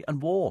 slavery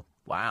and war.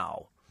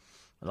 Wow.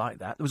 I like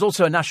that. There was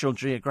also a National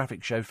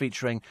Geographic show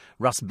featuring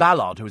Russ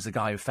Ballard, who was the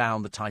guy who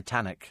found the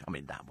Titanic. I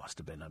mean, that must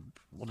have been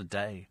what a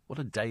day. What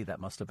a day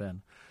that must have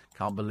been.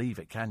 Can't believe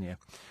it, can you?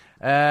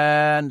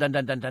 And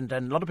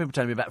a lot of people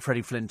telling me about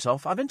Freddie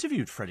Flintoff. I've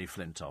interviewed Freddie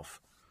Flintoff.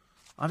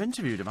 I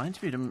interviewed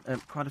him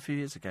quite a few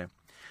years ago.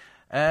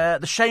 The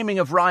shaming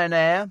of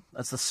Ryanair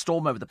as the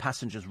storm over the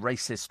passengers'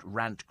 racist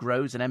rant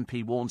grows. An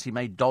MP warns he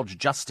may dodge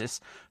justice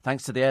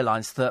thanks to the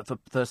airline's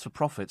thirst for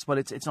profits. Well,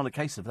 it's not a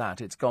case of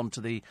that. It's gone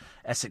to the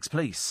Essex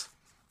Police,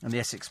 and the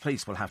Essex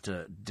Police will have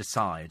to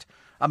decide.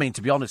 I mean,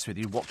 to be honest with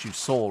you, what you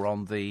saw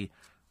on the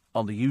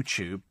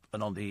YouTube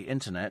and on the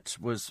internet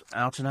was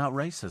out-and-out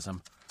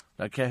racism.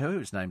 Don't care who it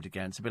was named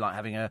against. It'd be like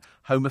having a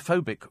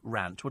homophobic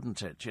rant,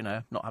 wouldn't it?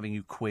 Not having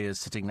you queers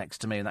sitting next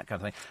to me and that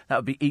kind of thing. That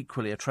would be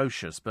equally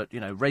atrocious, but,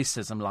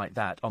 racism like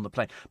that on the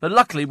plane. But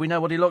luckily, we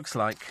know what he looks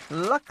like.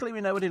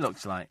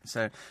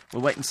 So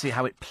we'll wait and see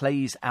how it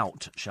plays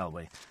out, shall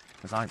we?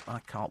 Because I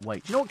can't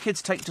wait. Do you know what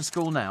kids take to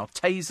school now?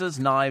 Tasers,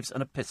 knives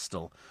and a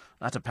pistol.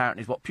 That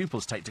apparently is what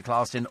pupils take to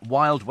class in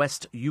Wild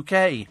West,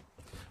 UK.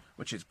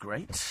 Which is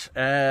great.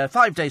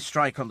 5-day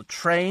strike on the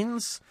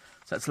trains.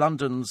 So that's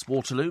London's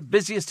Waterloo.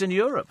 Busiest in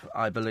Europe,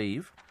 I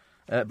believe.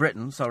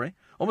 Britain, sorry.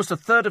 Almost a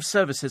third of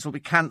services will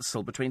be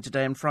cancelled between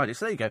today and Friday.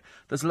 So there you go.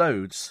 There's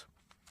loads.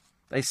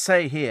 They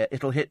say here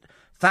it'll hit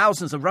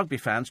thousands of rugby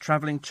fans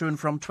travelling to and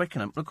from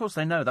Twickenham. Of course,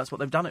 they know that's what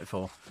they've done it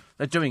for.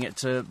 They're doing it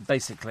to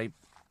basically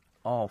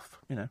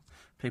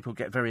people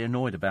get very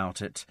annoyed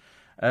about it.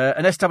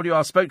 An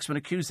SWR spokesman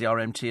accused the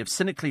RMT of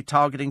cynically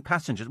targeting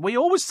passengers. We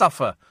always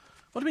suffer.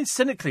 What do you mean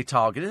cynically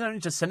target? It's only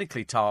to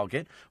cynically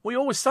target. We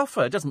always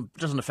suffer. It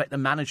doesn't affect the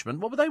management.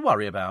 What would they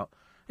worry about?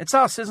 It's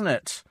us, isn't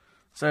it?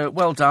 So,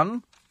 well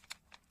done.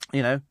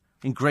 You know,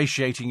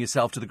 ingratiating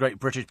yourself to the great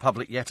British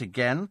public yet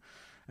again.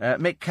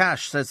 Mick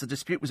Cash says the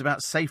dispute was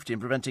about safety and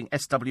preventing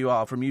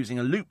SWR from using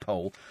a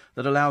loophole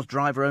that allows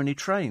driver-only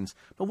trains.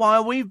 But why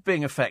are we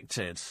being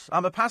affected?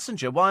 I'm a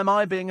passenger. Why am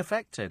I being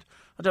affected?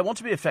 I don't want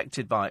to be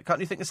affected by it.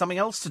 Can't you think of something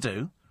else to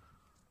do?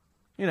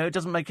 You know, it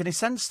doesn't make any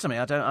sense to me.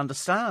 I don't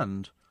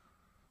understand.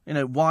 You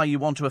know, why you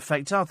want to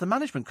affect us. The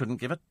management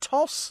couldn't give a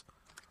toss.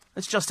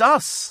 It's just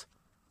us.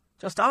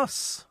 Just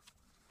us.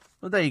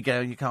 Well, there you go.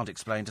 You can't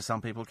explain to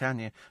some people, can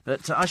you?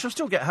 But I shall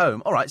still get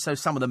home. All right, so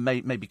some of them may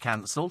be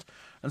cancelled,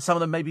 and some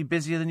of them may be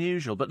busier than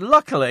usual. But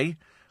luckily,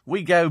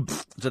 we go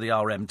to the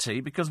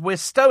RMT because we're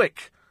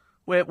stoic.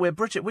 We're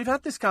British. We've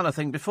had this kind of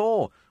thing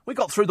before. We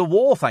got through the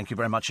war, thank you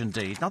very much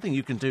indeed. Nothing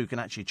you can do can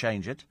actually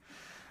change it.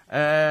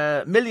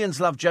 Millions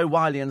love Joe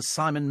Wiley and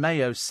Simon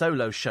Mayo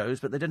solo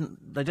shows, but they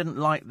didn't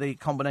like the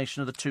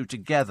combination of the two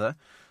together.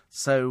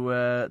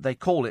 So they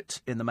call it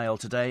in the Mail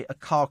today a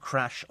car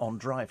crash on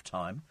drive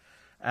time.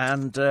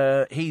 And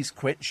he's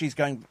quit. She's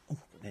going... Oh,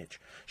 itch.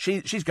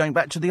 She's going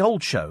back to the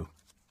old show,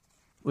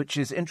 which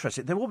is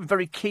interesting. They've all been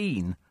very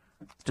keen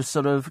to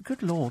sort of...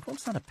 Good Lord,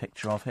 what's that a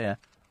picture of here?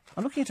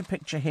 I'm looking at a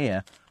picture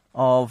here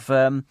of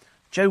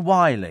Joe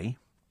Wiley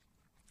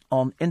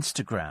on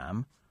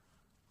Instagram,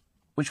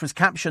 which was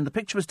captioned... The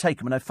picture was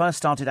taken when I first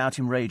started out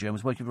in radio and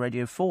was working for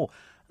Radio 4.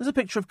 There's a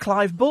picture of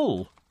Clive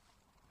Bull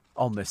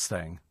on this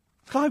thing.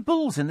 Clive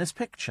Bull's in this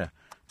picture.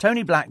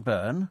 Tony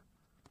Blackburn...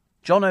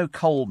 John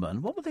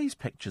O'Coleman. What were these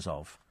pictures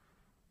of?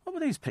 What were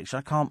these pictures?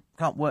 I can't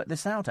work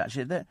this out,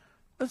 actually.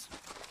 There's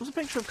a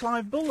picture of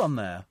Clive Bull on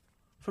there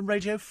from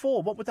Radio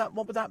 4. What would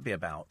that be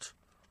about?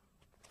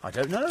 I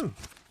don't know.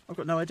 I've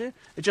got no idea.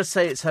 It just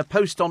say it's her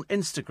post on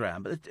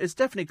Instagram, but it's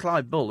definitely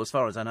Clive Bull, as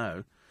far as I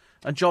know.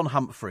 And John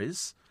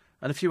Humphreys,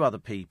 and a few other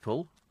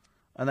people.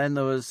 And then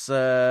there was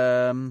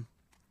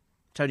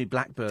Tony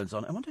Blackburn's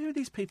on. I wonder who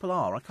these people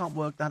are. I can't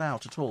work that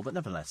out at all, but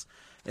nevertheless,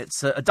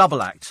 it's a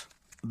double act.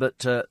 But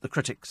the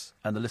critics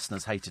and the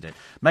listeners hated it.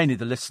 Mainly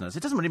the listeners. It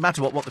doesn't really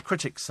matter what the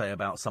critics say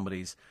about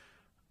somebody's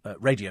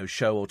radio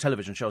show or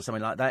television show or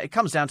something like that. It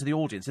comes down to the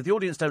audience. If the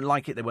audience don't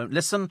like it, they won't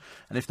listen.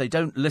 And if they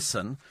don't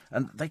listen,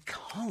 and they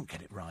can't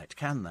get it right,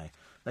 can they?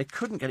 They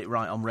couldn't get it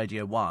right on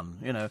Radio 1.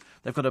 You know,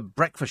 they've got a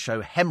breakfast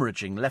show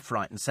hemorrhaging left,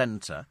 right and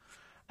centre.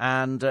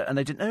 And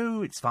they didn't,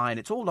 oh, it's fine,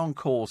 it's all on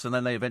course. And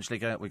then they eventually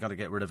go, we've got to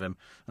get rid of him.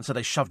 And so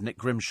they shoved Nick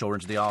Grimshaw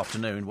into the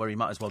afternoon, where he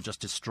might as well just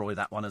destroy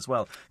that one as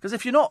well. Because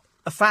if you're not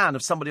a fan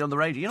of somebody on the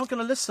radio, you're not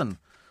going to listen.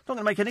 It's not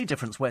going to make any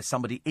difference where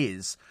somebody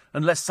is,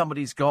 unless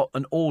somebody's got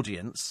an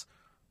audience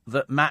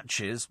that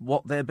matches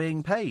what they're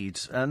being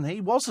paid. And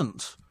he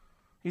wasn't.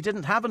 He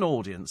didn't have an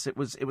audience. It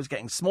was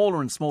getting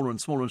smaller and smaller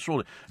and smaller and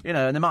smaller. You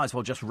know, and they might as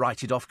well just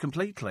write it off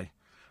completely.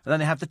 And then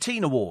they have the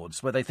Teen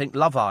Awards, where they think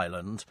Love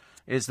Island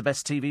is the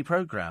best TV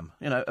programme.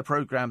 You know, a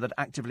programme that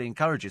actively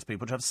encourages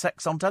people to have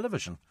sex on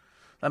television.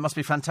 That must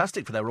be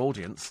fantastic for their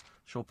audience. I'm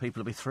sure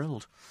people will be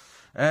thrilled.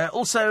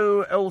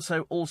 Also,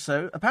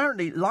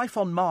 apparently life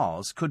on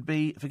Mars could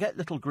be, forget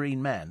little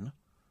green men,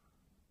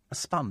 a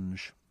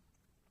sponge.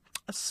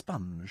 A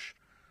sponge.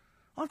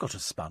 I've got a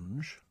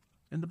sponge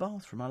in the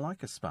bathroom. I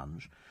like a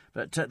sponge.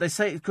 But they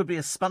say it could be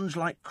a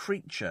sponge-like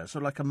creature,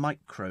 sort of like a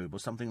microbe or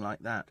something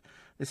like that.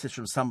 This is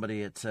from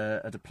somebody at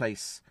a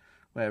place,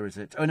 where is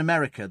it? Oh, in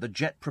America, the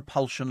Jet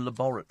Propulsion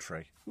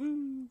Laboratory.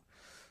 Woo.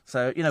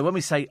 So, you know, when we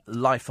say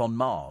life on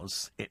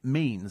Mars, it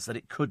means that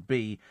it could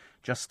be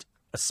just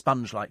a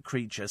sponge-like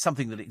creature,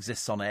 something that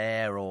exists on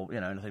air or,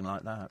 you know, anything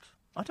like that.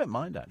 I don't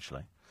mind,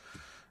 actually.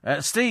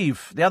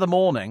 Steve, the other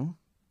morning,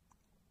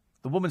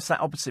 the woman sat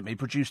opposite me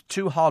produced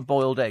 2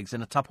 hard-boiled eggs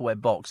in a Tupperware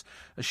box.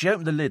 As she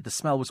opened the lid, the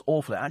smell was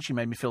awful. It actually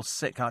made me feel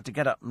sick. I had to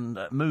get up and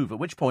move, at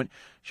which point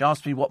she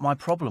asked me what my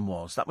problem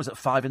was. That was at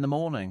 5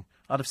 a.m.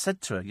 I'd have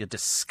said to her, you're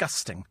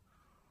disgusting.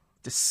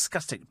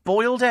 Disgusting.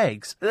 Boiled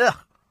eggs? Ugh.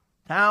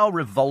 How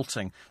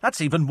revolting.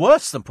 That's even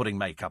worse than putting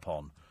makeup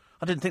on.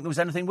 I didn't think there was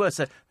anything worse.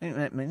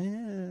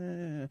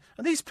 And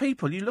these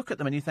people, you look at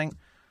them and you think,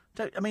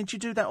 do you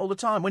do that all the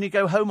time? When you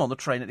go home on the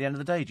train at the end of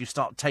the day, do you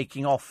start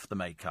taking off the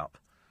makeup?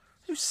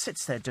 Who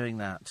sits there doing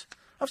that?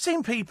 I've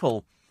seen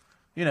people,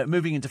 you know,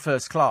 moving into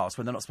first class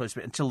when they're not supposed to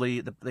be, until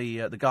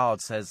the guard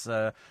says,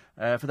 for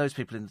those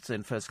people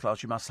in first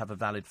class, you must have a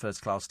valid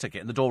first class ticket.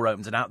 And the door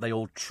opens and out they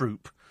all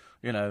troop,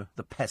 you know,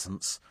 the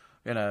peasants,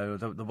 you know,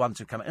 the ones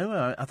who come in.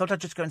 Oh, I thought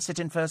I'd just go and sit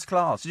in first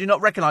class. Did you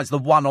not recognise the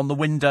one on the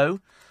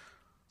window?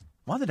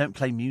 Why they don't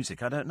play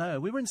music, I don't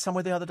know. We were in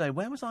somewhere the other day.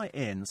 Where was I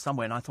in?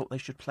 Somewhere, and I thought they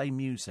should play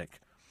music.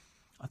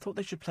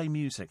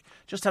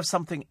 Just have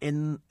something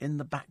in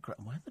the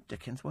background. Where the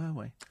dickens were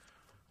we?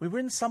 We were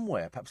in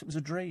somewhere. Perhaps it was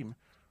a dream.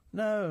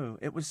 No,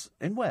 it was...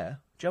 In where?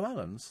 Joe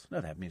Allen's?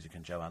 No, they have music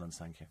in Joe Allen's,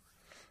 thank you.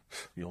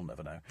 You'll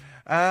never know.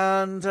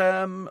 And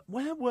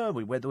where were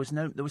we? Where there was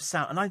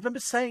sound. And I remember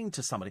saying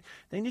to somebody,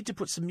 they need to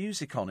put some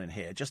music on in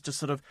here just to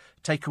sort of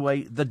take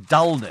away the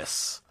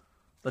dullness.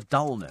 The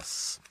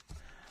dullness.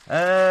 What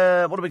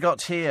have we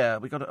got here?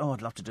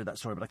 I'd love to do that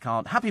story, but I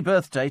can't. Happy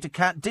birthday to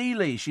Kat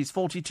Deely. She's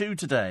 42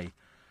 today.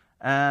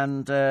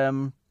 And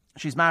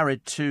she's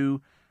married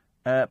to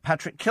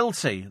Patrick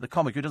Kilty, the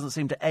comic who doesn't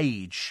seem to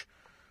age.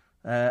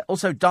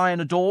 Also,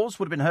 Diana Dawes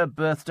would have been her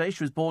birthday.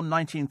 She was born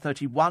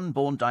 1931,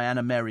 born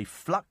Diana Mary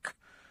Fluck.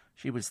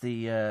 She was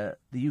the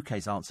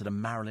UK's answer to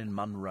Marilyn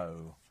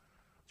Monroe.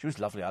 She was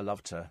lovely. I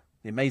loved her.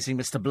 The Amazing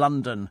Mr.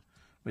 Blunden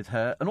with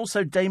her. And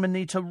also Dame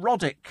Anita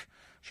Roddick.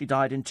 She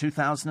died in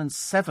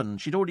 2007.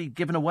 She'd already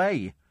given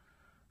away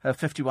her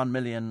 £51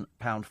 million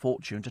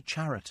fortune to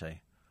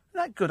charity. Isn't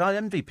that good? I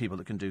envy people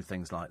that can do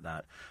things like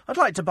that. I'd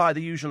like to buy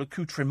the usual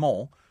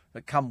accoutrements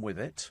that come with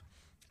it.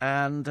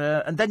 And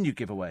then you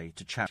give away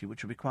to charity,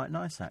 which would be quite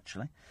nice,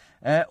 actually.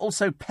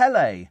 Also,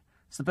 Pelé.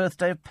 It's the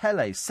birthday of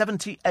Pelé,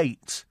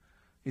 78.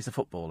 He's a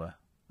footballer.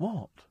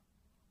 What?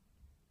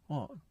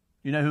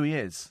 You know who he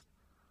is?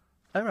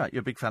 Oh, right,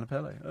 you're a big fan of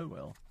Pelé. Oh,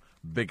 well.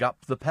 Big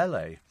up the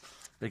Pelé.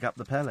 Big up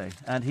the Pelé.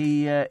 And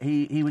he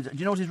was... Do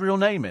you know what his real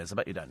name is? I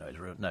bet you don't know his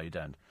real... No, you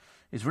don't.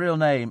 His real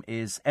name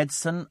is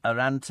Edson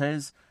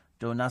Arantes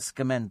do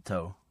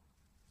Nascimento.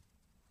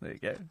 There you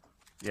go.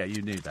 Yeah,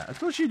 you knew that. Of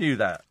course you knew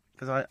that,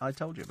 because I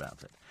told you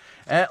about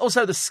it.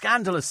 Also, the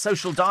scandalous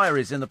social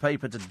diaries in the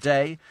paper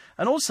today.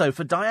 And also,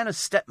 for Diana's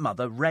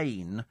stepmother,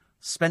 Rain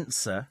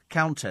Spencer,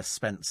 Countess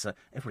Spencer,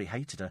 everybody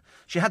hated her.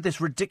 She had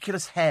this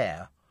ridiculous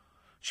hair.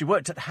 She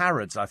worked at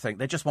Harrods, I think.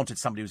 They just wanted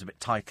somebody who was a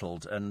bit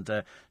titled,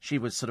 and she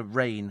was sort of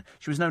Rain.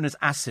 She was known as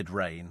Acid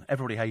Rain.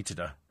 Everybody hated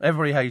her.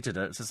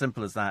 It's as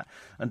simple as that.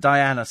 And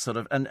Diana sort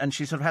of... And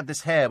she sort of had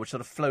this hair which sort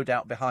of flowed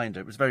out behind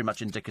her. It was very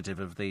much indicative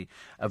of the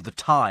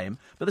time.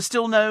 But there's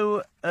still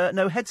no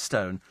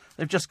headstone.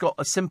 They've just got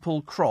a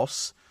simple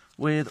cross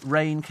with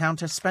Rain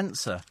Countess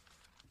Spencer.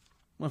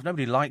 Well, if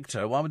nobody liked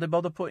her, why would they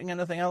bother putting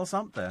anything else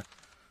up there?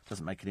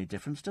 Doesn't make any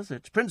difference, does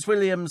it? Prince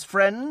William's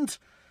friend,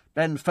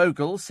 Ben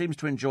Fogle, seems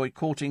to enjoy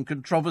courting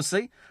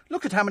controversy.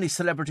 Look at how many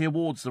celebrity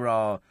awards there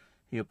are,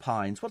 he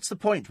opines. What's the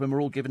point when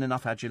we're all given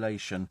enough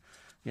adulation?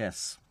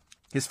 Yes.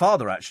 His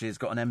father, actually, has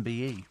got an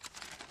MBE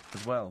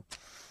as well.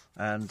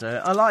 And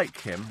I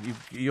like him.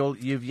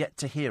 You've yet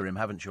to hear him,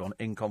 haven't you,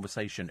 In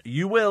Conversation?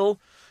 You will,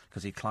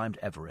 because he climbed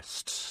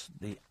Everest,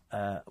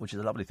 which is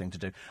a lovely thing to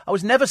do. I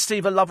was never,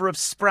 Steve, a lover of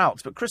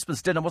sprouts, but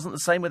Christmas dinner wasn't the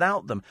same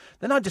without them.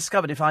 Then I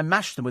discovered if I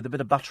mashed them with a bit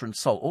of butter and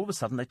salt, all of a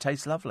sudden they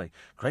taste lovely.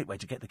 Great way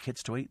to get the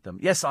kids to eat them.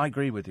 Yes, I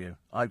agree with you.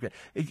 I agree.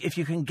 If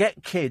you can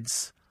get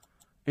kids,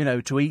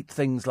 to eat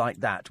things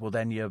like that, well,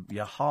 then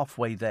you're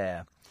halfway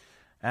there.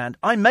 And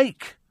I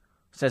make,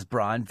 says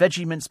Brian,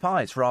 veggie mince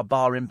pies for our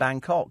bar in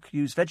Bangkok.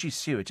 Use veggie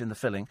suet in the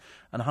filling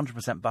and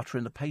 100% butter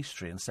in the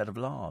pastry instead of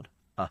lard.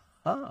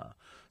 Aha.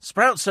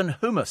 Sprouts and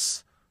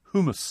hummus.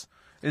 Hummus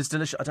is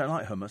delicious. I don't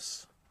like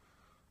hummus.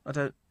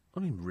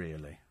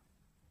 Really?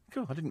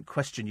 Cool, I didn't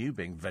question you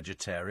being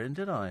vegetarian,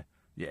 did I?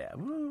 Yeah.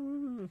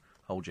 Woo.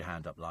 Hold your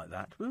hand up like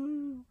that.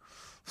 Woo.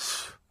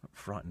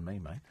 Frightened me,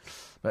 mate.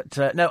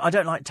 But, no, I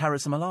don't like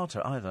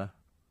tarrasamalato either.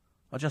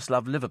 I just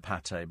love liver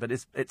pate, but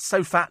it's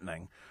so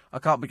fattening. I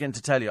can't begin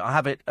to tell you. I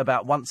have it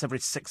about once every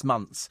 6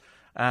 months,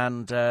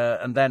 and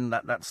then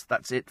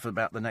that's it for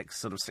about the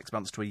next sort of 6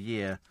 months to a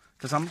year.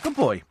 Because I'm a good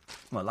boy.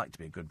 Well, I like to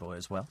be a good boy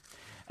as well.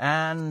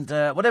 And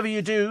whatever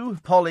you do,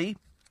 Polly,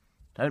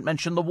 don't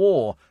mention the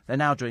war. They're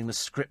now doing the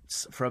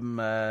scripts from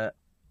the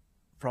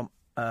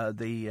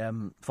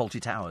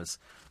Fawlty Towers,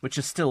 which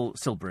is still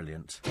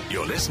brilliant.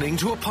 You're listening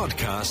to a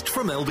podcast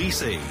from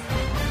LBC.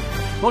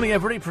 Morning,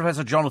 everybody.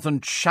 Professor Jonathan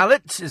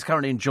Challet is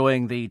currently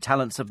enjoying the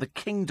talents of the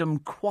Kingdom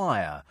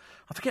Choir.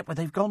 I forget where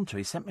they've gone to.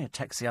 He sent me a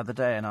text the other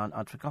day and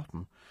I'd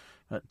forgotten.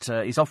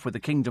 But he's off with the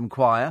Kingdom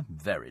Choir.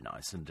 Very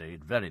nice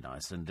indeed. Very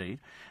nice indeed.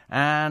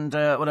 And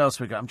what else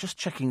we got? I'm just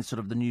checking sort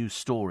of the news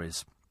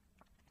stories.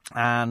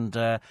 And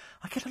I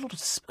get a lot of...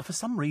 For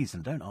some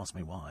reason, don't ask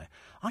me why,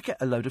 I get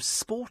a load of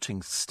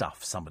sporting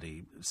stuff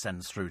somebody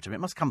sends through to me.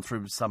 It must come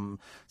through some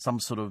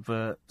sort of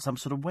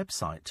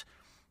website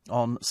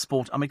on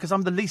sport. I mean, because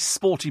I'm the least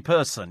sporty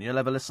person you'll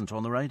ever listen to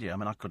on the radio. I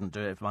mean, I couldn't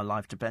do it if my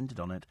life depended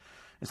on it.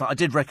 It's like I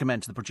did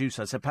recommend to the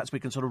producer. I said, perhaps we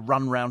can sort of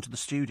run round to the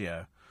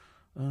studio.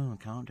 Oh,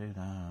 I can't do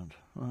that.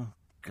 Oh,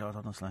 God,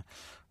 honestly.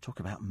 Talk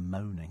about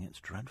moaning. It's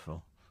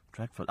dreadful.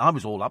 Dreadful. I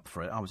was all up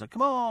for it. I was like,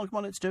 come on,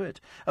 let's do it.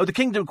 Oh, the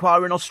Kingdom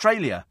Choir in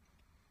Australia.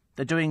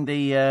 They're doing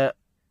the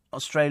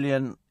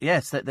Australian...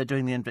 Yes, they're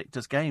doing the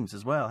Invictus Games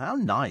as well. How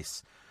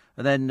nice.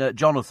 And then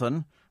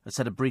Jonathan has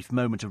had a brief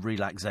moment of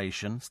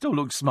relaxation. Still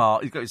looks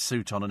smart. He's got his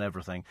suit on and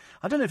everything.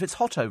 I don't know if it's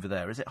hot over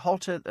there. Is it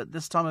hot at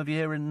this time of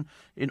year in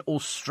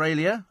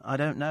Australia? I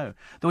don't know.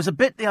 There was a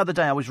bit the other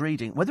day I was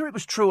reading. Whether it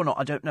was true or not,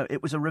 I don't know.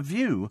 It was a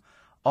review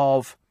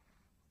of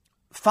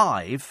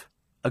Five,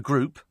 a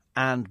group,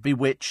 and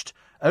Bewitched,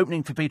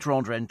 opening for Peter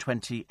Andre in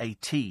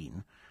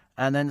 2018.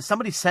 And then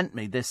somebody sent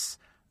me this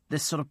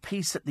sort of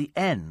piece at the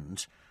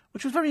end,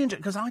 which was very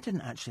interesting, because I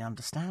didn't actually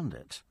understand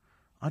it.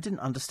 I didn't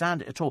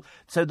understand it at all.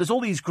 So there's all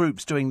these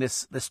groups doing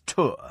this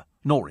tour.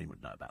 Noreen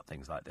would know about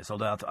things like this,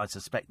 although I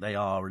suspect they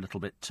are a little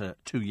bit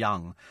too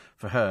young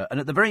for her. And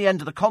at the very end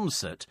of the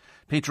concert,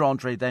 Peter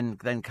Andre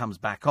then comes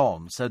back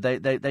on. So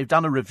they've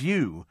done a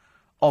review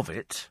of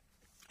it,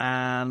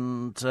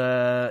 and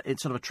it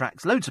sort of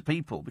attracts loads of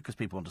people because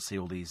people want to see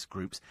all these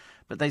groups.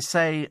 But they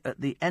say at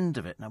the end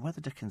of it, now where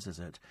the dickens is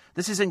it?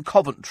 This is in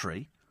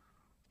Coventry.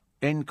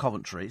 In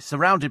Coventry,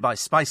 surrounded by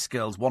Spice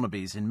Girls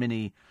wannabes in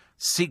mini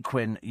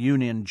sequin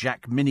Union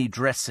Jack mini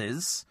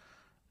dresses.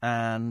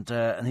 And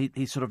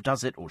he sort of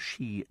does it, or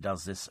she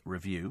does this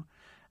review.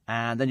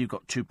 And then you've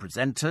got two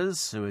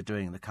presenters who are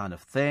doing the kind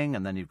of thing,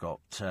 and then you've got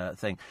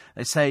thing.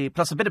 They say,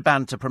 plus a bit of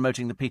banter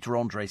promoting the Peter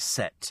Andre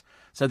set.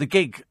 So the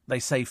gig, they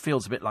say,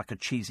 feels a bit like a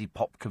cheesy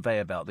pop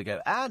conveyor belt. They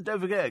go, and don't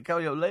forget,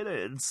 coming up later,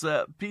 it's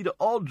Peter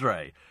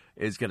Andre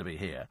is going to be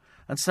here.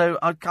 And so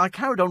I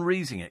carried on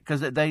reading it, because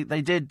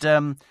they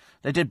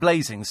did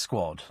Blazing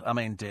Squad. I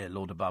mean, dear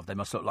Lord above, they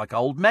must look like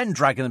old men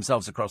dragging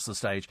themselves across the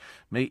stage.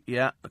 Meet you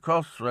at the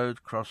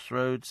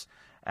crossroads.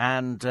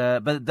 And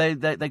but they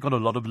got a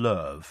lot of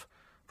love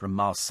from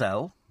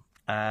Marcel.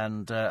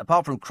 And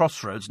apart from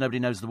Crossroads, nobody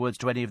knows the words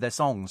to any of their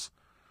songs.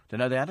 Don't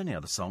know they had any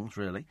other songs,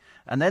 really.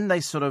 And then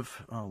they sort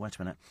of... Oh, wait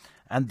a minute.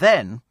 And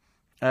then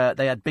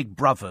they had Big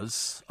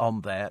Brothers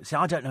on there. See,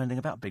 I don't know anything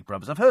about Big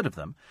Brothers. I've heard of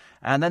them.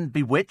 And then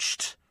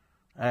Bewitched...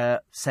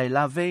 C'est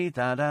la vie,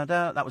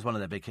 da-da-da. That was one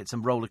of their big hits.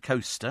 And Roller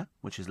Coaster,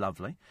 which is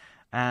lovely.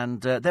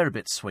 And they're a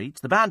bit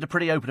sweet. The band are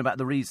pretty open about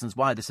the reasons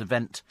why this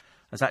event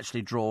has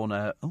actually drawn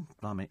a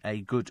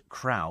good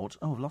crowd.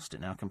 Oh, I've lost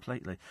it now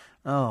completely.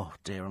 Oh,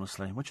 dear,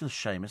 honestly. Which is a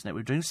shame, isn't it?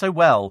 We're doing so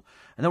well.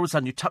 And all of a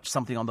sudden you touch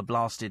something on the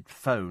blasted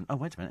phone. Oh,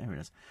 wait a minute. Here it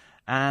is.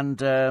 And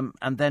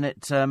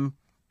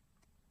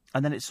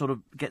then it sort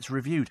of gets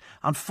reviewed.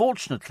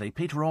 Unfortunately,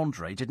 Peter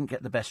Andre didn't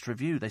get the best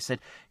review. They said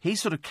he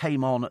sort of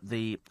came on at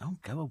the... Oh,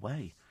 go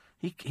away.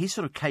 He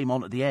sort of came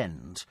on at the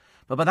end.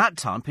 But by that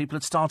time, people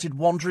had started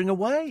wandering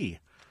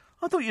away.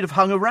 I thought you'd have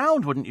hung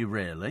around, wouldn't you,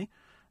 really?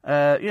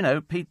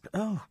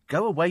 Oh,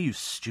 go away, you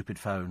stupid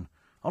phone.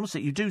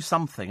 Honestly, you do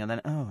something and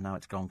then... Oh, now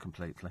it's gone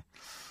completely.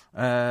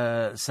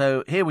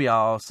 So here we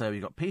are. So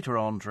you've got Peter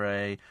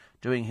Andre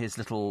doing his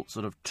little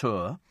sort of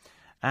tour.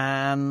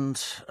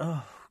 And...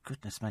 Oh...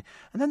 Goodness me.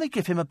 And then they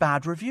give him a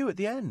bad review at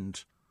the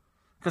end.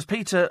 Because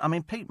Pete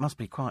must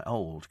be quite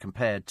old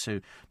compared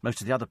to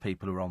most of the other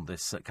people who are on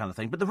this kind of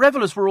thing. But the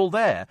revellers were all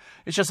there.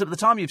 It's just that by the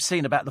time you've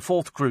seen about the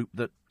fourth group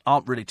that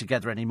aren't really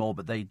together anymore,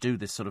 but they do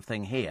this sort of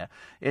thing here,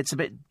 it's a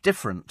bit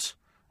different.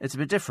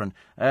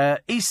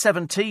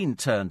 E17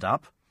 turned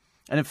up.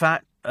 And in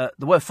fact, there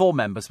were 4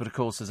 members, but of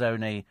course there's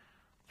only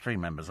 3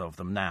 members of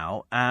them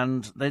now,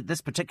 and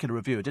this particular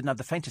reviewer didn't have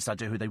the faintest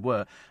idea who they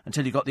were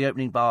until you got the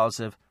opening bars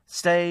of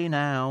 "Stay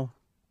Now,"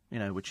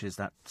 which is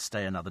that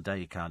 "stay another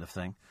day" kind of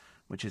thing,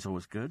 which is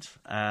always good,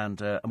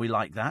 and we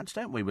like that,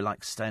 don't we? We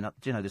like staying up.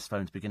 This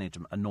phone's beginning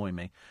to annoy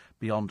me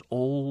beyond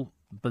all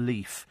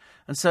belief.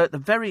 And so at the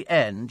very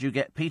end, you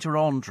get Peter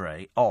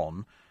Andre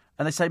on,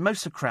 and they say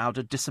most of the crowd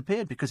had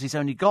disappeared because he's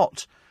only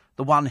got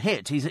the one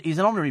hit. He's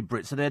an honorary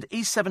Brit, so they had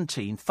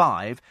E17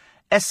 5,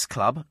 S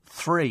Club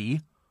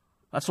 3.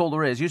 That's all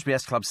there is. Used to be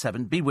S Club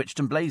 7, Bewitched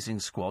and Blazing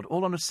Squad,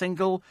 all on a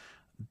single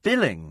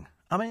billing.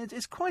 I mean,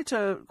 it's quite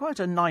a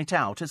night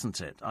out, isn't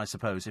it, I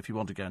suppose, if you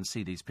want to go and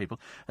see these people.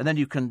 And then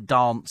you can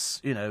dance,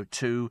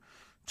 to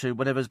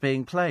whatever's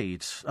being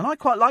played. And I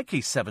quite like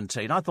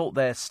E17. I thought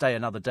their Stay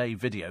Another Day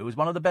video was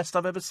one of the best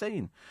I've ever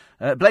seen.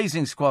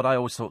 Blazing Squad, I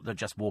always thought that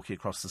just walking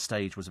across the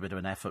stage was a bit of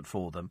an effort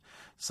for them.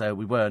 So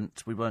we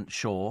weren't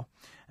sure.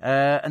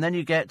 And then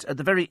you get, at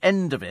the very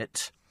end of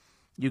it,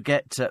 you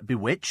get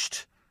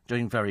Bewitched,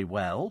 doing very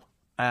well,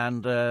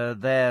 and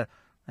they're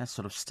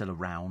sort of still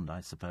around, I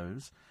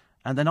suppose.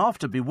 And then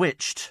after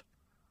Bewitched,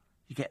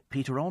 you get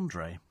Peter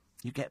Andre.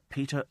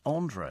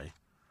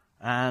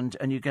 And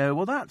you go,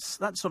 well, that's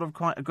sort of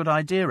quite a good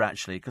idea,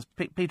 actually, because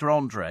Peter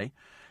Andre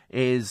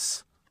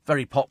is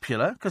very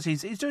popular, because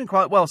he's doing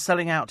quite well,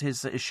 selling out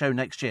his show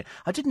next year.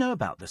 I did know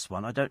about this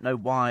one. I don't know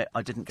why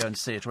I didn't go and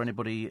see it, or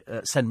anybody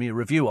send me a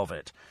review of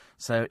it.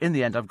 So in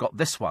the end, I've got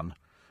this one,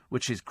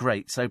 which is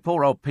great. So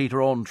poor old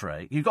Peter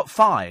Andre. You've got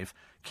 5,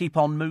 Keep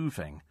On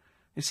Moving.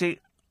 You see,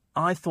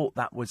 I thought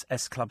that was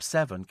S Club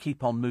 7,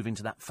 Keep On Moving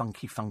to that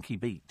funky, funky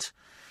beat.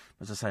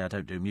 As I say, I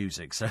don't do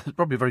music, so there's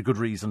probably a very good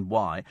reason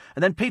why.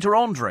 And then Peter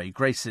Andre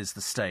graces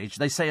the stage.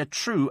 They say a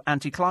true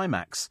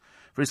anticlimax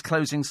for his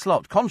closing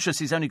slot. Conscious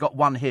he's only got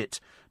one hit,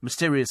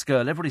 Mysterious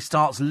Girl, everybody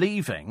starts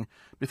leaving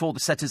before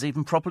the set has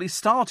even properly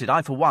started.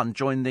 I, for one,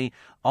 join the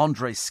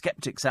Andre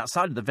skeptics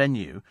outside of the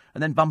venue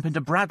and then bump into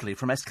Bradley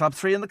from S Club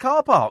 3 in the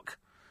car park.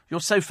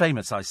 You're so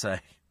famous, I say.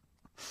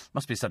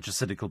 Must be such a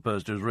cynical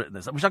person who's written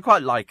this, which I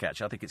quite like,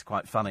 actually. I think it's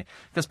quite funny.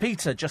 Because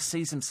Peter just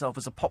sees himself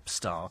as a pop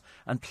star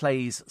and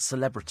plays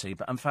celebrity,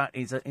 but in fact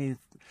he's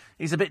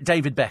a bit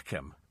David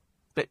Beckham.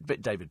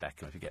 Bit David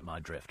Beckham, if you get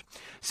my drift.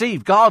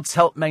 Steve, guards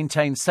help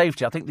maintain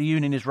safety. I think the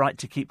union is right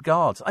to keep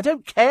guards. I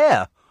don't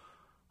care.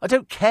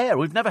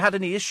 We've never had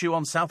any issue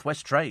on South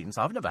West trains.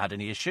 I've never had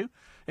any issue.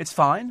 It's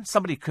fine.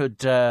 Somebody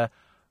could,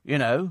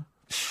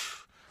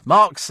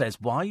 Mark says,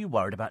 why are you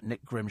worried about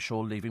Nick Grimshaw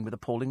leaving with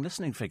appalling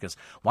listening figures?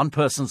 One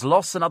person's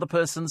loss, another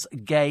person's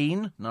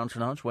gain. Nudge,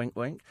 nudge, wink,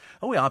 wink.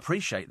 Oh, yeah, I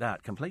appreciate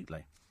that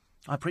completely.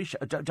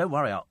 Don't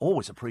worry, I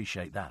always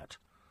appreciate that.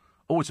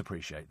 Always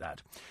appreciate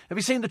that. Have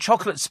you seen the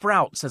chocolate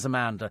sprouts, says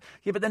Amanda?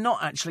 Yeah, but they're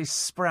not actually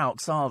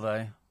sprouts, are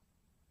they?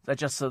 They're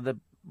just the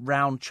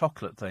round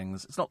chocolate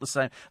things. It's not the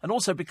same. And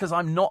also because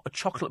I'm not a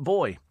chocolate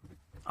boy.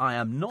 I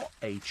am not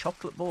a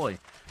chocolate boy.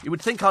 You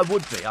would think I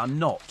would be. I'm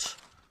not.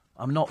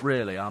 I'm not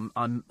really. I'm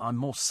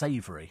more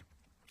savoury.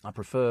 I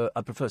prefer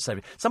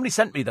savoury. Somebody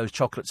sent me those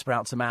chocolate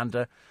sprouts,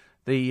 Amanda,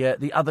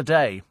 the other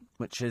day,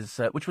 which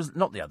was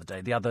not the other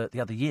day, the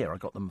other year. I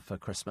got them for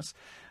Christmas.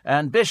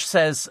 And Bish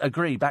says,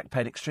 agree, back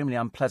pain extremely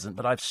unpleasant,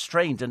 but I've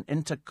strained an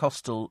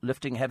intercostal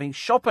lifting heavy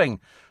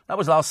shopping. That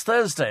was last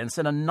Thursday, and it's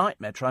been a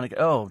nightmare trying to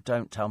get. Oh,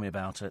 don't tell me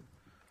about it.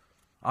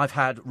 I've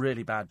had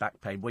really bad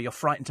back pain where you're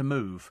frightened to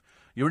move.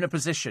 You're in a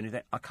position, you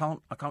think, I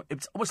can't.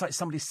 It's almost like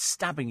somebody's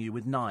stabbing you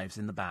with knives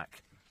in the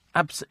back.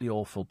 Absolutely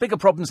awful. Bigger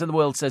problems in the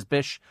world, says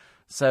Bish.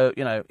 So,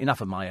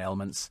 enough of my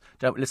ailments.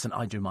 Don't listen,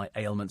 I do my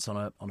ailments on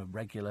a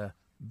regular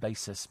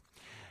basis.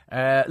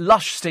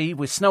 Lush Steve,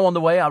 with snow on the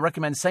way, I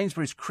recommend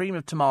Sainsbury's cream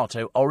of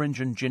tomato, orange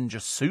and ginger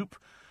soup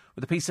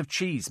with a piece of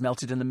cheese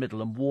melted in the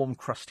middle and warm,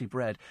 crusty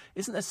bread.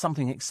 Isn't there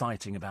something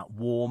exciting about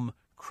warm,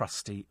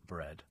 crusty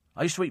bread?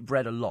 I used to eat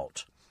bread a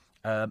lot.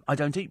 I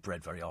don't eat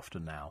bread very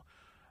often now.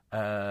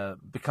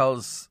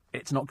 Because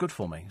it's not good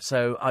for me.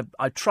 So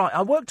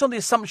I worked on the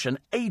assumption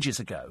ages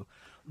ago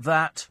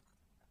that,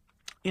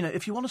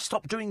 if you want to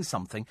stop doing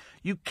something,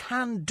 you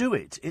can do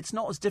it. It's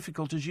not as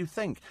difficult as you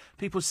think.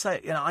 People say,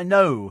 I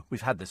know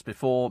we've had this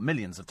before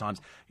millions of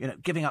times,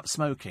 giving up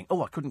smoking.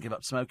 Oh, I couldn't give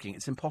up smoking.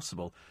 It's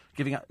impossible.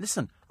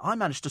 Listen, I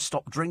managed to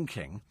stop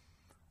drinking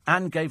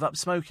and gave up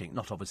smoking.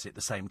 Not obviously at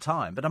the same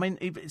time. But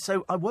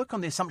so I work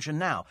on the assumption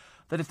now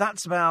that if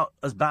that's about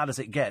as bad as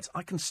it gets,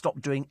 I can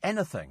stop doing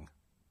anything.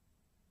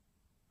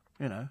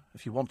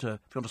 If you want to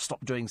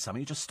stop doing something,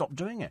 you just stop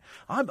doing it.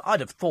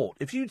 I'd have thought,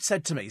 if you'd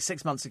said to me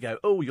 6 months ago,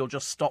 oh, you'll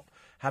just stop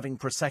having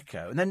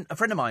Prosecco. And then a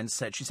friend of mine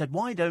said,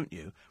 why don't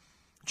you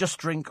just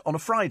drink on a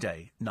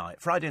Friday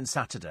night, Friday and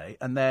Saturday,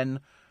 and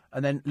then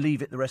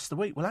leave it the rest of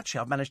the week? Well,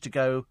 actually, I've managed to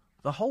go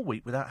the whole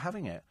week without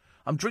having it.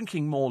 I'm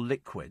drinking more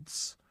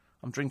liquids.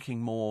 I'm drinking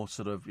more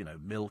sort of,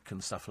 milk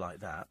and stuff like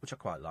that, which I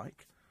quite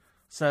like.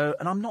 So,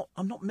 and I'm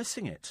not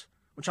missing it,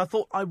 which I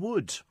thought I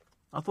would.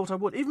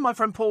 Even my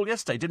friend Paul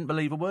yesterday didn't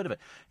believe a word of it.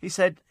 He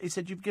said,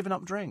 you've given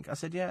up drink. I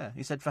said, yeah.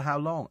 He said, for how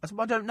long? I said,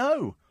 well, I don't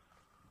know.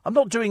 I'm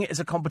not doing it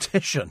as a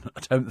competition, I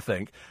don't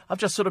think. I've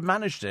just sort of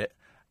managed it.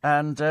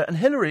 And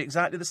Hillary,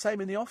 exactly the same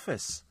in the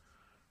office.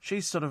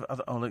 She's sort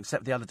of,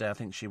 except the other day, I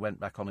think she went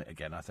back on it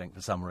again, I think,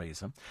 for some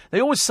reason.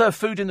 They always serve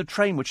food in the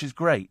train, which is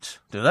great.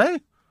 Do they?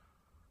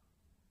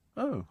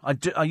 Oh,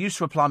 I used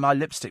to apply my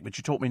lipstick, but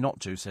you taught me not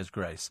to, says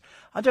Grace.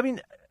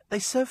 They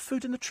serve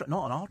food in the train,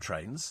 not on our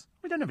trains.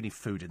 We don't have any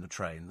food in the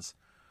trains.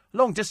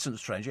 Long-distance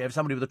trains, you have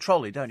somebody with a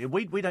trolley, don't you?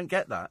 We don't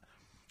get that.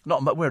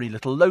 We're only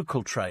little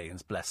local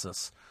trains, bless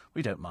us.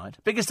 We don't mind.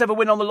 Biggest ever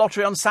win on the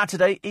lottery on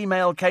Saturday.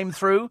 Email came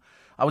through.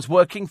 I was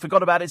working,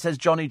 forgot about it, says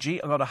Johnny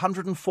G. I got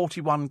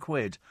 141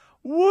 quid.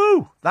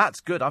 Woo! That's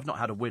good. I've not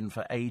had a win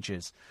for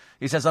ages.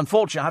 He says,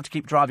 unfortunately, I have to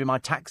keep driving my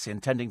taxi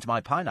and tending to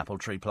my pineapple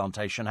tree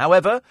plantation.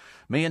 However,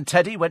 me and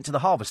Teddy went to the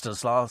harvester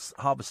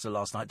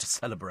last night to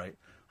celebrate.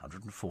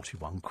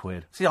 141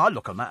 quid. See, I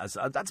look on that as,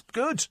 that's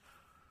good.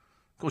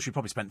 Of course, you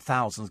probably spent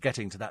thousands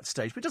getting to that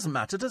stage, but it doesn't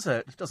matter, does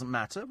it? It doesn't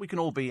matter. We can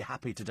all be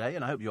happy today,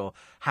 and I hope you're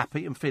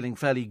happy and feeling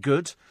fairly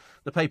good.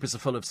 The papers are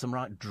full of some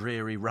right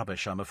dreary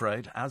rubbish, I'm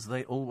afraid, as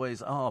they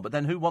always are. But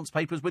then who wants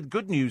papers with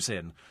good news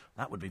in?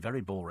 That would be very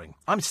boring.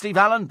 I'm Steve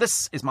Allen.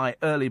 This is my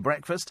early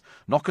breakfast.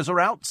 Knockers are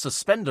out,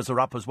 suspenders are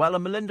up as well,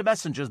 and Melinda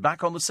Messenger's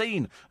back on the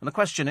scene. And the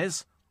question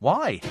is,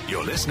 why?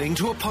 You're listening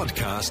to a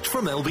podcast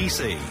from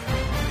LBC.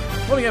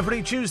 Morning,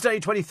 everybody. Tuesday,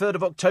 23rd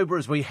of October,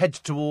 as we head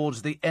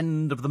towards the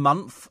end of the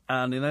month.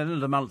 And in the end of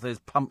the month, there's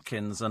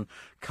pumpkins and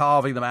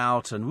carving them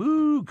out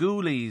and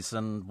ghoulies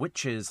and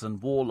witches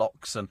and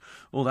warlocks and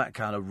all that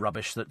kind of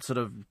rubbish that sort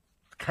of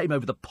came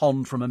over the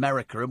pond from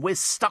America, and we're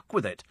stuck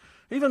with it.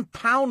 Even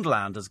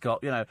Poundland has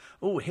got,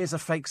 here's a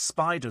fake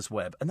spider's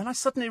web. And then I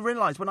suddenly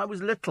realised when I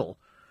was little,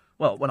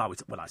 when I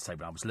was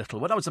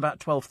about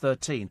 12,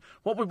 13,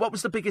 what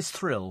was the biggest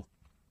thrill?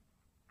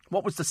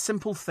 What was the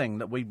simple thing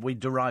that we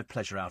derived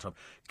pleasure out of?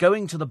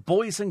 Going to the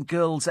Boys and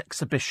Girls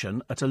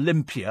exhibition at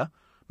Olympia,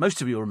 most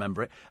of you will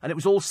remember it, and it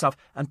was all stuff,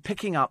 and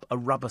picking up a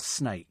rubber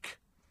snake.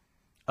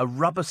 A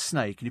rubber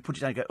snake, and you put it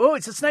down and go, oh,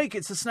 it's a snake.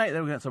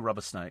 There we go, it's a rubber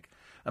snake.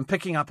 And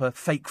picking up a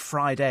fake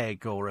fried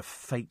egg or a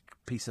fake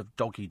piece of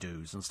doggy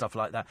doos and stuff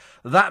like that.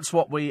 That's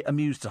what we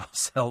amused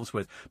ourselves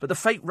with. But the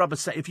fake rubber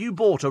snake, if you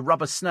bought a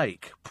rubber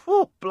snake,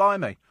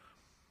 blimey.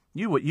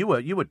 You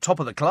were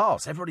top of the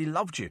class. Everybody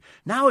loved you.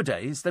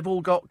 Nowadays, they've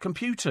all got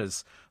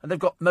computers and they've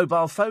got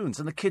mobile phones,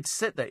 and the kids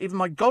sit there. Even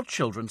my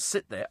godchildren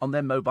sit there on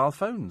their mobile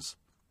phones.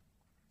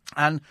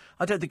 And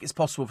I don't think it's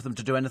possible for them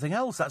to do anything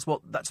else. That's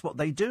what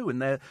they do,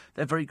 and they're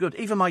very good.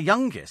 Even my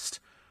youngest,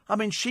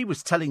 she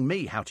was telling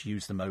me how to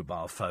use the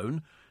mobile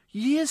phone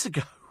years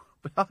ago.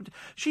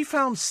 She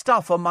found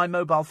stuff on my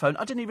mobile phone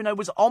I didn't even know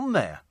was on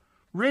there.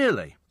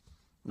 Really.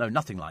 No,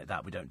 nothing like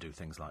that. We don't do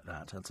things like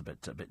that. That's a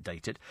bit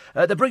dated.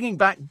 They're bringing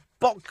back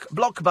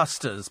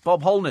blockbusters.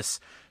 Bob Holness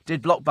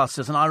did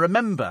blockbusters, and I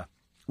remember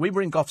we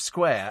were in Gough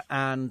Square,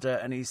 and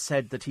he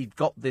said that he'd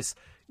got this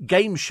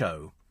game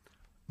show,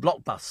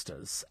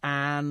 Blockbusters,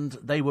 and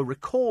they were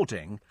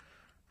recording.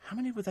 How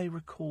many were they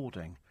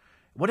recording?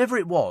 Whatever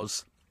it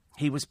was,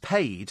 he was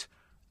paid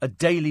a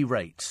daily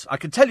rate. I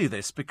can tell you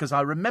this because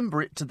I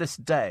remember it to this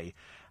day.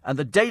 And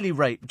the daily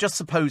rate, just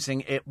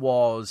supposing it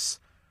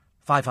was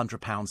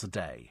 £500 a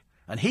day.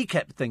 And he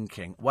kept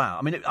thinking, wow,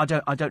 I mean, I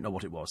don't know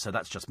what it was, so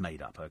that's just made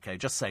up, OK?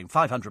 Just saying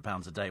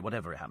 £500 a day,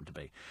 whatever it happened to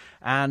be.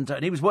 And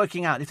he was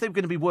working out, if they were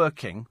going to be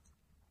working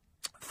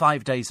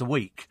 5 days a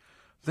week,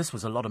 this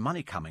was a lot of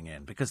money coming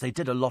in because they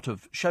did a lot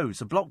of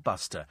shows, a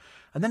blockbuster.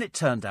 And then it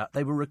turned out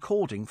they were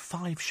recording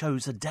 5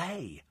 shows a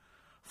day.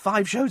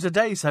 5 shows a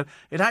day. So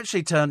it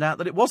actually turned out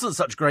that it wasn't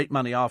such great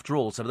money after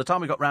all. So by the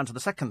time we got round to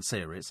the second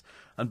series,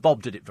 and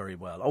Bob did it very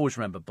well. I always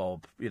remember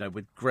Bob,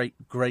 with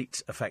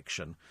great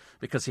affection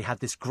because he had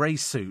this grey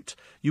suit.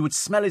 You would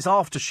smell his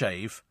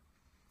aftershave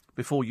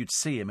before you'd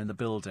see him in the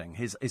building.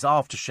 His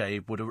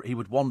aftershave he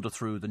would wander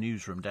through the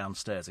newsroom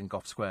downstairs in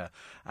Gough Square,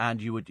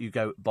 and you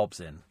go, Bob's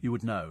in. You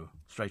would know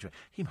straight away.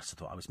 He must have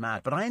thought I was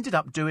mad, but I ended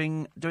up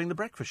doing the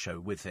breakfast show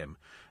with him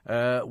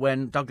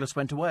when Douglas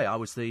went away. I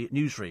was the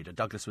newsreader.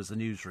 Douglas was the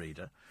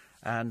newsreader,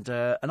 and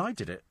I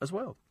did it as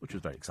well, which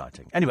was very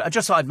exciting. Anyway, I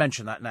just thought I'd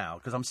mention that now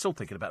because I'm still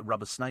thinking about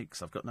rubber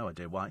snakes. I've got no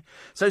idea why.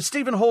 So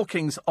Stephen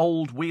Hawking's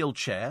old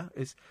wheelchair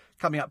is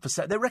coming up for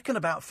sale. They reckon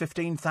about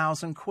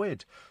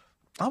 £15,000.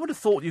 I would have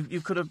thought you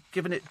could have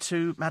given it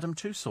to Madame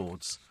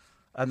Tussauds,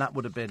 and that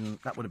would have been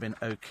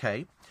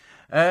okay.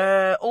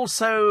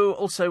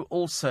 Also,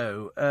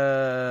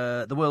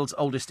 the world's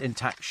oldest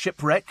intact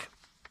shipwreck.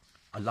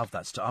 I love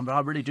that story. I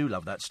really do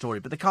love that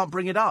story, but they can't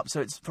bring it up, so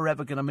it's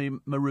forever going to be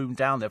marooned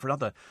down there for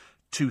another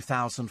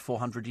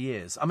 2,400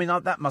 years. I mean,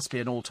 that must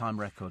be an all-time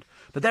record.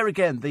 But there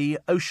again, the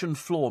ocean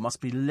floor must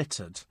be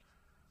littered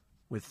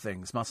with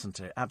things, mustn't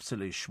it?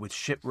 Absolutely, with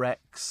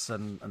shipwrecks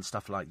and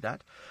stuff like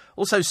that.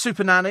 Also,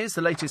 super nannies,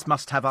 the latest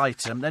must-have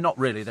item. They're not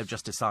really, they've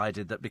just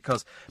decided that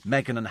because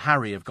Meghan and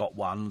Harry have got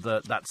one,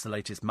 that's the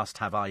latest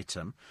must-have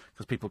item,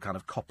 because people kind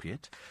of copy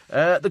it.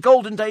 The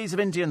golden days of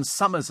Indian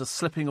summers are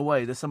slipping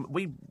away.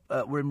 We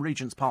were in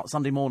Regent's Park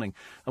Sunday morning,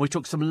 and we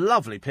took some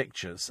lovely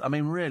pictures. I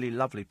mean, really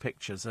lovely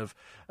pictures of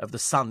the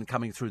sun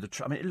coming through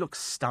I mean, it looks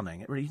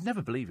stunning. You'd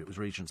never believe it was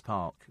Regent's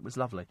Park. It was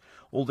lovely.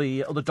 All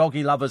the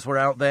doggy lovers were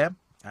out there,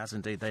 as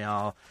indeed they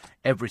are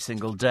every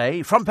single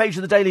day. Front page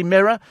of the Daily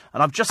Mirror,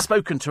 and I've just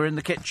spoken to her in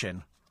the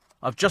kitchen.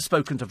 I've just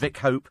spoken to Vic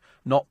Hope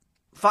not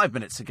 5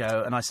 minutes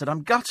ago, and I said,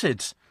 I'm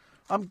gutted.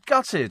 I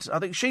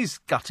think she's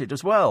gutted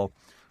as well,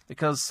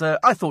 because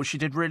I thought she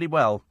did really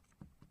well.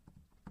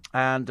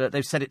 And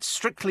they've said it's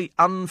strictly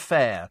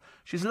unfair.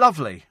 She's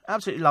lovely,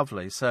 absolutely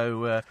lovely.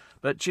 So,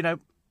 but,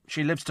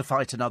 she lives to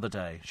fight another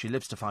day.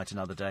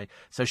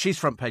 So she's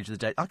front page of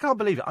the day. I can't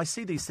believe it. I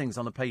see these things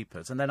on the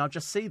papers, and then I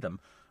just see them.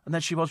 And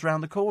then she was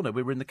round the corner.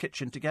 We were in the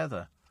kitchen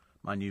together.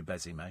 My new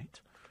Bezzy mate,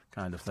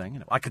 kind of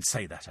thing. I could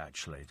say that,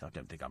 actually. I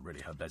don't think I'm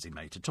really her Bezzy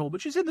mate at all. But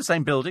she's in the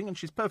same building, and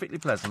she's perfectly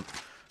pleasant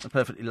and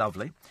perfectly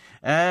lovely.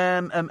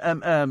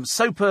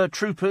 Soper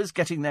Troopers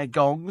getting their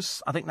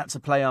gongs. I think that's a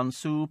play on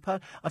super.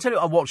 I'll tell you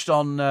what I watched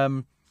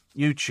on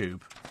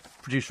YouTube.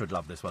 Producer would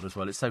love this one as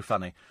well. It's so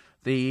funny.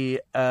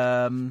 The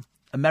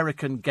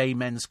American Gay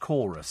Men's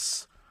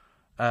Chorus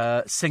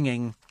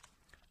singing,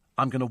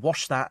 I'm going to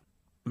wash that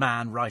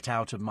man right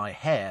out of my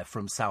hair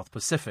from South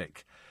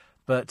Pacific.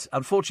 But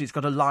unfortunately it's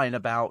got a line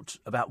about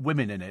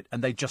women in it,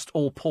 and they just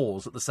all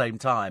pause at the same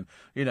time,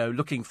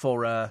 looking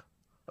for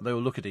they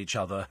all look at each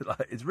other.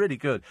 It's really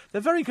good.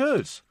 They're very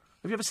good.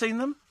 Have you ever seen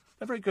them?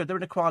 They're very good. They're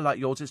in a choir like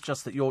yours. It's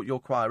just that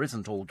your choir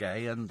isn't all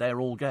gay, and they're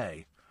all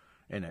gay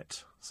in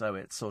it. So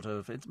it's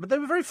but they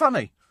were very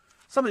funny.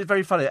 Something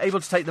very funny.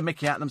 Able to take the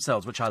mickey out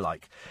themselves, which I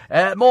like.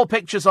 More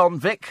pictures on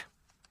Vic.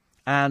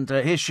 And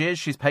here she is.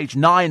 She's page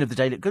 9 of the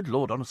Daily... Good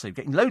Lord, honestly,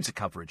 getting loads of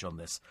coverage on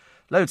this.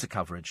 Loads of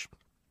coverage.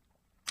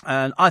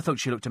 And I thought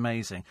she looked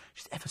amazing.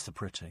 She's ever so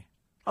pretty.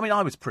 I mean,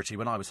 I was pretty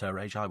when I was her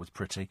age. I was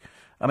pretty.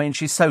 I mean,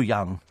 she's so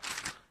young.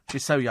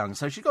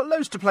 So she's got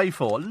loads to play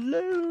for.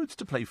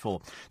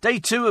 Day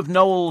 2 of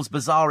Noel's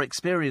bizarre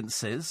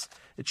experiences.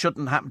 It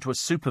shouldn't happen to a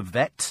super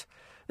vet.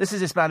 This is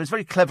this man who's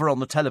very clever on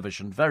the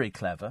television. Very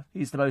clever.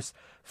 He's the most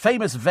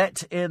famous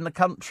vet in the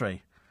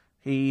country.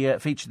 He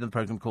featured in the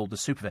programme called The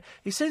Super Vet.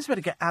 He seems to be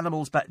able to get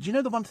animals back. Do you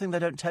know the one thing they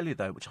don't tell you,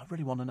 though, which I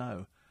really want to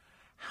know?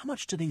 How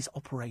much do these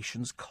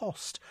operations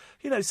cost?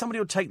 Somebody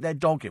will take their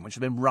dog in, which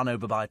has been run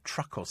over by a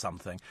truck or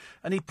something,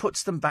 and he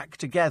puts them back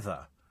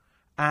together.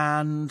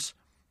 And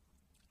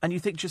you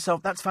think to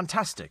yourself, that's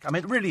fantastic. I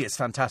mean, it really is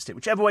fantastic.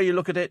 Whichever way you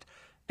look at it,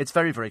 it's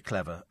very, very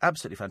clever.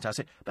 Absolutely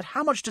fantastic. But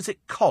how much does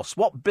it cost?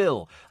 What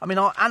bill? I mean,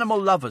 our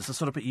animal lovers are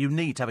sort of, you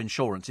need to have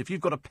insurance. If you've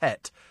got a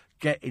pet,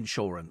 get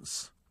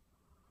insurance.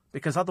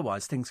 Because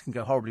otherwise things can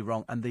go horribly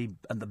wrong, and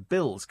the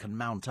bills can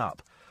mount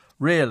up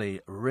really,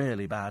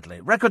 really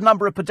badly. Record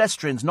number of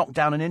pedestrians knocked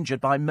down and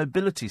injured by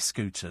mobility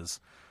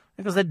scooters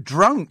because they're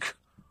drunk.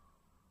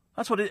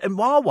 That's what it... In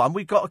Warwan,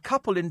 we've got a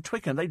couple in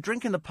Twickenham. They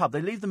drink in the pub.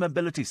 They leave the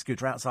mobility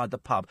scooter outside the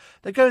pub.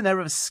 They go in there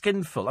with a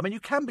skinful. I mean, you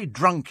can be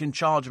drunk in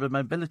charge of a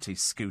mobility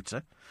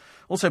scooter.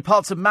 Also,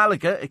 parts of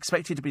Malaga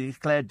expected to be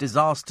declared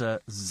disaster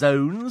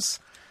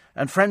zones.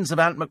 And friends of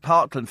Ant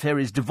McPartland fear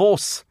his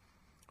divorce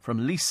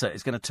from Lisa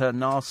is going to turn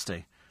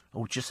nasty.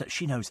 Oh, just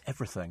she knows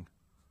everything.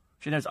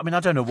 She knows... I mean,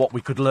 I don't know what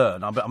we could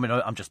learn.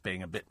 I'm just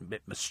being a bit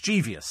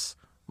mischievous.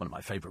 One of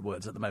my favourite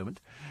words at the moment.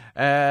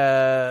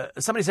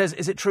 Somebody says,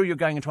 is it true you're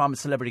going into I'm a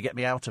Celebrity, Get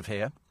Me Out of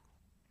Here?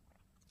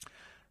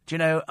 Do you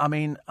know, I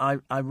mean,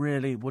 I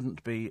really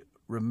wouldn't be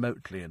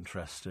remotely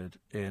interested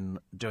in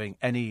doing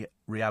any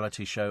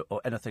reality show or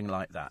anything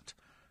like that.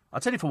 I'll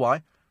tell you for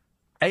why.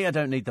 A, I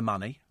don't need the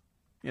money.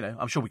 You know,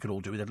 I'm sure we could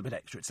all do with a little bit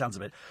extra. It sounds a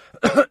bit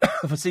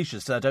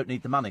facetious, so I don't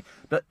need the money.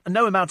 But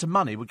no amount of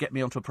money would get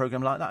me onto a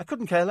programme like that. I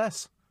couldn't care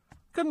less.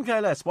 Couldn't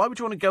care less. Why would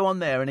you want to go on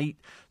there and eat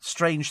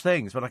strange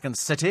things when I can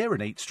sit here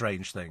and eat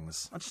strange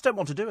things? I just don't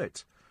want to do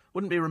it.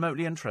 Wouldn't be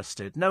remotely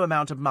interested. No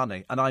amount of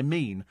money. And I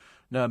mean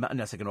no amount,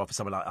 unless they're going to offer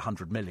something like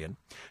 100 million.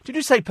 Did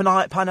you say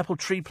pineapple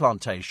tree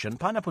plantation?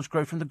 Pineapples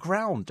grow from the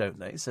ground, don't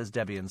they? Says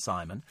Debbie and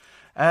Simon.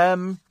 I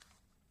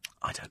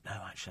don't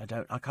know, actually.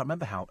 I can't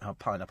remember how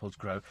pineapples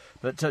grow.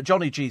 But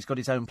Johnny G's got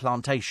his own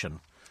plantation.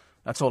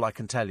 That's all I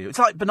can tell you. It's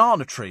like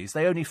banana trees.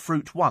 They only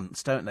fruit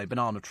once, don't they?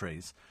 Banana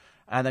trees.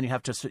 And then you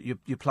have to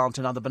you plant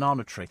another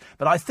banana tree.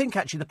 But I think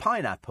actually the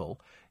pineapple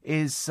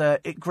is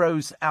it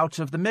grows out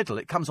of the middle.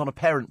 It comes on a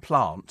parent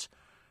plant,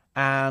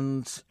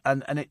 and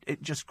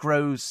it just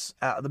grows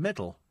out of the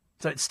middle.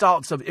 So it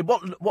starts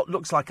what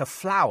looks like a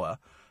flower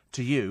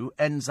to you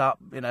ends up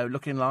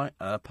looking like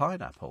a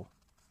pineapple.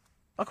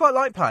 I quite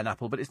like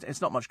pineapple, but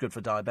it's not much good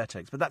for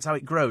diabetics. But that's how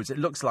it grows. It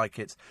looks like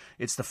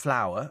it's the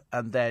flower,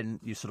 and then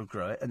you sort of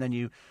grow it, and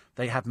then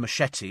they have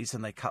machetes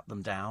and they cut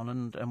them down,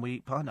 and we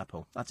eat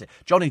pineapple. That's it.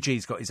 Johnny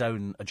G's got his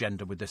own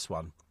agenda with this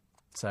one,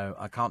 so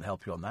I can't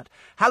help you on that.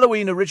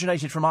 Halloween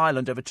originated from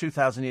Ireland over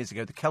 2,000 years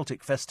ago. The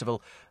Celtic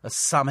festival of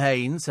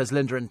Samhain, says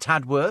Linda in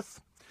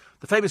Tadworth.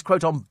 The famous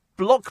quote on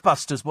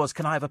Blockbusters was,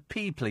 "Can I have a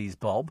pea, please,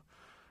 Bob?"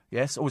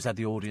 Yes, always had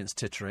the audience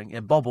tittering. Yeah,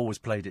 Bob always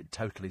played it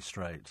totally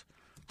straight.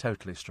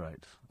 Totally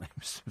straight. It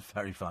was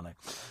very funny.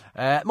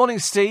 Morning,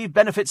 Steve.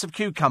 Benefits of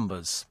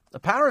cucumbers.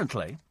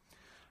 Apparently,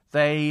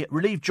 they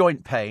relieve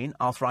joint pain,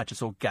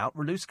 arthritis or gout,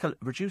 reduce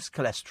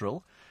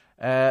cholesterol,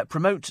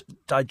 promote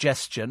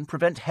digestion,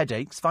 prevent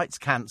headaches, fights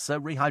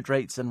cancer,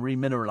 rehydrates and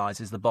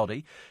remineralises the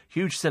body.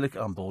 Huge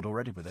silica... I'm bored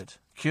already with it.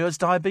 Cures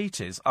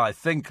diabetes? I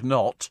think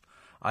not.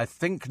 I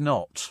think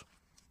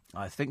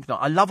not.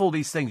 I love all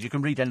these things. You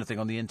can read anything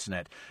on the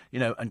internet.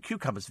 And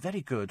cucumber's very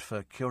good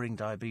for curing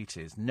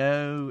diabetes.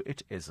 No,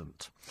 it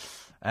isn't.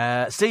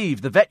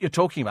 Steve, the vet you're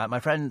talking about, my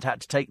friend had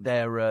to take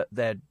their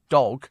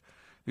dog,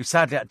 who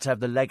sadly had to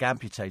have the leg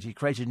amputated. He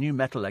created a new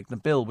metal leg. The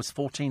bill was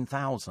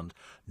 $14,000.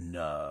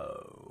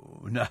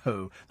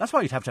 No. That's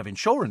why you'd have to have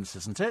insurance,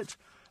 isn't it?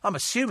 I'm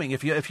assuming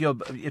if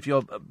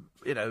you're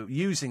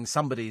using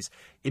somebody's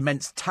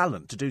immense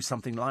talent to do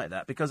something like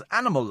that, because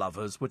animal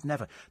lovers would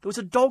never. There was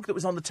a dog that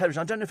was on the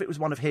television. I don't know if it was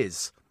one of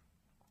his,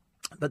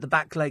 but the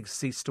back legs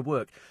ceased to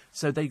work,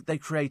 so they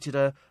created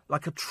a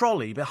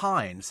trolley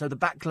behind. So the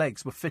back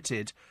legs were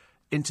fitted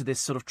into this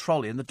sort of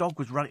trolley, and the dog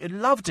was running. It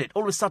loved it.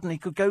 All of a sudden, he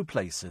could go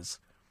places.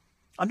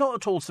 I'm not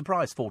at all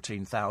surprised.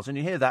 14,000.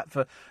 You hear that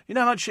for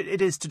how much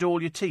it is to do all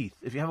your teeth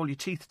if you have all your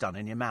teeth done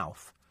in your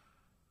mouth.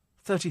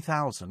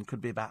 30,000 could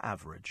be about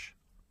average.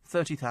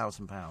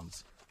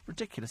 £30,000.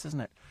 Ridiculous, isn't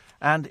it?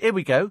 And here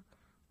we go.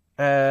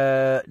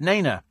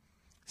 Nana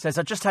says,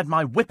 I just had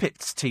my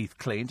Whippet's teeth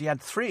cleaned. He had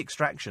 3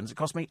 extractions. It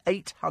cost me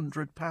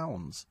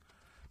 £800.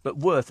 But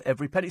worth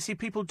every penny. See,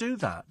 people do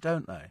that,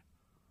 don't they?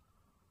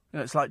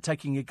 It's like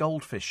taking your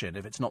goldfish in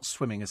if it's not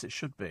swimming as it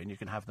should be, and you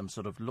can have them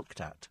sort of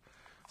looked at.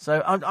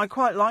 So I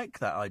quite like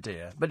that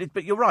idea.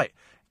 But you're right.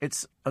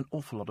 It's an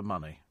awful lot of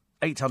money.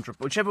 800,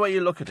 whichever way you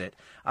look at it.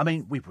 I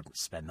mean, we wouldn't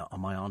spend that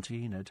on my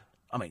Auntie Enid.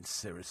 I mean,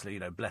 seriously,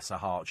 bless her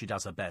heart, she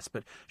does her best.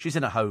 But she's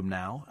in a home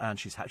now, and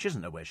she doesn't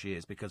know where she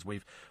is because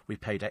we've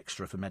paid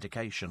extra for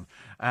medication.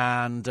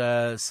 And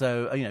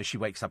so, she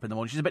wakes up in the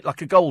morning. She's a bit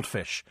like a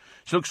goldfish.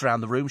 She looks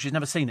around the room. She's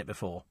never seen it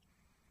before.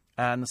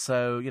 And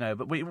so,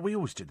 but we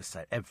always do the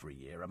same every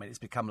year. I mean, it's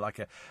become like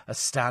a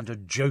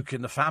standard joke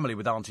in the family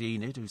with Auntie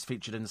Enid, who's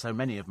featured in so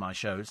many of my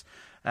shows.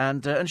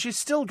 And she's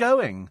still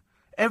going.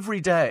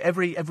 Every day,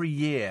 every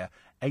year,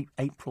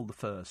 April the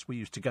 1st, we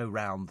used to go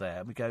round there.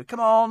 And we'd go, come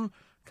on,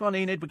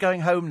 Enid, we're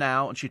going home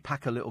now. And she'd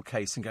pack a little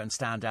case and go and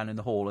stand down in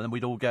the hall. And then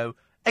we'd all go,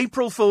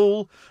 April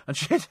Fool. And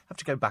she'd have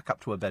to go back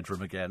up to her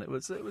bedroom again. It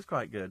was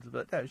quite good.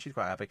 But no, she's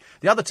quite happy.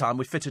 The other time,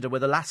 we fitted her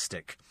with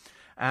elastic.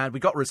 And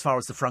we got her as far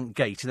as the front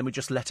gate. And then we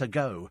just let her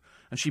go.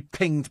 And she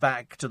pinged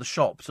back to the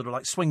shop, sort of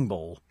like swing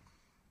ball.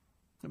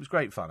 It was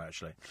great fun,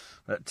 actually.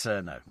 But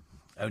no.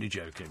 Only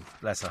joking.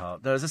 Bless her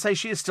heart. Though, as I say,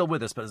 she is still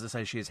with us, but as I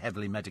say, she is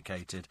heavily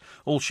medicated.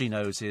 All she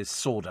knows is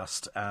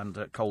sawdust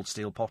and cold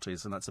steel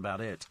potties, and that's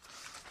about it.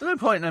 There's no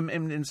point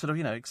in sort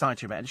of,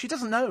 exciting about it. She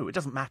doesn't know. It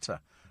doesn't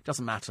matter.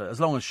 Doesn't matter,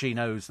 as long as she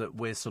knows that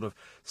we're sort of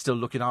still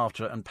looking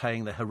after it and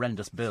paying the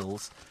horrendous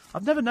bills.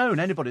 I've never known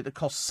anybody that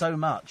costs so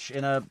much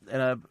in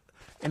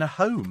a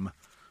home.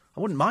 I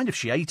wouldn't mind if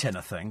she ate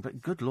anything,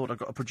 but good Lord, I've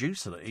got a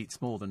producer that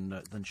eats more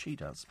than she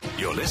does.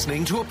 You're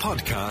listening to a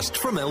podcast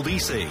from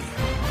LBC.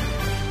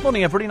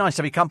 Morning, everybody. Nice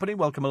to have your company.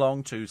 Welcome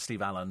along to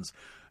Steve Allen's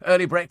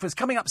Early Breakfast.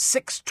 Coming up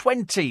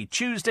 6:20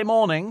 Tuesday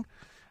morning.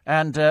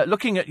 And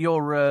looking at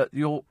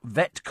your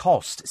vet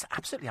cost, it's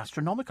absolutely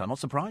astronomical. I'm not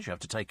surprised you have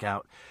to take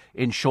out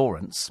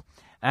insurance.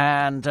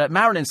 And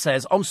Marilyn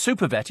says, on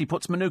Supervet, he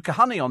puts Manuka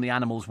honey on the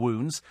animal's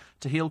wounds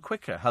to heal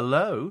quicker.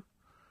 Hello,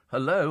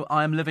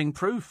 I am living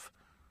proof.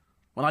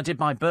 When I did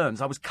my burns,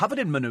 I was covered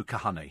in Manuka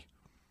honey.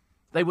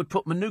 They would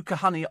put Manuka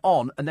honey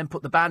on and then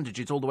put the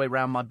bandages all the way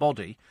around my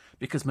body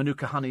because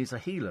Manuka honey is a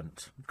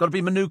healant. Got to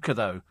be Manuka,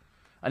 though.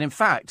 And in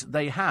fact,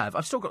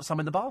 I've still got some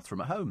in the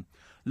bathroom at home,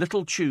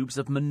 little tubes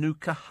of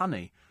Manuka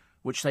honey,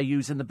 which they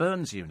use in the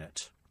burns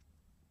unit.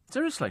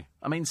 Seriously.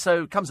 I mean,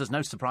 so it comes as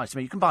no surprise to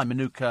me. You can buy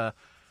Manuka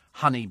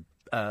honey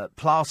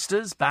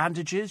plasters,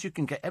 bandages. You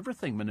can get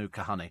everything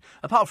Manuka honey,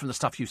 apart from the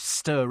stuff you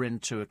stir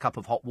into a cup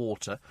of hot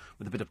water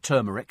with a bit of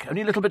turmeric.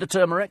 Only a little bit of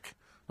turmeric,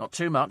 not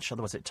too much,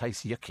 otherwise it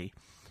tastes yucky.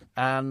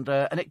 And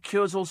it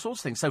cures all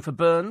sorts of things. So for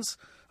burns,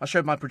 I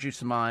showed my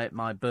producer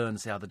my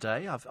burns the other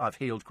day. I've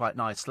healed quite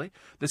nicely.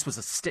 This was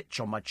a stitch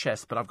on my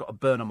chest, but I've got a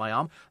burn on my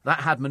arm.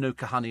 That had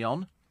Manuka honey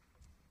on.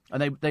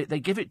 And they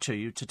give it to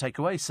you to take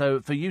away.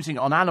 So for using it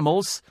on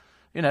animals,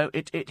 you know,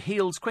 it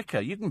heals quicker.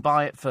 You can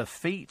buy it for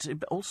feet,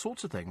 all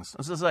sorts of things,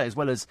 as I say, as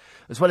well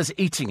as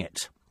eating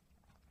it.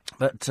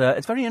 But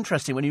it's very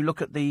interesting when you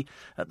look at the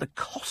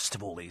cost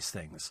of all these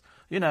things.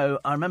 You know,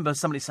 I remember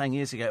somebody saying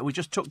years ago, we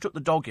just took the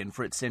dog in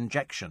for its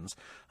injections,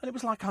 and it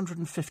was like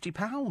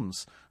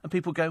 £150. And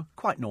people go,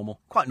 quite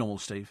normal,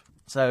 Steve.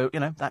 So, you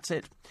know, that's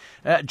it.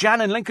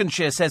 Jan in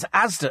Lincolnshire says,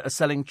 Asda are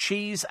selling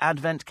cheese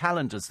advent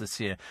calendars this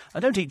year. I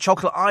don't eat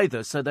chocolate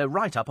either, so they're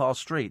right up our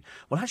street.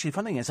 Well, actually, the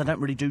funny thing is, I don't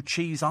really do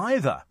cheese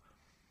either.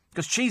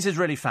 Because cheese is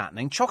really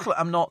fattening. Chocolate,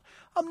 I'm not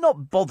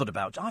bothered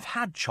about. I've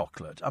had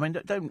chocolate. I mean,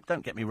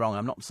 don't get me wrong.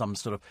 I'm not some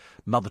sort of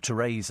Mother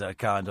Teresa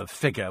kind of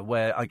figure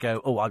where I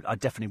go, I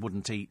definitely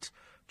wouldn't eat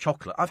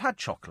chocolate. I've had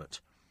chocolate.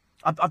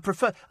 I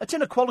prefer a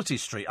tin of Quality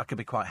Street. I could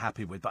be quite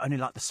happy with, but I only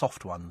like the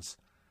soft ones.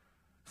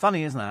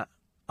 Funny, isn't that?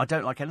 I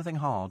don't like anything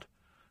hard.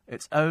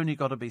 It's only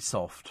got to be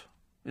soft.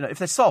 You know, if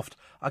they're soft,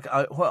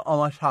 on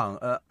my tongue,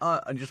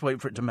 I just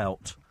wait for it to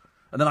melt.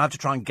 And then I have to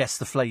try and guess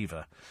the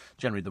flavour.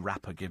 Generally, the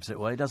wrapper gives it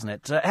away, doesn't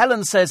it?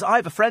 Helen says, I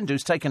have a friend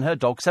who's taken her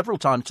dog several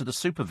times to the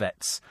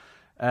Supervets.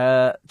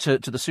 To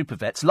the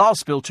Supervets.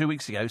 Last bill 2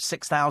 weeks ago,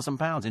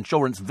 £6,000.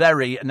 Insurance,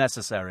 very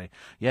necessary.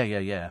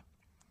 Yeah.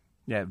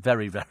 Yeah,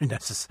 very, very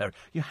necessary.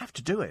 You have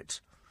to do it.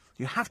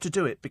 You have to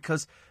do it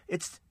because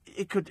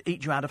it could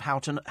eat you out of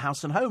house and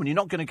home. And you're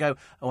not going to go,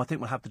 I think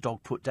we'll have the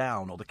dog put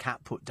down or the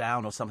cat put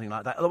down or something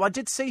like that. Although I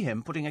did see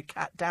him putting a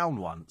cat down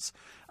once.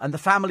 And the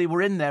family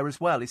were in there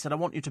as well. He said, I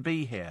want you to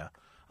be here.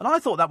 And I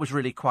thought that was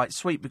really quite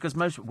sweet because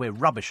we're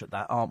rubbish at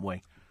that, aren't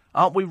we?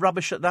 Aren't we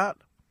rubbish at that?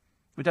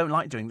 We don't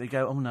like doing it. They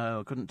go, oh no,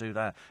 I couldn't do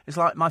that. It's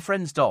like my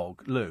friend's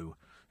dog, Lou,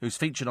 who's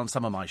featured on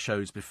some of my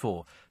shows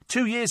before.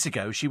 2 years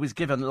ago, she was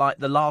given like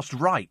the last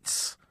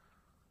rites.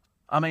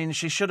 I mean,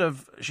 she should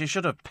have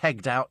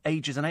pegged out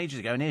ages and ages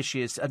ago, and here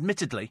she is.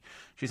 Admittedly,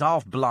 she's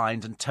half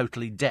blind and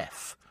totally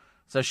deaf,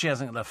 so she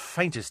hasn't got the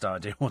faintest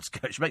idea what's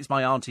going on. She makes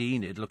my Auntie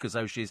Enid look as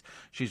though she's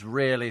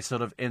really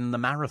sort of in the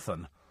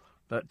marathon.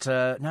 But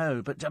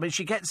no, I mean,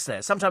 she gets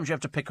there. Sometimes you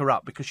have to pick her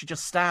up because she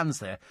just stands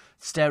there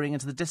staring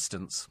into the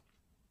distance.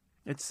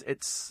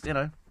 It's you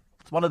know.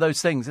 It's one of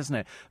those things, isn't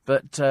it?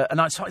 But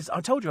and I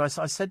told you, I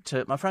said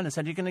to my friend, I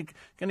said, you're going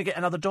to get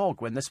another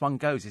dog when this one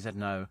goes. He said,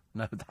 no,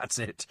 that's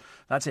it.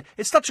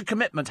 It's such a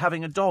commitment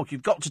having a dog.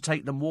 You've got to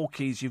take them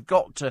walkies. You've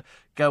got to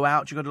go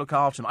out. You've got to look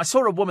after them. I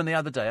saw a woman the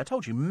other day. I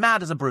told you,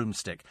 mad as a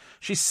broomstick.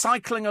 She's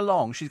cycling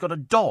along. She's got a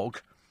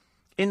dog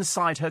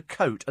inside her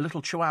coat, a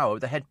little chihuahua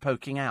with the head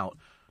poking out.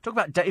 Talk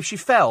about if she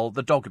fell,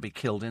 the dog would be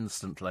killed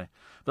instantly.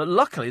 But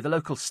luckily, the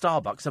local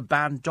Starbucks have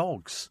banned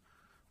dogs.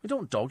 We don't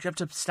want dogs. You have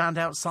to stand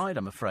outside,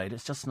 I'm afraid.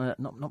 It's just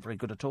not very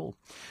good at all.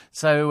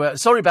 So,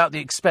 sorry about the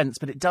expense,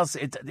 but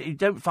you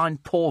don't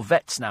find poor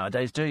vets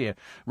nowadays, do you?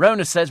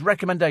 Rona says,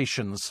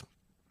 recommendations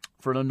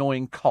for an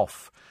annoying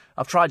cough.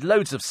 I've tried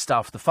loads of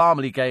stuff. The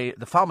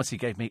pharmacy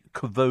gave me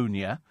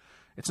Covonia.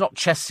 It's not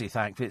chesty,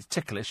 thankfully. It's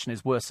ticklish and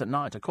is worse at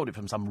night. I caught it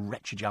from some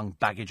wretched young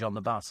baggage on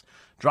the bus.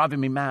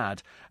 Driving me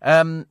mad.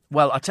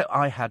 Well,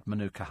 I had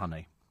Manuka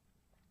honey.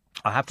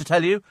 I have to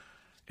tell you,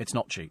 it's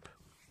not cheap.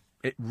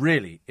 It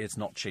really is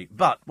not cheap.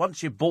 But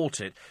once you've bought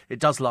it, it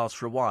does last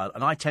for a while.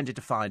 And I tended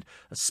to find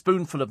a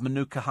spoonful of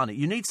Manuka honey.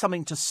 You need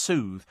something to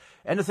soothe.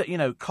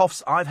 Anything,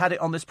 coughs. I've had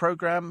it on this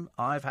programme.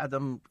 I've had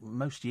them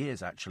most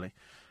years, actually.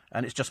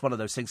 And it's just one of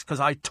those things. Because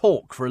I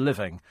talk for a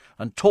living.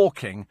 And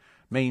talking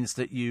means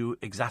that you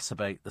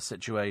exacerbate the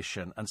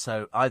situation. And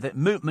so either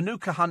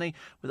Manuka honey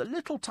with a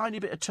little tiny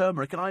bit of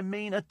turmeric. And I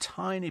mean a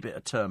tiny bit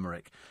of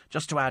turmeric.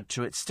 Just to add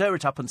to it. Stir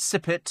it up and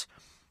sip it.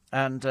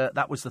 And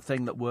that was the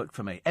thing that worked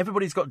for me.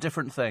 Everybody's got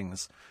different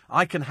things.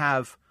 I can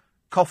have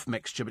cough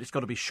mixture, but it's got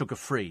to be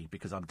sugar-free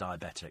because I'm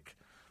diabetic.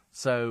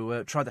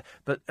 So try that.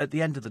 But at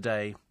the end of the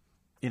day,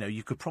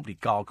 you could probably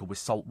gargle with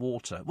salt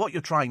water. What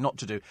you're trying not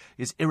to do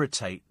is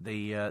irritate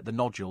the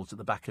nodules at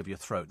the back of your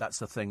throat. That's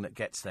the thing that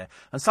gets there.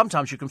 And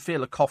sometimes you can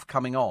feel a cough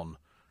coming on,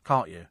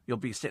 can't you? You'll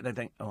be sitting there and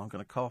think, I'm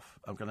going to cough.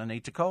 I'm going to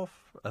need to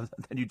cough. And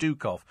then you do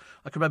cough.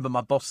 I can remember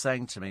my boss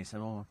saying to me,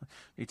 I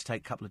need to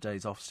take a couple of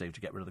days off, Steve,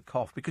 to get rid of the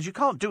cough. Because you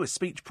can't do a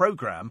speech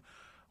programme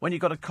when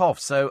you've got a cough.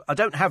 So I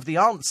don't have the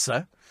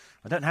answer.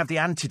 I don't have the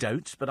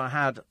antidote, but I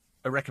had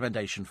a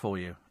recommendation for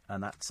you.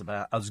 And that's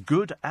about as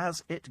good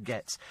as it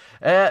gets.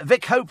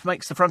 Vic Hope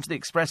makes the front of the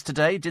Express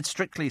today. Did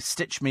Strictly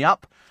stitch me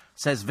up,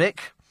 says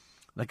Vic.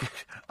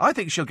 I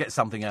think she'll get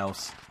something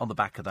else on the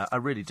back of that. I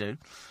really do.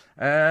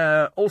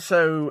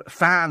 Also,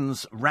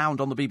 fans round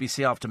on the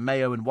BBC after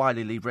Mayo and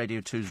Wiley leave Radio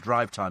 2's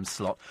drive time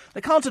slot.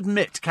 They can't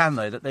admit, can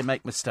they, that they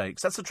make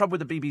mistakes. That's the trouble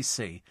with the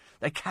BBC.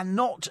 They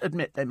cannot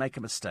admit they make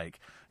a mistake.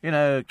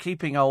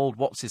 Keeping old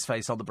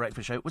What's-His-Face on the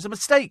breakfast show was a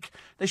mistake.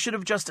 They should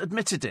have just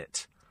admitted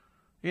it.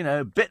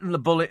 Bitten the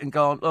bullet and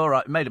gone, all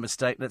right, made a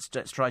mistake,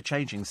 let's try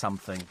changing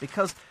something.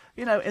 Because,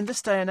 in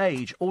this day and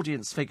age,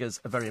 audience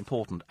figures are very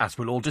important, as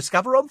we'll all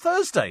discover on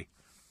Thursday.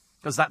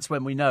 Because that's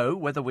when we know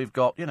whether we've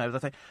got, the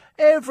thing.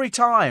 Every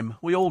time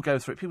we all go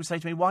through it, people say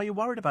to me, why are you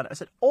worried about it? I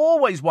said,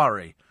 always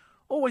worry.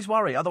 Always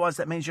worry. Otherwise,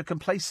 that means you're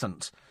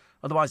complacent.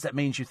 Otherwise, that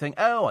means you think,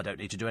 I don't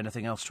need to do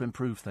anything else to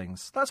improve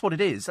things. That's what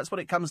it is. That's what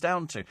it comes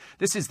down to.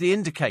 This is the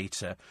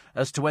indicator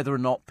as to whether or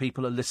not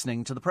people are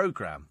listening to the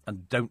programme.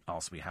 And don't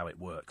ask me how it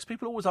works.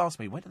 People always ask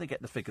me, where do they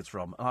get the figures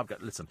from? And I've got,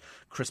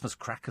 Christmas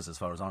crackers as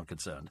far as I'm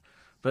concerned.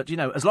 But,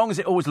 as long as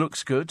it always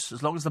looks good,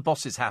 as long as the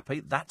boss is happy,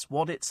 that's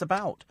what it's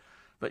about.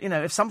 But,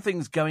 if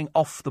something's going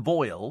off the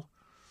boil,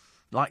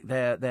 like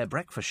their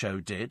breakfast show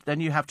did, then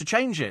you have to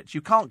change it.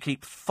 You can't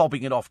keep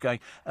fobbing it off going,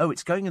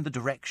 it's going in the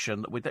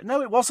direction that we...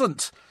 No, it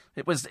wasn't.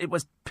 It was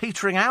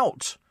petering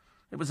out.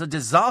 It was a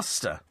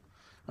disaster.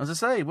 As I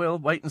say, we'll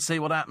wait and see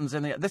what happens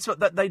in the... That's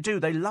what they do.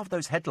 They love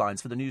those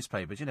headlines for the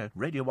newspapers.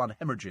 Radio 1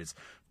 hemorrhages,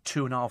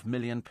 2.5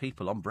 million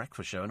people on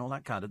breakfast show and all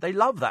that kind of... They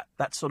love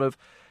that sort of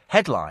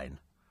headline.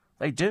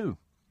 They do.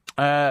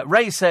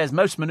 Ray says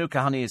most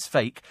Manuka honey is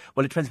fake.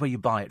 Well, it depends where you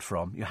buy it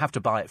from. You have to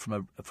buy it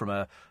from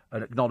an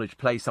acknowledged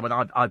place. I mean,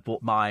 I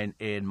bought mine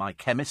in my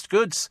Chemist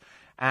Goods,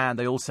 and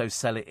they also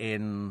sell it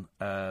in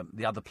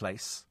the other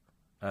place,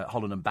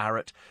 Holland and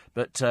Barrett.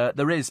 But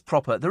there is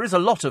a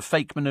lot of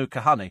fake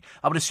Manuka honey.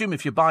 I would assume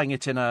if you're buying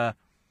it in a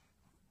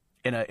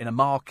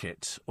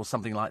market or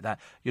something like that,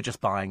 you're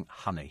just buying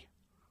honey.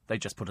 They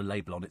just put a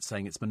label on it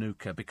saying it's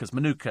Manuka, because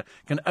Manuka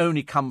can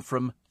only come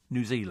from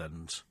New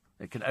Zealand.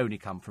 It can only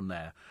come from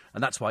there.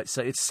 And that's why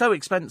it's so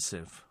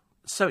expensive.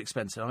 So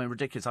expensive. I mean,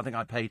 ridiculous. I think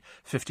I paid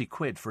 50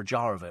 quid for a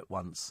jar of it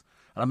once.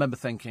 And I remember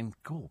thinking,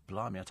 God,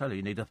 blimey, I tell you,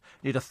 you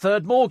need a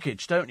third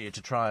mortgage, don't you,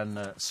 to try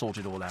and sort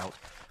it all out.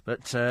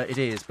 But it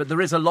is. But there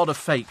is a lot of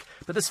fake.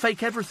 But there's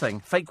fake everything.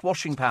 Fake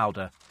washing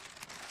powder.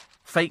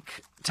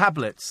 Fake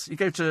tablets. You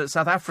go to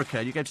South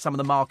Africa, you go to some of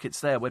the markets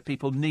there where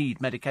people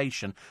need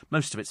medication.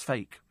 Most of it's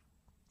fake.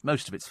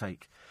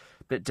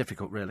 Bit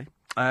difficult, really.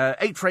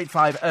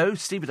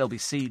 84850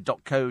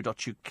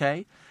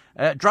 steve@lbc.co.uk.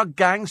 Drug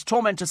gangs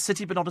torment a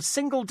city, but not a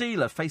single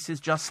dealer faces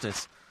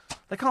justice.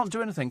 They can't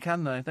do anything,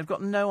 can they? They've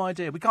got no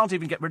idea. We can't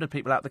even get rid of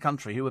people out of the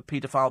country who are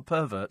paedophile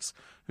perverts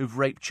who've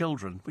raped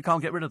children. We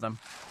can't get rid of them.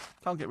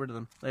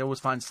 They always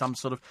find some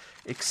sort of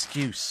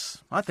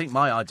excuse. I think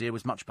my idea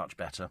was much, much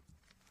better.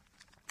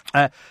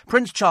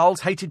 Prince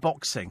Charles hated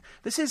boxing.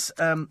 This is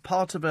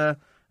part of a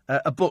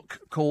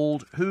book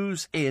called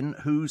Who's In,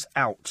 Who's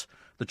Out?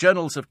 The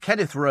Journals of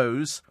Kenneth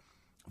Rose,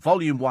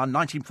 Volume 1,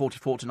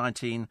 1944 to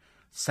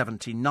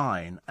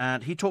 1979.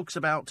 And he talks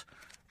about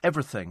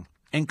everything,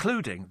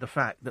 including the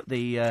fact that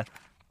the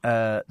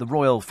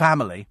royal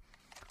family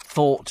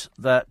thought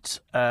that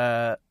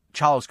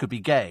Charles could be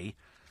gay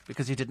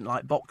because he didn't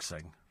like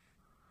boxing.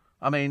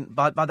 I mean,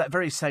 by that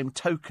very same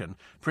token,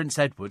 Prince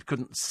Edward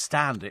couldn't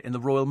stand it in the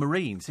Royal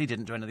Marines. He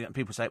didn't do anything.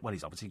 People say, well,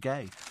 he's obviously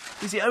gay.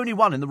 He's the only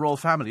one in the royal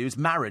family whose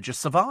marriage has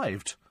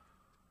survived.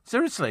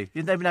 Seriously,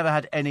 they've never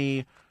had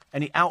any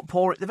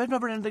outpour. They've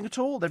never had anything at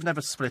all. They've never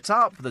split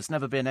up. There's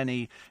never been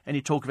any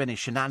talk of any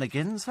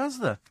shenanigans, has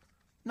there?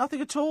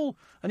 Nothing at all.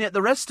 And yet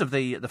the rest of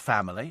the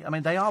family, I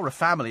mean, they are a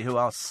family who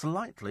are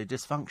slightly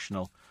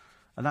dysfunctional.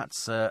 And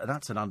that's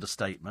an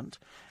understatement.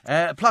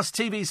 Plus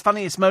TV's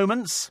funniest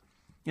moments,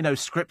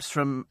 scripts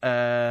from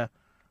Les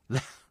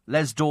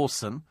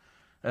Dawson.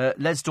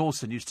 Les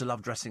Dawson used to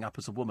love dressing up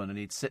as a woman, and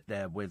he'd sit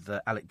there with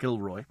Alec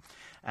Gilroy,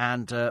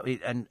 and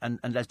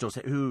Les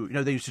Dawson, who,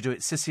 they used to do it,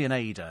 Sissy and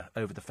Ada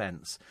over the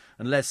fence.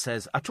 And Les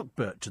says, I took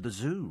Bert to the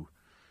zoo.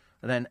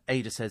 And then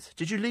Ada says,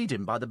 did you lead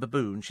him by the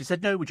baboon? She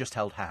said, no, we just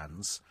held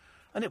hands.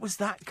 And it was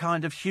that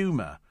kind of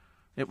humour.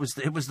 It was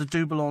the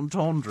double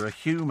entendre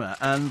humour.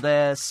 And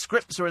their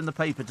scripts are in the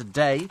paper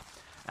today,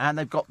 and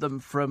they've got them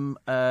from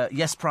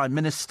Yes Prime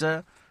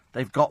Minister.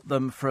 They've got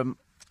them from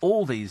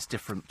all these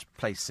different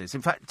places.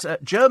 In fact,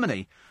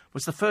 Germany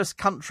was the first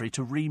country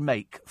to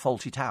remake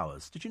Fawlty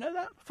Towers. Did you know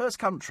that? First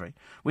country.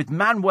 With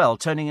Manuel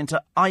turning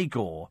into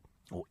Igor.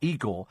 or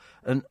Igor,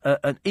 an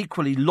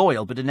equally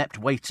loyal but inept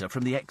waiter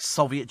from the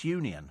ex-Soviet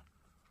Union.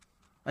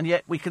 And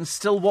yet we can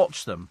still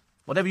watch them.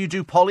 Whatever you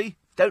do, Polly,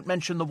 don't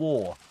mention the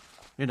war.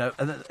 You know,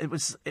 and it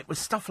was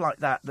stuff like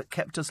that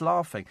kept us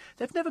laughing.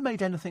 They've never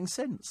made anything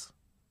since.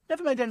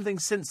 Never made anything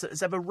since that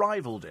has ever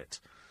rivaled it.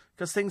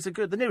 Because things are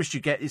good. The nearest you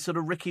get is sort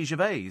of Ricky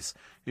Gervais,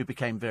 who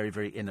became very,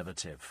 very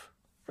innovative.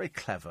 Very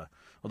clever.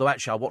 Although,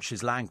 actually, I watched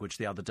his language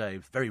the other day.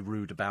 Very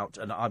rude about,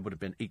 and I would have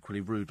been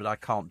equally rude, but I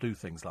can't do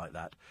things like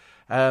that.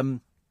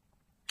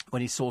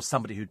 When he saw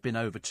somebody who'd been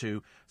over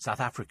to South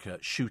Africa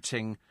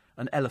shooting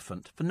an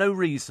elephant. For no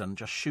reason,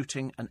 just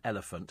shooting an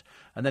elephant.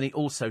 And then he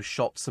also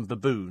shot some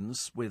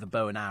baboons with a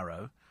bow and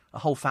arrow. A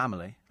whole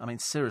family. I mean,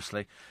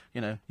 seriously, you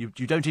know, you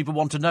don't even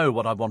want to know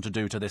what I want to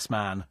do to this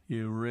man.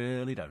 You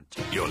really don't.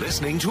 You're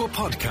listening to a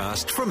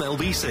podcast from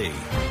LBC.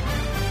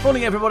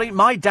 Morning, everybody.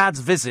 My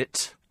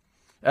visits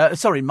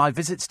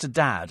to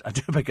Dad. I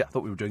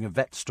thought we were doing a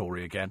vet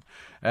story again.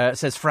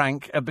 Says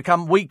Frank, have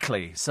become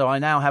weekly, so I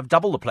now have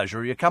double the pleasure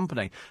of your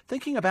company.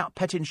 Thinking about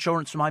pet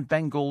insurance for my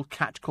Bengal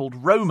cat called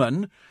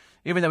Roman.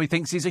 Even though he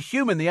thinks he's a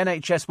human, the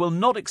NHS will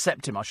not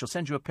accept him. I shall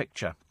send you a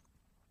picture.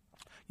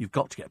 You've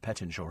got to get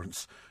pet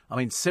insurance. I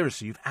mean,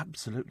 seriously, you've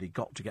absolutely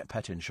got to get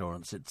pet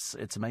insurance.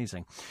 It's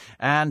amazing.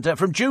 And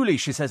from Julie,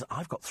 she says,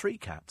 I've got 3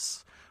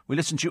 cats. We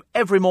listen to you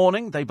every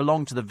morning. They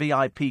belong to the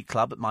VIP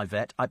club at my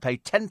vet. I pay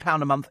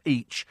 £10 a month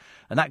each,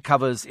 and that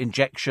covers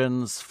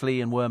injections, flea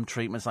and worm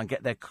treatments. I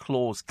get their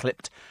claws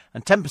clipped,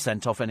 and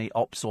 10% off any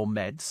ops or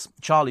meds.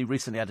 Charlie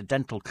recently had a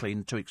dental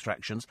clean, 2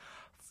 extractions,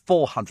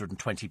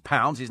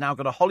 £420. He's now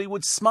got a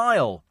Hollywood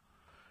smile.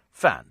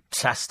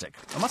 Fantastic.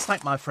 I must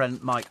thank my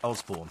friend Mike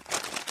Osborne.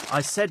 I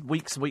said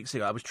weeks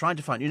ago, I was trying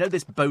to find,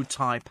 this bow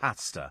tie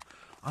pasta.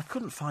 I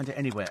couldn't find it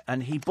anywhere,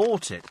 and he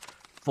bought it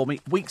for me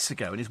weeks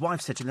ago, and his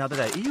wife said to him the other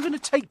day, are you going to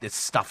take this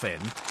stuff in?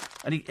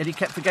 And he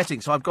kept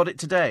forgetting, so I've got it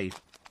today.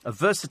 A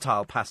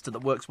versatile pasta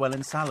that works well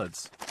in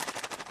salads.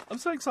 I'm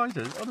so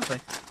excited, honestly.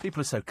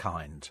 People are so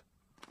kind.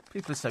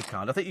 People are so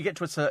kind. I think you get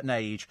to a certain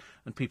age,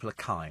 and people are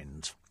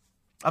kind.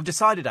 I've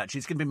decided, actually,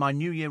 it's going to be my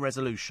New Year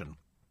resolution.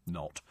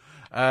 Not.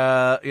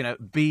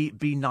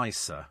 Be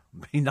nicer.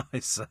 Be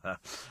nicer.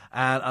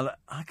 And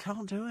I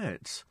can't do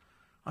it.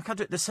 I can't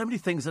do it. There's so many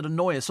things that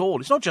annoy us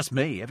all. It's not just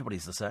me.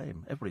 Everybody's the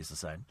same.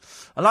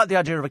 I like the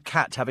idea of a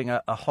cat having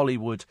a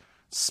Hollywood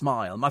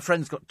smile. My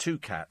friend's got 2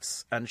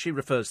 cats, and she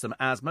refers to them,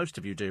 as most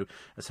of you do,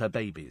 as her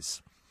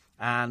babies.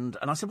 And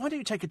I said, why don't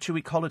you take a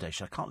 2-week holiday? She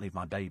said, I can't leave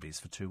my babies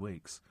for 2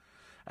 weeks.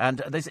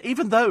 And they say,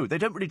 even though they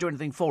don't really do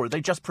anything for her,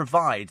 they just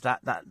provide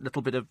that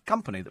little bit of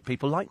company that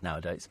people like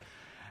nowadays.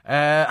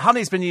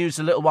 Honey's been used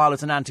a little while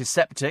as an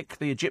antiseptic.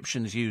 The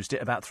Egyptians used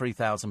it about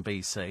 3000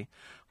 BC.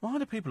 Why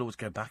do people always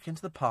go back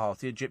into the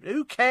past?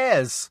 Who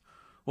cares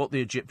what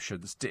the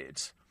Egyptians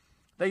did?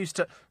 They used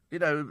to, it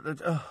doesn't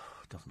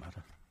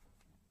matter.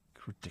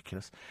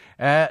 Ridiculous.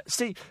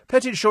 See,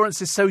 pet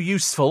insurance is so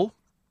useful.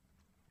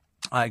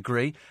 I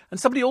agree. And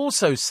somebody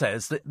also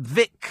says that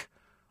Vic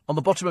on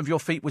the bottom of your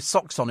feet with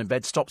socks on in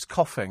bed stops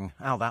coughing.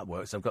 How that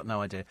works, I've got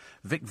no idea.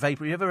 Vic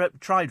Vapor. You ever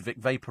tried Vic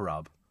Vapor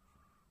Rub?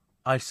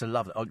 I used to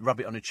love it. I'd rub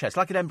it on your chest,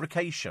 like an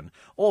embrocation.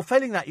 Or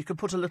failing that, you can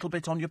put a little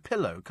bit on your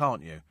pillow,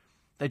 can't you?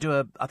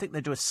 I think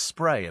they do a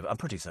spray. I'm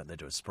pretty certain they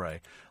do a spray.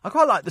 I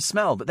quite like the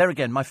smell, but there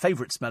again, my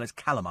favourite smell is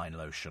calamine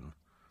lotion.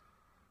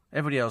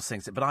 Everybody else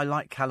thinks it, but I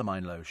like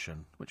calamine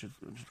lotion, which is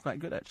quite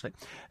good, actually.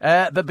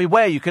 But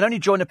beware, you can only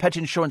join a pet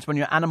insurance when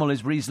your animal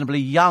is reasonably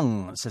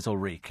young, says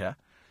Ulrika.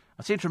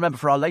 I seem to remember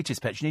for our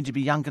latest pet, she needed to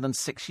be younger than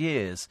 6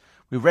 years.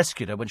 We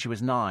rescued her when she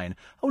was 9.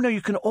 Oh, no,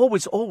 you can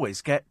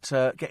always get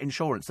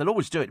insurance. They'll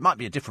always do it. It might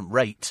be a different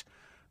rate,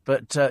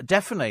 but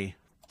definitely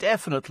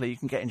you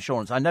can get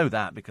insurance. I know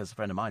that because a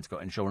friend of mine's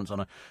got insurance on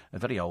a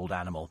very old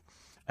animal.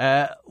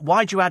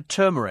 Why do you add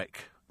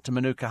turmeric to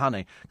Manuka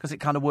honey? Because it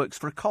kind of works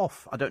for a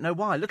cough. I don't know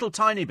why. Little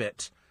tiny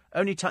bit.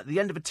 Only the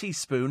end of a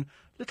teaspoon.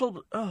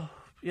 Little,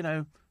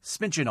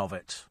 smidgen of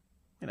it.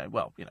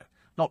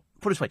 Not,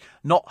 put it this way,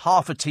 not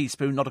half a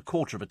teaspoon, not a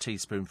quarter of a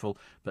teaspoonful,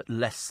 but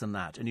less than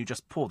that. And you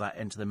just pour that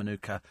into the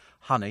Manuka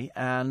honey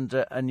and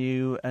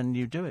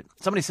you do it.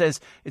 Somebody says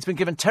it's been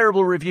given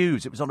terrible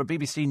reviews. It was on a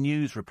BBC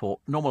News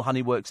report. Normal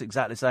honey works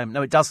exactly the same.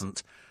 No, it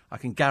doesn't. I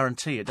can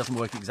guarantee it doesn't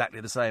work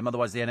exactly the same.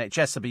 Otherwise, the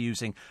NHS will be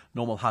using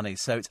normal honey.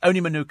 So it's only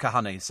Manuka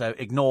honey. So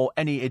ignore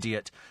any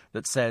idiot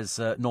that says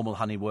normal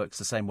honey works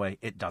the same way.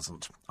 It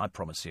doesn't. I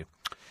promise you.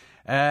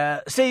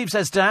 Steve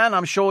says, Dan,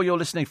 I'm sure your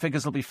listening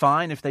figures will be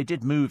fine. If they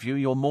did move you,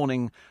 your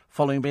morning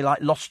following would be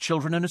like lost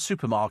children in a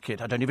supermarket.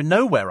 I don't even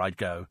know where I'd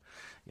go.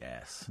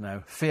 Yes,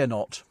 no, fear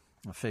not.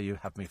 I fear you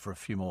have me for a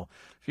few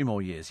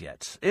more years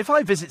yet. If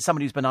I visit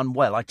somebody who's been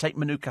unwell, I take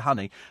Manuka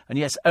honey, and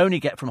yes, only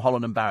get from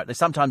Holland & Barrett. They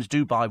sometimes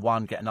do buy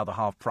one, get another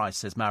half price,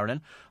 says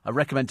Marilyn. I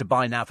recommend to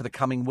buy now for the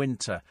coming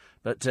winter.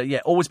 But,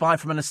 always buy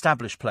from an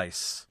established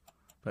place.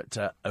 But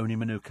only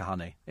Manuka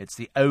honey. It's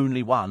the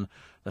only one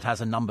that has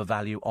a number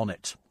value on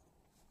it.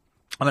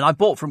 I mean, I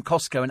bought from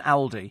Costco and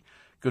Aldi,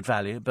 good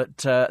value, but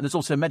there's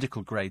also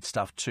medical grade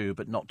stuff too,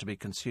 but not to be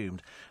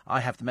consumed. I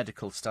have the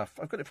medical stuff.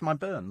 I've got it for my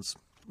burns.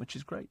 which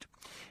is great.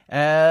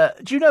 Do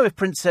you know if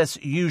Princess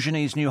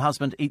Eugenie's new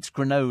husband eats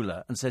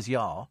granola and says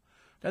 "yeah"?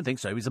 Don't think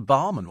so. He's a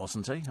barman,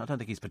 wasn't he? I don't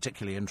think he's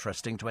particularly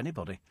interesting to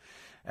anybody.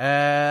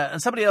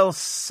 And somebody else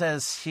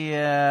says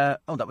here...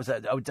 Oh, that was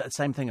the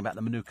same thing about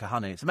the Manuka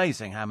honey. It's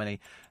amazing how many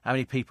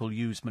people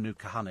use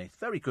Manuka honey.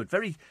 Very good,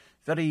 very,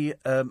 very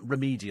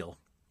remedial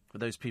for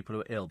those people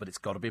who are ill. But it's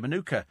got to be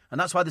Manuka.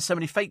 And that's why there's so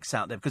many fakes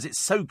out there, because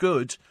it's so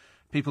good,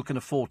 people can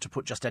afford to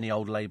put just any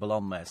old label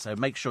on there. So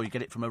make sure you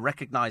get it from a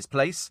recognised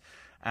place,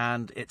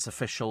 and it's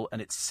official,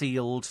 and it's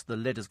sealed. The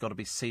lid has got to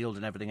be sealed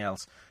and everything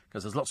else,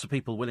 because there's lots of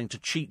people willing to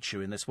cheat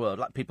you in this world.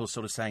 Like people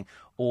sort of saying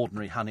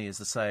ordinary honey is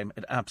the same.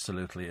 It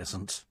absolutely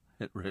isn't.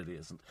 It really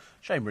isn't.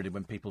 Shame, really,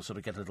 when people sort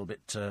of get a little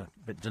bit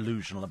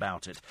delusional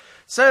about it.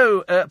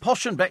 So,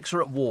 Posh and Bex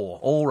are at war,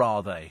 or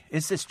are they?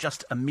 Is this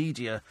just a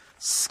media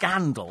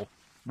scandal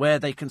where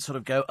they can sort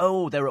of go,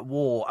 oh, they're at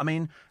war? I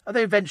mean, are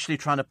they eventually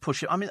trying to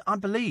push it? I mean, I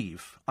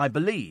believe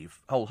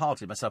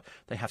wholeheartedly myself,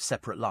 they have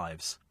separate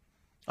lives.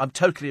 I'm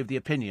totally of the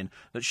opinion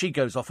that she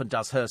goes off and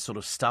does her sort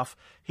of stuff.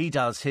 He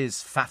does his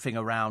faffing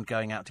around,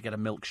 going out to get a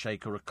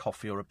milkshake or a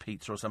coffee or a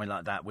pizza or something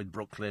like that with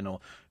Brooklyn or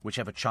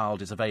whichever child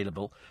is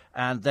available.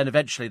 And then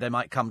eventually they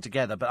might come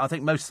together. But I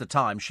think most of the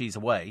time she's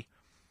away.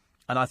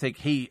 And I think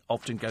he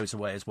often goes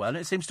away as well. And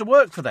it seems to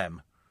work for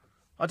them.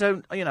 I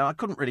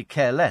couldn't really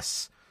care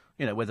less,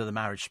 whether the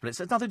marriage splits.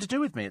 It's nothing to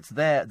do with me. It's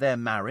their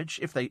marriage,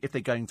 if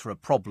they're going through a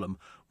problem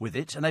with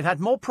it. And they've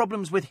had more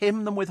problems with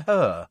him than with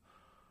her.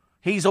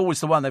 He's always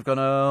the one they've gone,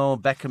 oh,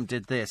 Beckham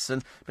did this.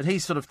 But he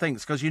sort of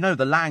thinks, because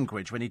the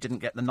language when he didn't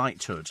get the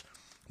knighthood.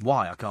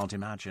 Why? I can't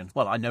imagine.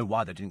 Well, I know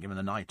why they didn't give him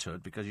the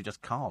knighthood, because you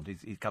just can't.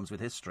 He comes with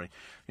history.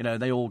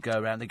 They all go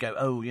around, they go,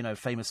 oh,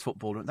 famous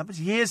footballer. That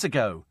was years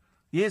ago.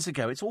 Years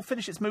ago. It's all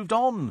finished. It's moved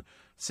on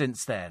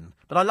since then.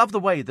 But I love the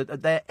way that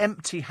at their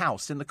empty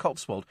house in the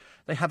Cotswold,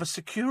 they have a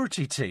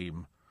security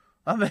team.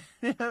 I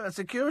mean, a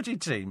security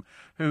team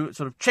who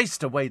sort of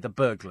chased away the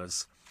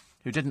burglars,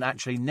 who didn't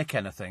actually nick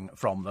anything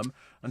from them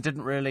and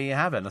didn't really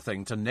have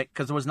anything to nick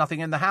because there was nothing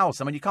in the house.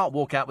 I mean, you can't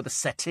walk out with a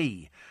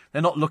settee.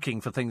 They're not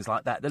looking for things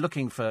like that. They're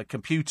looking for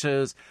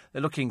computers.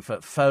 They're looking for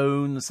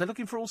phones. They're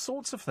looking for all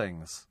sorts of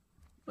things.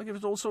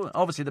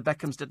 Obviously, the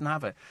Beckhams didn't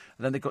have it.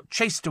 And then they got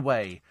chased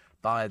away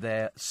by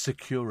their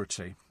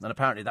security. And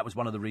apparently that was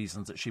one of the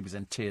reasons that she was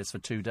in tears for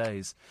 2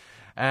 days.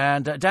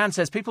 And Dan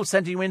says, people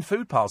sending you in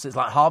food parcels. It's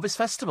like Harvest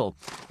Festival.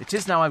 It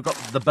is now. I've got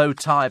the bow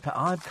tie.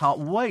 I can't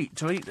wait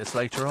to eat this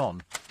later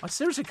on. I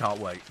seriously can't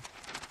wait.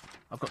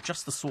 I've got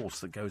just the sauce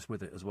that goes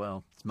with it as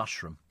well. It's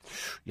mushroom.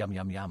 Yum,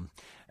 yum, yum.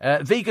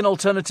 Vegan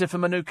alternative for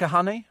Manuka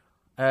honey?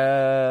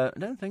 I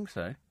don't think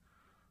so.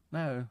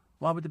 No.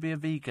 Why would there be a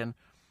vegan?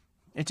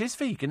 It is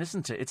vegan,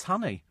 isn't it? It's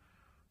honey.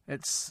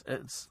 It's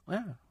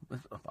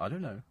I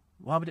don't know.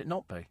 Why would it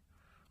not be?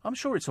 I'm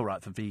sure it's all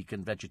right for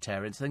vegan,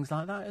 vegetarians, things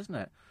like that, isn't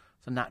it?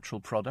 It's a natural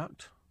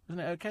product.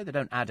 Isn't it okay? They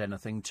don't add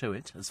anything to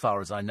it, as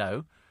far as I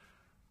know.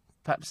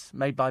 Perhaps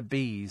made by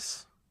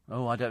bees.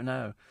 Oh, I don't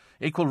know.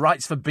 Equal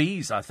rights for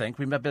bees, I think.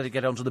 We better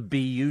get onto the bee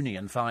union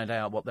and find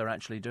out what they're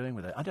actually doing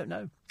with it. I don't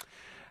know.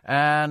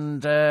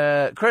 And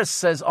Chris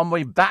says, on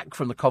way back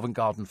from the Covent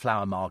Garden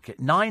Flower Market,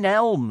 9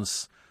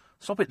 Elms.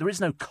 Stop it, there is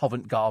no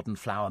Covent Garden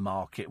Flower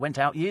Market. Went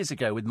out years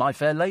ago with My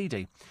Fair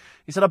Lady.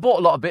 He said, I bought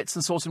a lot of bits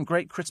and saw some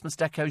great Christmas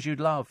decos you'd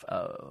love.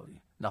 Oh,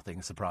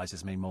 nothing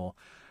surprises me more.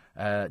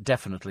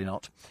 Definitely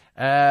not.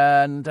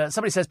 And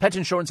somebody says, pet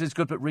insurance is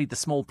good, but read the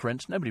small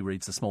print. Nobody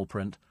reads the small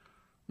print.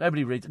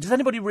 Nobody reads. Does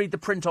anybody read the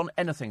print on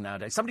anything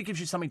nowadays? Somebody gives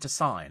you something to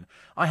sign.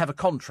 I have a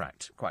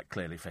contract, quite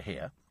clearly, for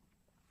here,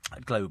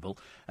 at Global,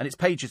 and it's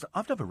pages.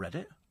 I've never read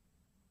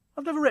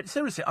it.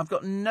 Seriously, I've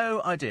got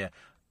no idea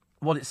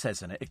what it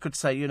says in it. It could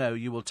say,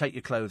 you will take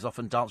your clothes off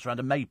and dance around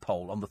a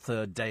maypole on the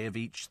 3rd day of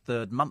each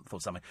 3rd month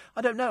or something.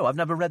 I don't know. I've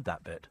never read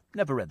that bit.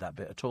 Never read that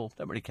bit at all.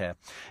 Don't really care.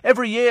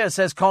 Every year,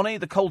 says Connie,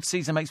 the cold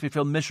season makes me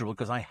feel miserable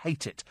because I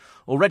hate it.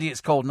 Already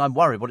it's cold and I'm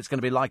worried what it's going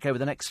to be like over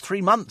the next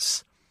 3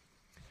 months.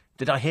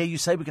 Did I hear you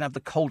say we're going to have the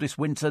coldest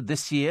winter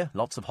this year?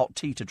 Lots of hot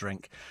tea to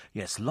drink.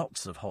 Yes,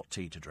 lots of hot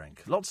tea to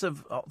drink. Lots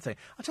of hot thing.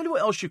 I'll tell you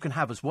what else you can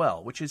have as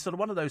well, which is sort of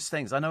one of those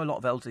things. I know a lot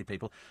of elderly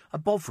people. A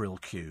Bovril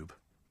cube.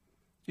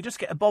 You just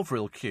get a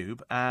Bovril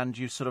cube and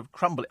you sort of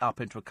crumble it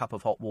up into a cup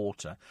of hot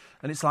water.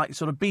 And it's like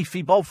sort of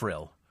beefy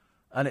Bovril.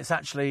 And it's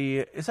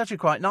actually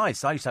quite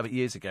nice. I used to have it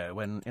years ago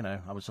when,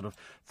 I was sort of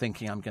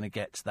thinking I'm going to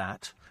get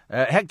that.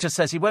 Hector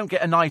says he won't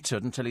get a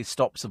knighthood until he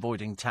stops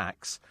avoiding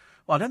tax.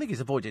 Well, I don't think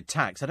he's avoided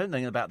tax. I don't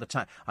know about the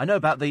tax. I know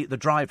about the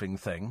driving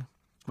thing.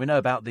 We know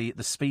about the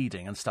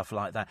speeding and stuff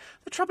like that.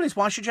 The trouble is,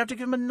 why should you have to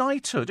give him a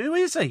knighthood? Who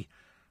is he?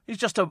 He's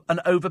just an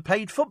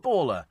overpaid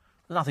footballer.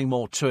 There's nothing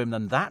more to him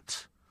than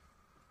that.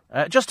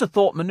 Just a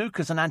thought,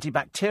 Manuka's an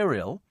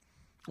antibacterial,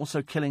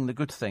 also killing the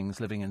good things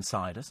living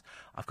inside us.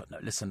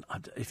 Listen,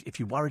 if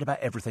you worried about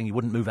everything, you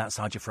wouldn't move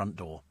outside your front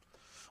door.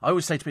 I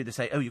always say to people, they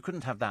say, oh, you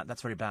couldn't have that,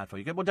 that's very bad for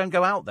you. Well, don't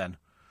go out then.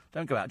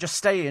 Don't go out. Just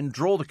stay in,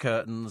 draw the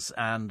curtains,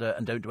 and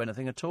don't do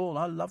anything at all.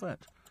 I love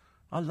it.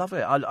 I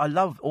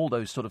love all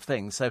those sort of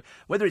things. So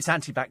whether it's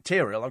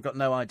antibacterial, I've got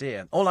no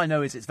idea. All I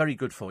know is it's very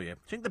good for you. Do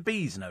you think the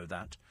bees know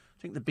that?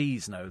 I think the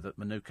bees know that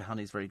Manuka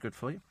honey is very good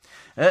for you.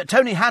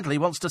 Tony Hadley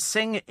wants to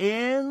sing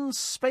in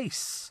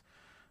space.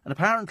 And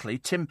apparently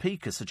Tim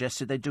Peake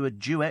suggested they do a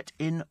duet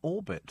in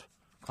orbit.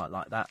 Quite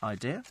like that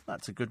idea.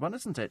 That's a good one,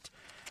 isn't it?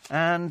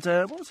 And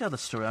what was the other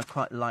story I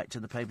quite liked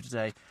in the paper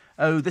today?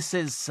 Oh, this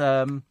is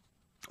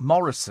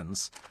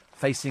Morrison's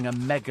facing a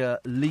mega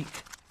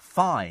leak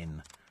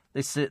fine.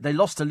 They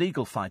lost a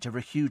legal fight over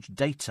a huge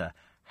data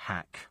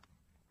hack.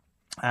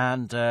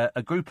 And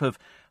a group of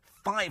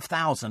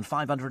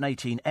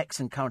 5,518 ex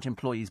and current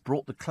employees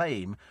brought the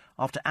claim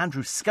after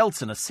Andrew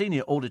Skelton, a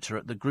senior auditor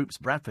at the group's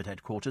Bradford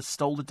headquarters,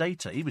 stole the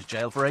data. He was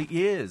jailed for 8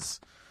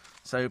 years.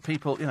 So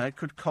people, it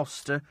could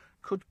cost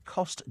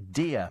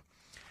dear.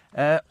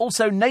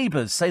 Also,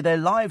 neighbours say their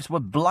lives were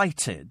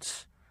blighted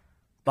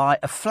by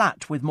a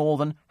flat with more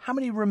than... How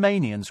many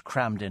Romanians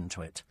crammed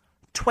into it?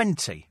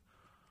 20.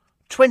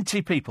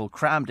 20 people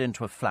crammed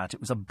into a flat. It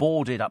was a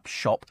boarded-up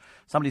shop.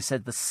 Somebody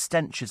said the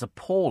stench is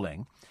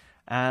appalling.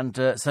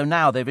 And so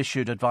now they've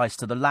issued advice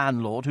to the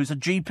landlord, who's a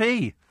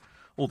GP.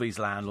 All these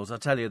landlords, I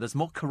tell you, there's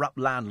more corrupt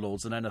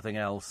landlords than anything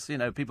else.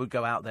 People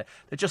go out there.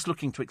 They're just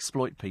looking to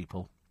exploit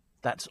people.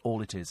 That's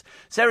all it is.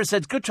 Sarah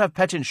said, good to have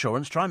pet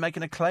insurance. Try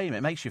making a claim.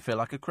 It makes you feel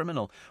like a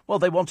criminal. Well,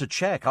 they want to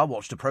check. I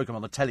watched a programme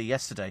on the telly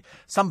yesterday.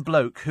 Some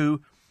bloke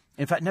who...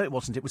 In fact, no, it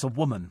wasn't. It was a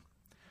woman.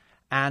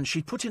 And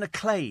she put in a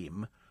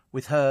claim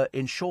with her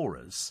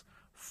insurers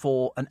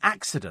for an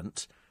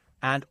accident,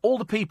 and all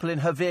the people in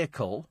her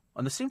vehicle,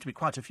 and there seemed to be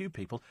quite a few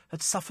people,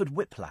 had suffered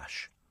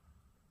whiplash.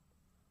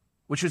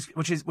 Which is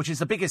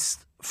the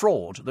biggest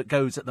fraud that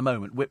goes at the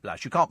moment,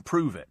 whiplash. You can't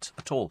prove it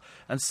at all.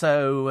 And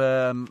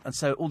so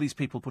all these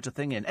people put a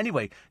thing in.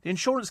 Anyway, the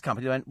insurance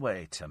company went,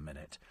 wait a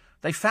minute.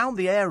 They found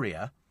the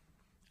area,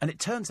 and it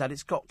turns out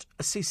it's got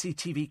a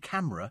CCTV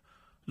camera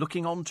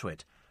looking onto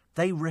it.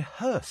 They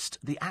rehearsed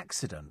the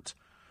accident.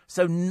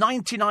 So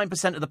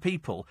 99% of the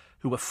people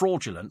who were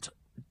fraudulent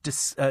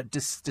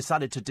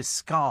decided to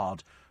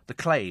discard the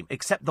claim,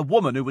 except the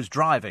woman who was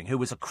driving, who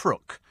was a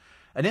crook.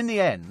 And in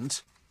the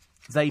end...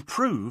 They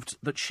proved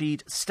that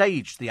she'd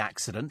staged the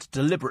accident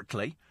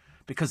deliberately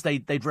because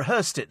they'd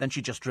rehearsed it, then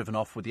she'd just driven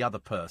off with the other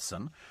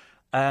person.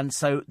 And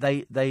so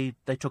they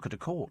took her to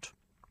court.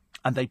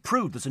 And they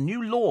proved there's a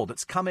new law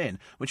that's come in,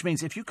 which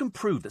means if you can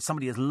prove that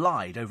somebody has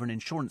lied over an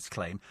insurance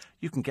claim,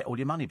 you can get all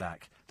your money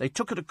back. They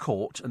took her to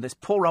court, and this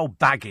poor old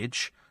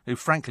baggage, who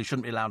frankly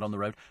shouldn't be allowed on the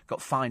road,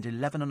 got fined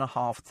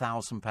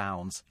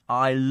 £11,500.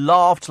 I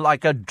laughed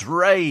like a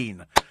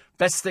drain.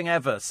 Best thing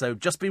ever. So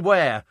just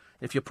beware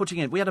if you're putting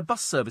in... We had a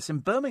bus service in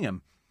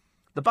Birmingham.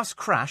 The bus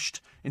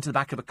crashed into the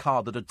back of a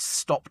car that had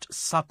stopped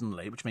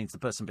suddenly, which means the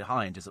person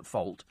behind is at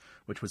fault,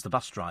 which was the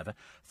bus driver.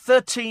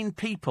 13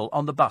 people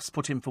on the bus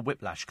put in for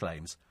whiplash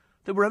claims.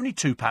 There were only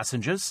 2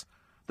 passengers.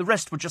 The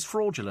rest were just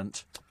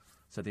fraudulent.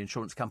 So the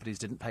insurance companies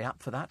didn't pay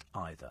up for that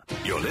either.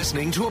 You're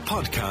listening to a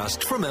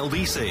podcast from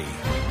LBC.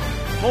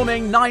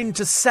 Morning, 9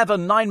 to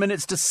 7, 9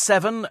 minutes to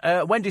 7.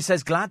 Wendy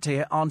says, glad to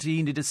hear Auntie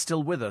Enid is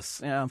still with us.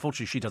 Yeah,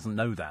 unfortunately, she doesn't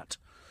know that.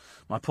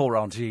 My poor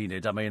Auntie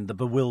Enid, I mean, the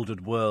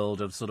bewildered world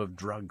of sort of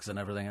drugs and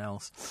everything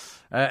else.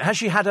 Has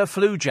she had her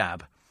flu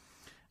jab?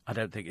 I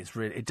don't think it's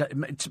really... to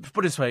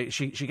put it this way,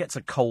 she gets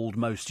a cold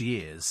most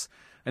years,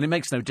 and it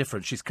makes no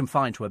difference. She's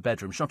confined to her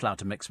bedroom. She's not allowed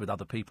to mix with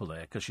other people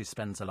there because she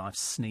spends her life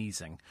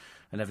sneezing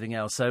and everything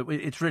else. So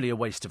it's really a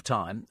waste of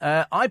time.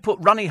 I put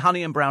runny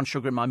honey and brown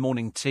sugar in my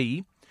morning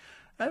tea.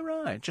 Oh,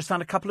 right. Just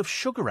found a couple of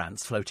sugar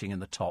ants floating in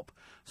the top.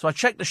 So I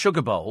checked the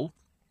sugar bowl.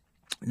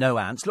 No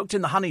ants. Looked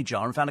in the honey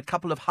jar and found a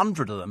couple of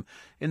hundred of them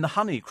in the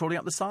honey crawling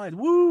up the side.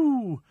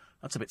 Woo!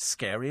 That's a bit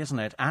scary, isn't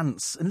it?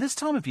 Ants. And this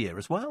time of year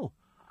as well.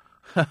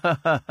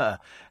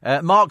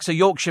 Mark's a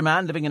Yorkshire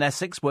man living in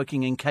Essex,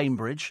 working in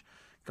Cambridge.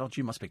 God,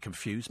 you must be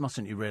confused,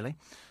 mustn't you, really?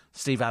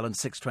 Steve Allen,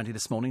 6:20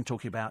 this morning,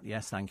 talking about...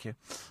 Yes, thank you.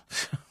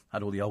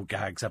 Had all the old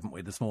gags, haven't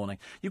we, this morning?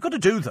 You've got to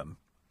do them.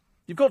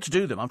 You've got to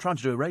do them. I'm trying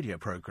to do a radio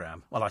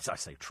programme. Well, I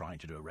say trying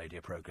to do a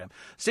radio programme.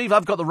 Steve,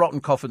 I've got the rotten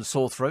cough and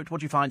sore throat.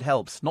 What do you find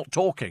helps? Not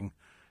talking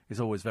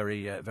is always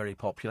very, very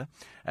popular.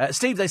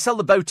 Steve, they sell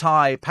the bow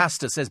tie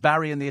pasta, says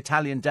Barry, in the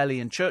Italian deli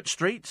in Church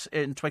Street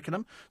in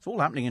Twickenham. It's all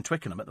happening in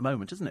Twickenham at the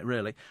moment, isn't it,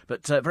 really?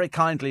 But very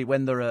kindly,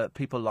 when there are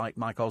people like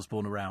Mike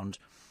Osborne around,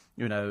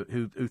 you know,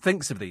 who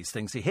thinks of these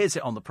things, he hears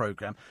it on the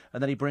programme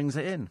and then he brings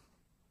it in.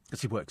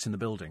 Because he works in the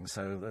building,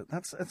 so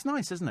that's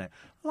nice, isn't it?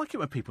 I like it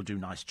when people do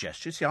nice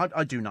gestures. See,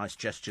 I do nice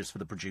gestures for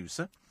the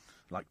producer,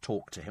 like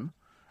talk to him,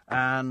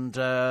 and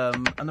there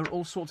are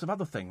all sorts of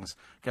other things.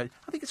 I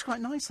think it's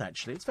quite nice,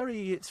 actually. It's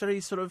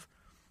very sort of,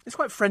 it's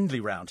quite friendly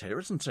round here,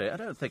 isn't it? I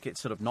don't think it's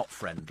sort of not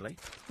friendly.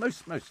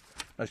 Most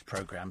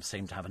programmes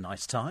seem to have a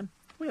nice time.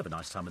 We have a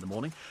nice time in the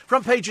morning.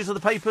 Front pages of the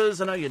papers.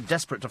 I know you're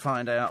desperate to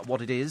find out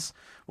what it is.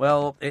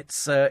 Well,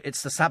 it's the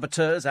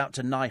saboteurs out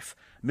to knife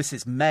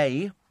Mrs.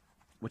 May,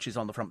 which is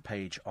on the front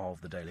page of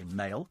the Daily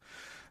Mail.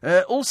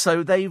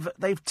 Also,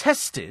 they've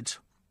tested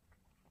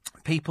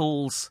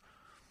people's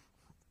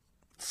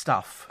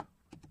stuff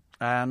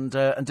and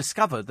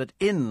discovered that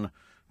in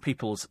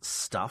people's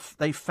stuff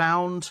they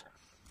found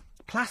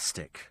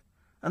plastic.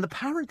 And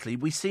apparently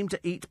we seem to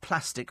eat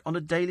plastic on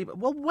a daily...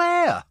 Well,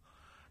 where?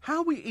 How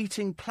are we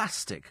eating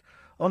plastic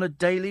on a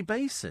daily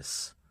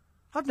basis?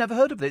 I've never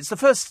heard of it. It's the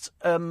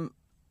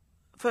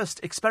first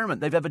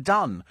experiment they've ever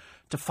done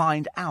to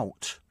find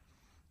out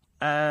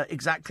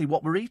exactly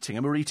what we're eating,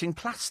 and we're eating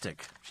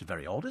plastic. Which is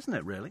very odd, isn't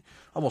it, really?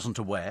 I wasn't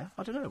aware.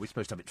 I don't know. We're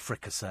supposed to have it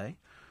fricassee,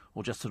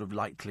 or just sort of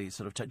lightly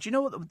sort of... Do you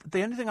know what?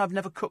 The only thing I've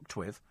never cooked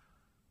with?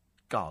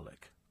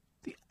 Garlic.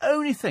 The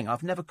only thing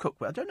I've never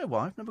cooked with. I don't know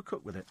why. I've never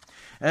cooked with it.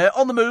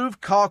 On the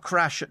move, car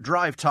crash at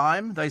drive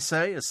time, they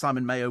say, as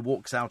Simon Mayo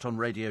walks out on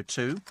Radio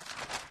 2.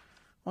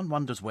 One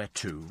wonders where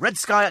to. Red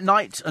sky at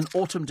night, an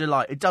autumn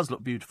delight. It does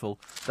look beautiful.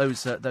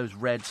 Those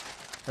red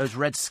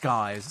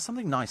skies. There's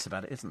something nice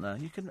about it, isn't there?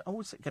 You can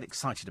always get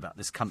excited about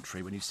this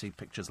country when you see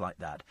pictures like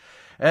that.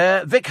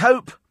 Vic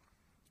Hope,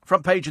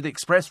 front page of the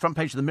Express, front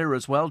page of the Mirror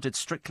as well, did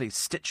Strictly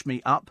Stitch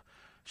Me Up.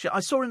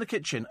 I saw her in the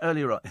kitchen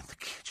earlier on. In the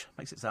kitchen.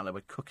 Makes it sound like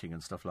we're cooking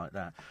and stuff like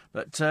that.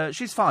 But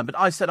she's fine. But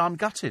I said, I'm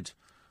gutted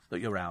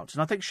that you're out.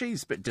 And I think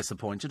she's a bit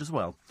disappointed as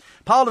well.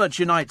 Parliament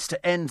unites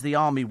to end the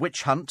army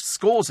witch hunt.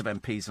 Scores of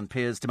MPs and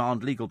peers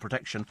demand legal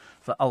protection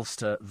for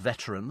Ulster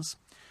veterans.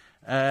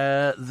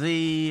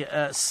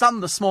 The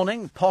Sun this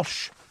morning,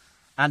 Posh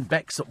and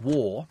Beck's at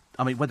war.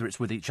 I mean, whether it's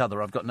with each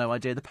other, I've got no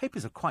idea. The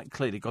papers have quite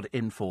clearly got it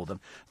in for them.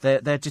 They're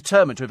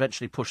determined to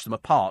eventually push them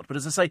apart. But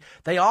as I say,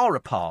 they are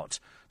apart.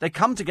 They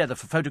come together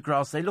for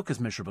photographs. They look as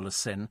miserable as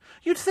sin.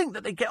 You'd think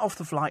that they get off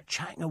the flight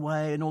chatting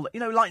away and all that,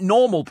 like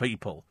normal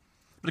people.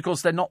 But, of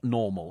course, they're not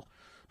normal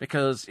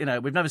because,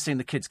 we've never seen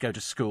the kids go to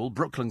school.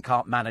 Brooklyn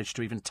can't manage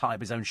to even tie up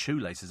his own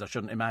shoelaces, I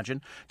shouldn't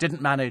imagine.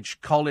 Didn't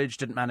manage college,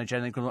 didn't manage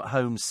anything, got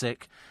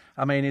homesick.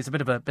 I mean, he's a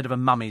bit of a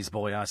mummy's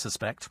boy, I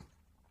suspect.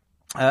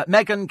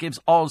 Meghan gives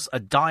Oz a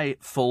die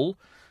full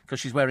because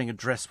she's wearing a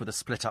dress with a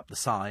split up the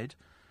side.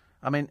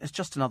 I mean, it's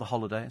just another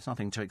holiday. It's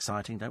nothing too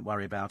exciting. Don't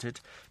worry about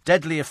it.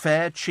 Deadly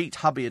affair. Cheat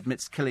hubby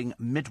admits killing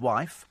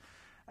midwife.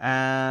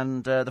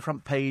 And the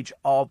front page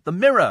of the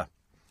Mirror.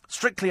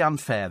 Strictly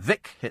unfair.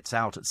 Vic hits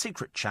out at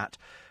secret chat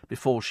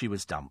before she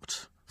was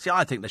dumped. See,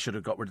 I think they should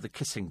have got rid of the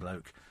kissing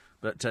bloke.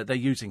 But they're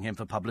using him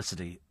for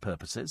publicity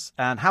purposes.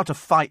 And how to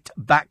fight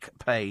back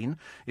pain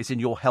is in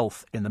Your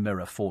Health in the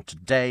Mirror for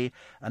today.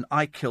 And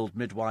I killed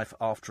midwife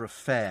after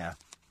affair.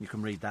 You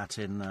can read that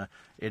in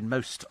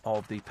most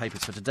of the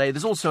papers for today.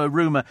 There's also a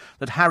rumour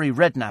that Harry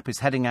Redknapp is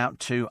heading out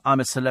to I'm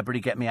a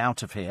Celebrity, Get Me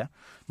Out of Here.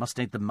 Must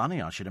need the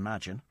money, I should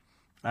imagine.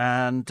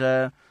 And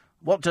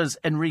what does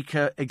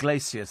Enrique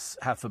Iglesias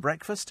have for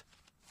breakfast?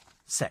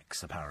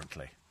 Sex,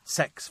 apparently.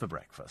 Sex for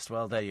breakfast.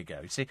 Well, there you go.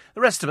 You see,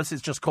 the rest of us,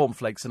 it's just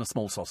cornflakes and a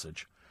small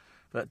sausage.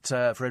 But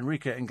for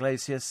Enrique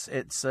Iglesias,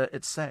 it's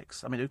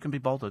sex. I mean, who can be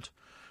bothered?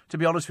 To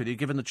be honest with you,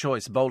 given the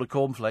choice, a bowl of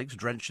cornflakes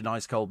drenched in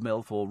ice-cold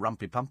milk or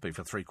rumpy-pumpy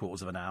for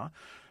 3/4 of an hour,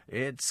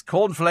 it's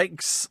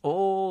cornflakes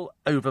all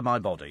over my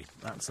body.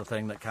 That's the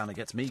thing that kind of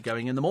gets me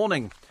going in the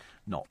morning.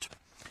 Not.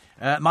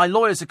 My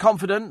lawyers are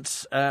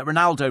confident.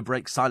 Ronaldo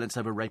breaks silence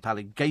over rape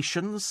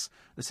allegations.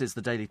 This is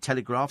the Daily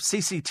Telegraph.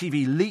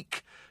 CCTV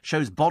leak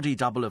shows body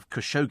double of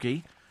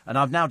Khashoggi. And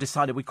I've now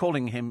decided we're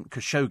calling him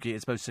Khashoggi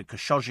as opposed to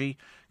Khashoggi,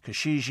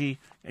 Khashoggi,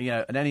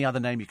 and any other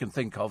name you can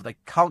think of. They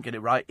can't get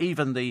it right.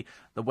 Even the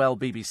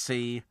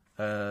BBC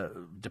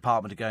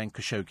department are going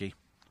Khashoggi,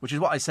 which is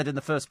what I said in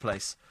the first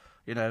place.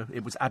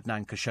 It was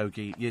Adnan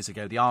Khashoggi years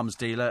ago, the arms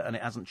dealer, and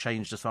it hasn't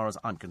changed as far as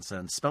I'm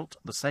concerned. Spelt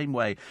the same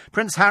way.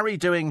 Prince Harry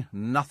doing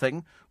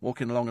nothing,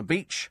 walking along a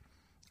beach.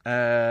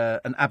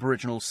 An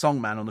Aboriginal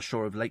songman on the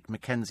shore of Lake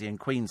Mackenzie in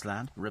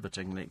Queensland.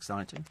 Rivetingly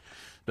exciting.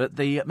 But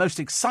the most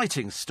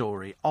exciting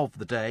story of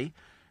the day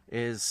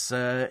is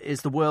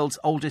the world's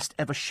oldest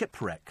ever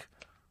shipwreck.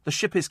 The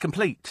ship is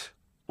complete.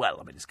 Well,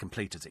 I mean, as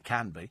complete as it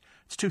can be.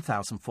 It's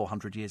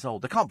 2,400 years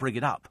old. They can't bring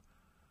it up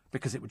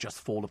because it would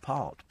just fall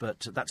apart.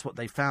 But that's what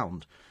they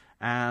found.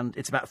 And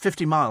it's about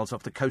 50 miles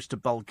off the coast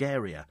of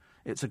Bulgaria.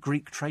 It's a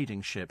Greek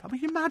trading ship. I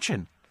mean,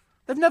 imagine.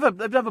 They've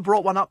never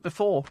brought one up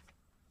before.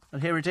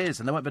 And here it is,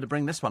 and they won't be able to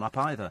bring this one up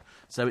either.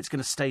 So it's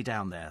going to stay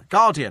down there.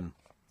 Guardian.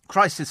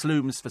 Crisis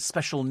looms for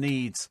special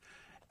needs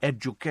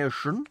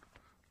education.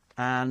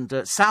 And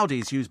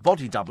Saudis use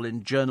body double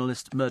in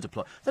journalist murder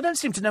plot. They don't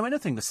seem to know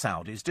anything, the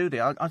Saudis, do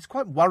they? I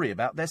quite worry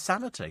about their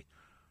sanity.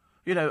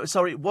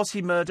 Sorry, was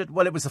he murdered?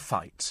 Well, it was a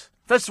fight.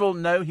 First of all,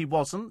 no, he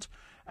wasn't.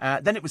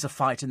 Then it was a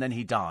fight, and then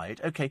he died.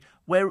 OK,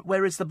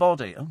 where is the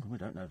body? Oh, we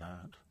don't know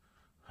that.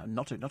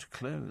 Not a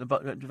clue.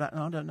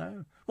 I don't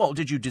know. Well,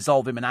 did you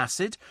dissolve him in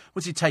acid?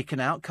 Was he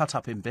taken out, cut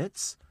up in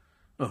bits?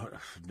 Oh,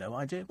 no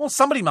idea. Well,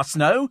 somebody must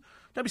know.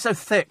 Don't be so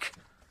thick.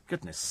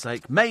 Goodness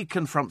sake. May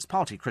confronts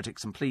party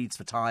critics and pleads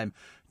for time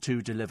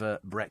to deliver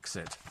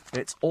Brexit.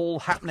 It's all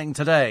happening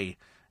today,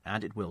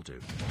 and it will do.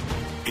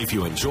 If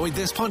you enjoyed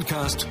this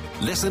podcast,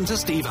 listen to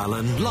Steve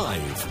Allen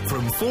live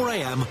from 4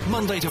 a.m.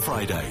 Monday to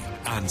Friday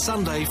and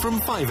Sunday from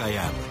 5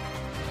 a.m.